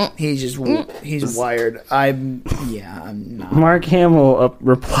like, He's wired. I'm not. Mark Hamill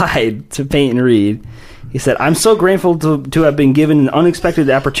replied to Peyton Reed. He said, "I'm so grateful to have been given an unexpected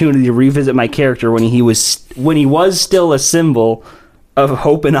opportunity to revisit my character when he was still a symbol of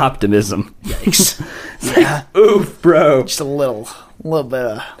hope and optimism." Yikes. Yeah. Oof, bro. Just a little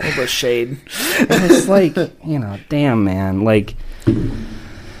bit of shade. It's like, damn, man. Like,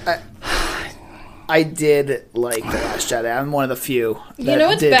 I did like The Last Jedi. I'm one of the few. You know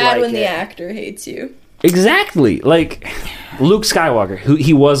it's bad when the actor hates you. exactly. Like, Luke Skywalker,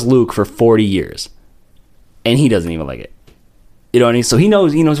 he was Luke for 40 years. And he doesn't even like it. You know what I mean? So he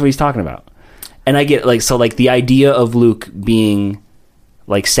knows what he's talking about. And I get, the idea of Luke being,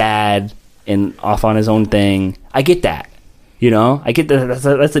 sad and off on his own thing, I get that. I get that.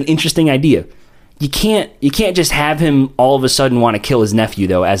 That's an interesting idea. You can't just have him all of a sudden want to kill his nephew,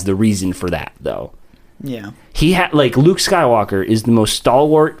 though, as the reason for that, though. Yeah. He had, Luke Skywalker is the most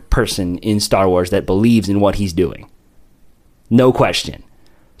stalwart person in Star Wars that believes in what he's doing. No question.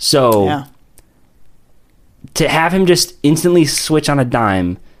 So... Yeah. To have him just instantly switch on a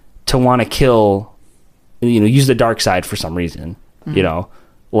dime to want to kill, use the dark side for some reason, that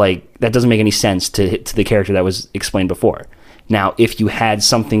doesn't make any sense to the character that was explained before. Now, if you had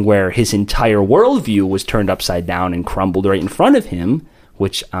something where his entire worldview was turned upside down and crumbled right in front of him,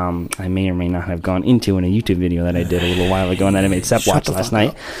 which I may or may not have gone into in a YouTube video that I did a little while ago and that I made Sep watch last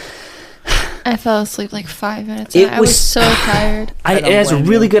night. I fell asleep 5 minutes in. I was so tired. It has a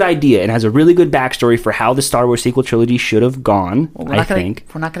really good idea and has a really good backstory for how the Star Wars sequel trilogy should have gone, I think.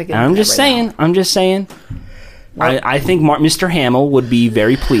 We're not going to get I'm into just that right saying. now. I'm just saying. I think Mr. Hamill would be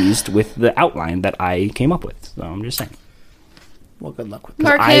very pleased with the outline that I came up with. So I'm just saying. Well, good luck with that.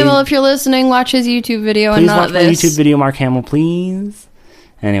 Mark Hamill, if you're listening, watch his YouTube video and Please not watch my this. YouTube video, Mark Hamill, please.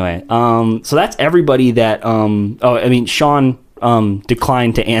 Anyway, so that's everybody that... Sean...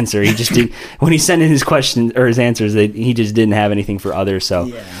 declined to answer. He just did when he sent in his questions or his answers. He just didn't have anything for others.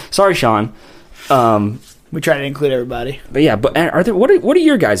 So sorry, Sean. We try to include everybody. But yeah, are there what are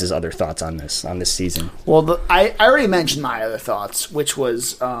your guys' other thoughts on this season? Well, I already mentioned my other thoughts, which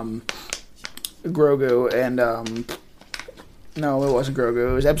was Grogu and no, it wasn't Grogu.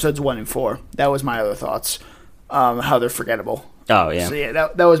 It was episodes 1 and 4. That was my other thoughts. How they're forgettable. Oh yeah. So yeah,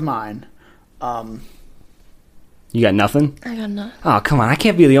 that was mine. You got nothing? I got nothing. Oh, come on. I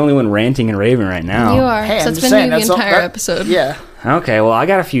can't be the only one ranting and raving right now. You are. So it's been the entire episode. Yeah. Okay, well, I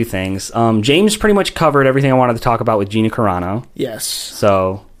got a few things. James pretty much covered everything I wanted to talk about with Gina Carano. Yes.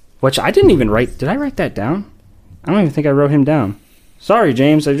 So, which I didn't even write. Did I write that down? I don't even think I wrote him down. Sorry,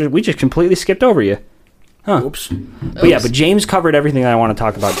 James. We just completely skipped over you. Huh. Oops. But James covered everything that I want to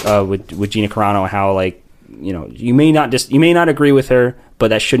talk about with Gina Carano. How you may not agree with her, but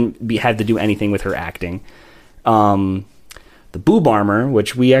that shouldn't have to do anything with her acting. The boob armor,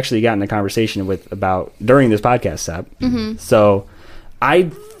 which we actually got in a conversation about during this podcast, Sep. Mm-hmm. So I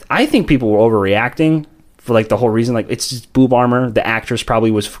think people were overreacting for the whole reason. It's just boob armor. The actress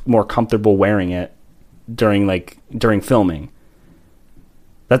probably was more comfortable wearing it during filming.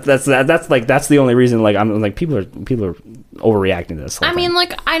 That's the only reason. I'm people are overreacting to this. I mean,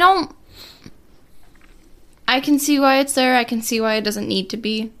 I can see why it's there. I can see why it doesn't need to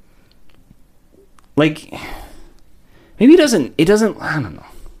be. Maybe it doesn't, I don't know.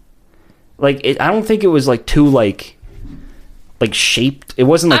 I don't think it was too shaped. It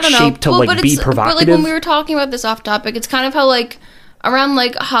wasn't shaped to be provocative. But when we were talking about this off topic, it's kind of how around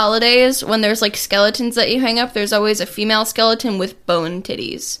holidays when there's skeletons that you hang up, there's always a female skeleton with bone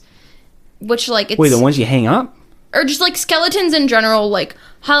titties. Which it's... Wait, the ones you hang up? Or just skeletons in general,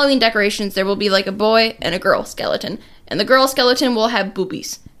 Halloween decorations, there will be a boy and a girl skeleton. And the girl skeleton will have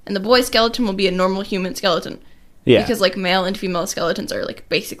boobies. And the boy skeleton will be a normal human skeleton. Yeah. Because male and female skeletons are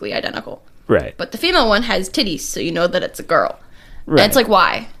basically identical. Right. But the female one has titties, so you know that it's a girl. Right. And it's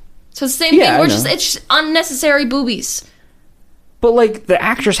why? So it's the same thing. It's just unnecessary boobies. But the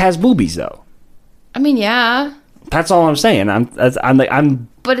actress has boobies though. I mean, yeah. That's all I'm saying. I'm.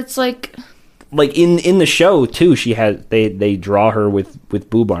 But it's in the show too. She has they draw her with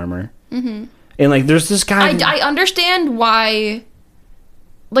boob armor. Mm-hmm. And there's this guy. I understand why.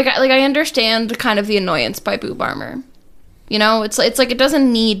 I understand kind of the annoyance by boob armor. It's it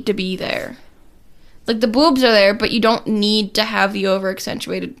doesn't need to be there. The boobs are there, but you don't need to have the over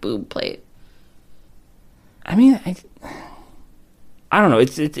accentuated boob plate. I mean, I don't know.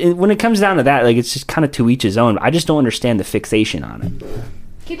 It's when it comes down to that, it's just kind of to each his own. I just don't understand the fixation on it.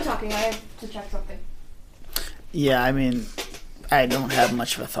 Keep talking. I have to check something. Yeah, I mean, I don't have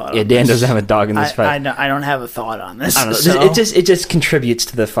much of a thought. Yeah, on Dan this. doesn't have a dog in this fight. I don't have a thought on this. I don't know. So. It just contributes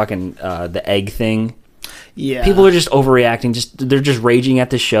to the fucking the egg thing. Yeah, people are just overreacting. They're just raging at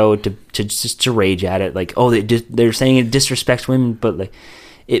the show to rage at it. They're saying it disrespects women, but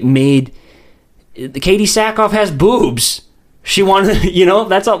it made Katie Sackhoff has boobs. She wanted, you know,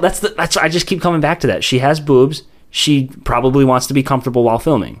 that's all. That's I just keep coming back to that. She has boobs. She probably wants to be comfortable while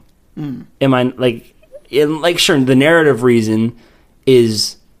filming. Am I like sure? The narrative reason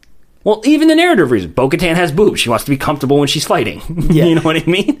is, well, even the narrative reason. Bo-Katan has boobs. She wants to be comfortable when she's fighting. Yeah. You know what I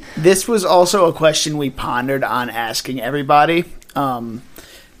mean? This was also a question we pondered on asking everybody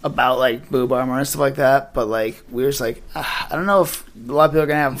about like boob armor and stuff like that. But like we were just like, I don't know if a lot of people are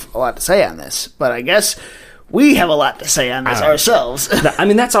gonna have a lot to say on this. But I guess we have a lot to say on this ourselves. I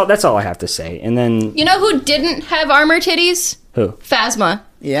mean, that's all I have to say. And then You know who didn't have armor titties? who? Phasma.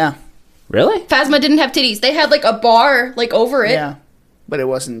 Yeah. Really? Phasma didn't have titties. They had like a bar like over it. Yeah. But it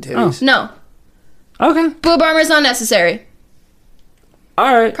wasn't titties. No. Okay. Boob armor is not necessary.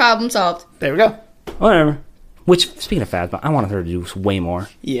 All right. Problem solved. There we go. Whatever. Which, speaking of Phasma, I wanted her to do way more.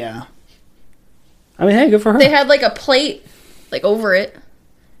 Yeah. I mean, hey, good for her. They had like a plate like over it.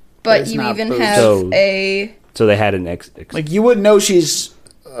 But it's you not even boobs. have So- So they had an like you wouldn't know she's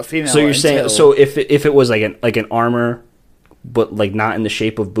a female. So you're saying, until- so if it was like an armor, but like not in the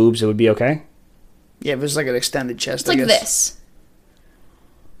shape of boobs, it would be okay? Yeah, if it was like an extended chest. It's like this.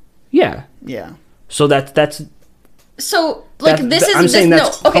 Yeah. Yeah. So that's So like That- this is I'm this, saying no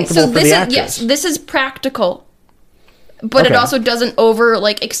that's okay. So comfortable for this the is actress. yes, this is practical, but it Okay. also doesn't over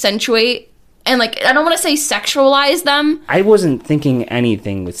like accentuate and like I don't want to say sexualize them, I wasn't thinking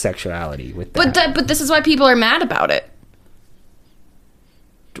anything with sexuality with that. but this is why people are mad about it.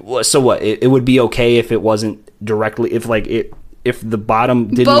 So what? It would be okay if it wasn't directly if the bottom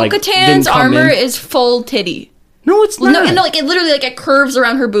didn't like didn't Bo-Katan's come armor in. is full titty. No, it's not. No, like it literally like it curves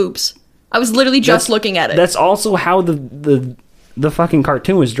around her boobs. I was literally just looking at it. That's also how the fucking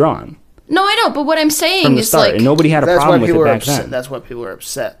cartoon was drawn No, I know, but what I'm saying from the is start, like and nobody had a That's problem why with it people were back upset. then. That's why people were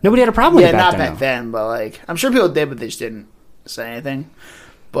upset. Nobody had a problem with it back not then, back though. then, but like I'm sure people did, but they just didn't say anything.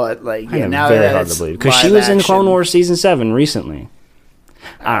 But like, I yeah, am now very that hard it's to believe because she live was in action- Clone Wars season 7 recently.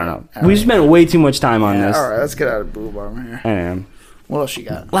 I don't know. We've spent way too much time on this. All right, let's get out of boob armor here. I am. What else you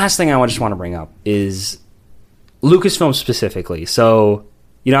got? Last thing I just want to bring up is Lucasfilm specifically. So,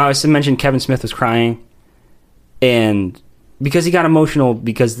 you know, I mentioned Kevin Smith was crying, and because he got emotional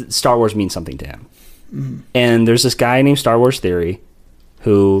because Star Wars means something to him. And there's this guy named Star Wars Theory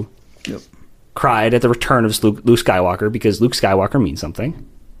who cried at the return of Luke Skywalker because Luke Skywalker means something.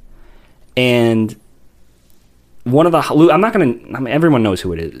 And one of the everyone knows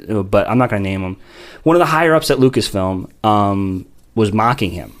who it is, but I'm not going to name him. One of the higher ups at Lucasfilm was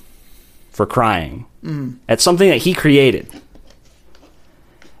mocking him for crying at something that he created.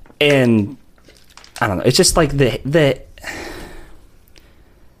 And I don't know, it's just like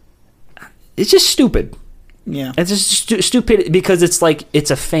it's just stupid. Yeah. It's just stupid because it's like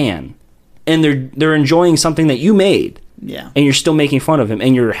it's a fan and they're enjoying something that you made. Yeah. And you're still making fun of him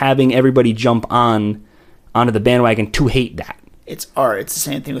and you're having everybody jump onto the bandwagon to hate that. It's art. It's the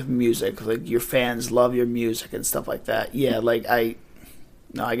same thing with music. Like your fans love your music and stuff like that. Yeah, like I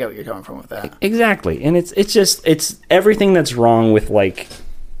get what you're coming from with that. Exactly. And it's everything that's wrong with like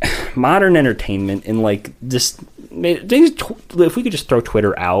modern entertainment and like just if we could just throw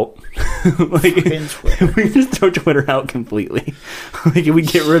Twitter out, like if we could just throw Twitter out completely, like if we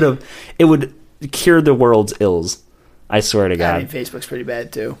get rid of it, would cure the world's ills. I swear to God. I mean, Facebook's pretty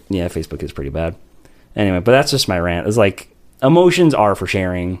bad too. Yeah, Facebook is pretty bad. Anyway, but that's just my rant. It's like emotions are for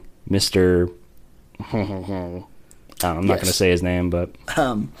sharing, Mr. I'm not going to say his name, but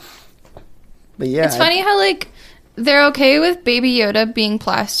but yeah, it's funny how like they're okay with Baby Yoda being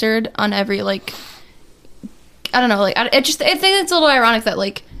plastered on every like I don't know, like I think it's a little ironic that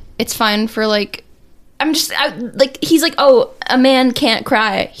like it's fine for like like he's like, oh, a man can't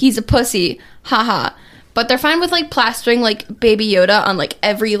cry, he's a pussy, haha. But they're fine with like plastering like Baby Yoda on like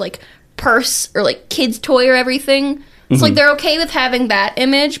every like purse or like kid's toy or everything. It's like they're okay with having that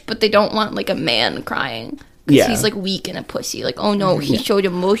image, but they don't want like a man crying because he's like weak and a pussy. Like, oh no, he showed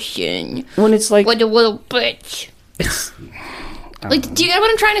emotion. When it's like what a little bitch. Like, do you get what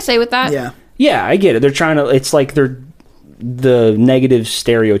I'm trying to say with that? Yeah, I get it. They're trying to. It's like they're the negative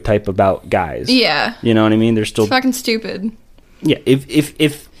stereotype about guys. Yeah. You know what I mean? They're still It's fucking stupid. Yeah.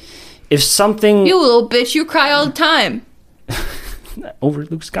 If something You little bitch, you cry all the time. over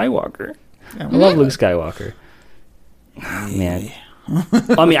Luke Skywalker, I love Luke Skywalker. Man,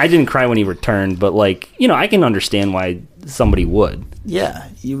 I mean, I didn't cry when he returned, but like, you know, I can understand why somebody would. Yeah,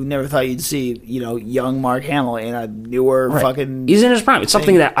 you never thought you'd see, young Mark Hamill in a newer fucking. He's in his prime. It's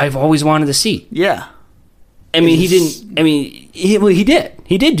something that I've always wanted to see. Yeah. I mean, he didn't. I mean, he did.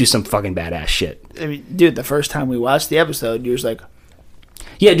 He did do some fucking badass shit. I mean, dude, the first time we watched the episode, you was like,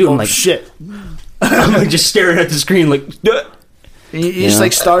 "Yeah, dude, oh, I'm like shit." I'm like just staring at the screen, like. You just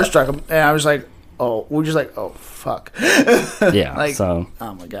like starstruck him, and I was like, oh, fuck. Yeah, like, so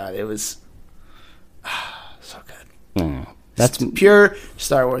oh my god, it was so good. That's pure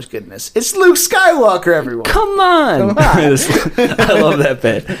Star Wars goodness. It's Luke Skywalker, everyone. Come on. I love that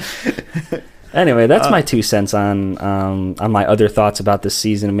bit. Anyway, that's my 2 cents on my other thoughts about this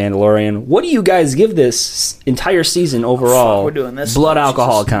season of Mandalorian. What do you guys give this entire season overall? Fuck, we're doing this. Blood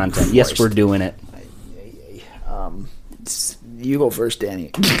alcohol Jesus content. Christ. Yes, we're doing it. You go first,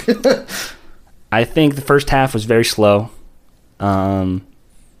 Danny. I think the first half was very slow.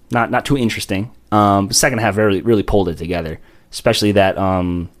 Not too interesting. The second half really pulled it together, especially that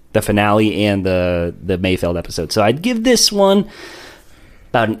the finale and the Mayfeld episode. So I'd give this one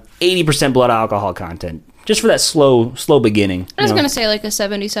about an 80% blood alcohol content, just for that slow beginning. I was going to say like a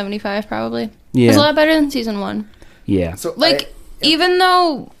 70-75 probably. Yeah. It was a lot better than season 1. Yeah. So even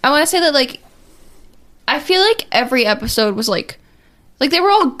though I want to say that like I feel like every episode was like they were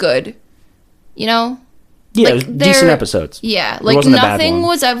all good, you know? Yeah, like, it was decent episodes. Yeah, There like wasn't a bad nothing one.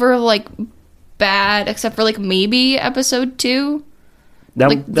 was ever like bad except for like maybe episode 2. That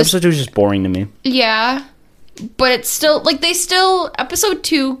like, episode 2 was just boring to me. Yeah. But it's still like episode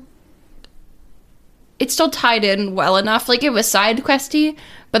 2 it still tied in well enough. Like it was side questy,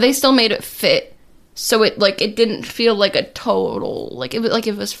 but they still made it fit. So it didn't feel like a total like it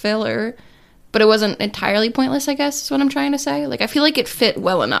was filler, but it wasn't entirely pointless, I guess is what I'm trying to say. Like I feel like it fit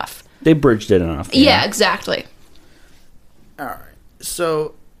well enough. They bridged it enough. Yeah, exactly. All right.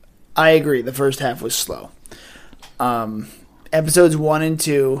 So I agree. The first half was slow. Episodes 1 and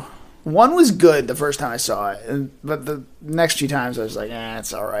 2. 1 was good the first time I saw it, but the next few times I was like,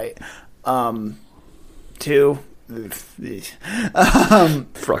 it's all right. 2.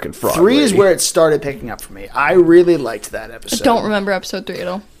 Fucking frog 3 is lady. where it started picking up for me. I really liked that I episode. don't remember episode 3 at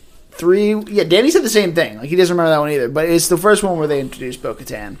all. 3, yeah, Danny said the same thing. Like he doesn't remember that one either. But it's the first one where they introduced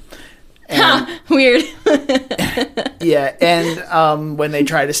Bo-Katan. Weird. Yeah, and when they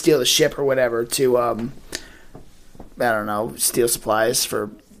try to steal the ship or whatever to, I don't know, steal supplies for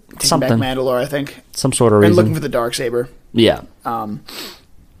taking Something. back Mandalore, I think. Some sort of and reason. looking for the Darksaber. Yeah.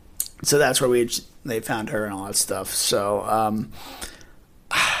 So that's where they found her and all that stuff. So,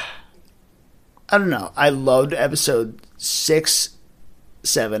 I don't know. I loved episode 6,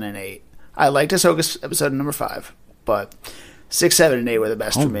 7, and 8. I liked Ahsoka's episode number 5, but 6, 7, and 8 were the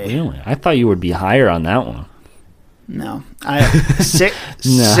best for me. Really? I thought you would be higher on that one. No. 6,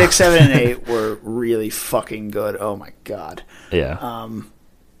 7, and 8 were really fucking good. Oh my god. Yeah. I'm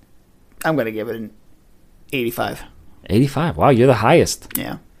gonna give it an 85. 85. Wow, you're the highest.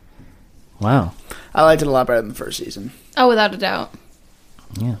 Yeah. Wow. I liked it a lot better than the first season. Oh, without a doubt.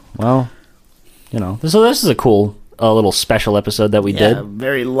 Yeah. Well, so this is a cool little special episode that we Yeah, did.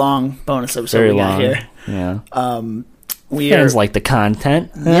 very long bonus episode Very we got long. here. Yeah. Fans like the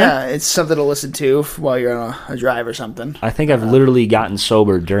content. Huh? Yeah, it's something to listen to while you're on a drive or something. I think I've literally gotten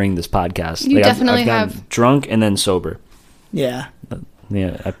sober during this podcast. You I've definitely gotten have. drunk and then sober. Yeah.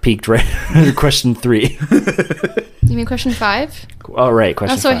 Yeah, I peaked right at question 3. You mean question 5? All right,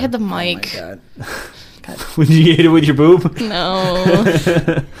 question Also, 5. I hit the mic. Oh my god. Did you hit it with your boob? No.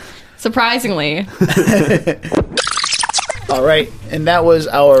 Surprisingly. All right, and that was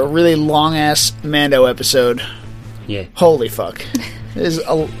our really long ass Mando episode. Yeah. Holy fuck. This is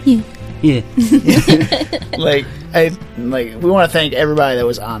a Yeah. we want to thank everybody that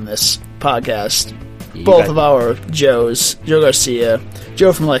was on this podcast. You Both got- of our Joes, Joe Garcia,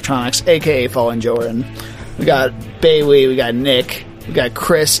 Joe from Electronics, aka Fallen Jordan. We got Bailey, we got Nick, we got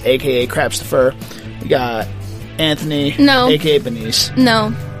Chris, aka Crapstifer, we got Anthony, No. aka Benice.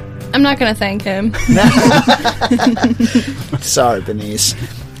 No. I'm not going to thank him. Sorry, Benice.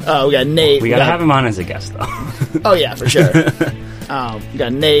 We got Nate. We gotta have him on as a guest, though. Oh yeah, for sure. We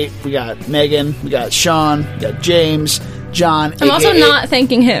got Nate, we got Megan, we got Sean, we got James, John. I'm also not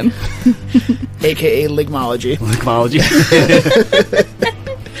thanking him. aka Ligmology. Ligmology.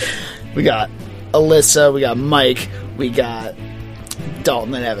 We got Alyssa, we got Mike, we got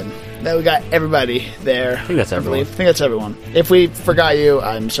Dalton and Evan. Then we got everybody there. I think that's everyone. I think that's everyone. If we forgot you,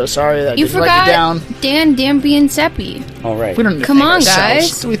 I'm so sorry that I You didn't let you down. forgot Dan, Dampy, and Seppi. All right. We don't need to Come thank on,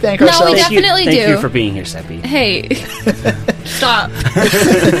 ourselves. guys. We thank No, ourselves. we definitely Thank do. you for being here, Seppi. Hey. Stop.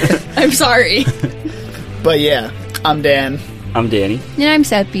 I'm sorry. But yeah, I'm Dan. I'm Danny. And I'm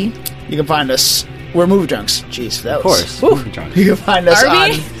Seppi. You can find us. We're Movie Drunks. Jeez, that Of was. course. Woo. Movie Drunks. You can find us Are on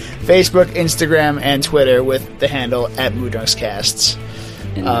we? Facebook, Instagram, and Twitter with the handle @MovieDrunksCasts.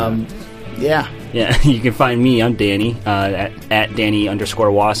 And, Yeah. Yeah, you can find me. I'm Danny at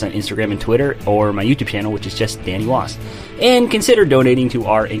Danny_Was on Instagram and Twitter, or my YouTube channel, which is just Danny Was. And consider donating to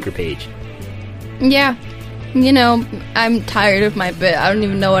our Anchor page. Yeah. You know, I'm tired of my bit. I don't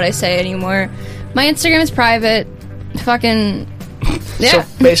even know what I say anymore. My Instagram is private. Fucking yeah.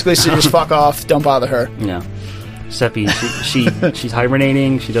 So basically, so just fuck off. Don't bother her. No. Seppi, she's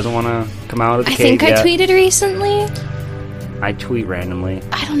hibernating. She doesn't want to come out of the I cave think yet. I tweeted recently. I tweet randomly.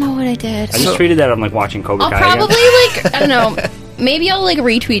 I don't know what I did. I just tweeted that I'm like watching Cobra I'll Kai probably again. like I don't know. Maybe I'll like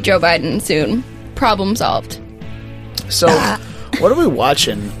retweet Joe Biden soon. Problem solved. So, what are we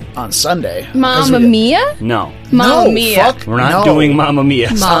watching on Sunday? Mamma Mia? No. Mamma No, Mia. fuck We're not no. doing Mamma Mia.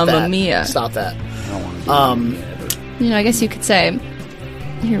 Stop Mamma that. Mia. Stop that. I don't want to do You know, I guess you could say,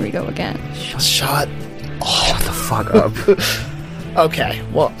 here we go again. Shut the fuck up. Okay,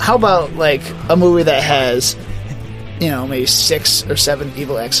 well, how about like a movie that has, you know, maybe 6 or 7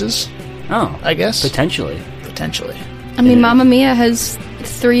 evil exes? Oh, I guess potentially. I mean, Mamma Mia has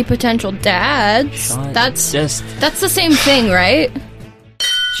 3 potential dads. Shut That's just- the same thing, right?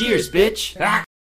 Cheers, bitch.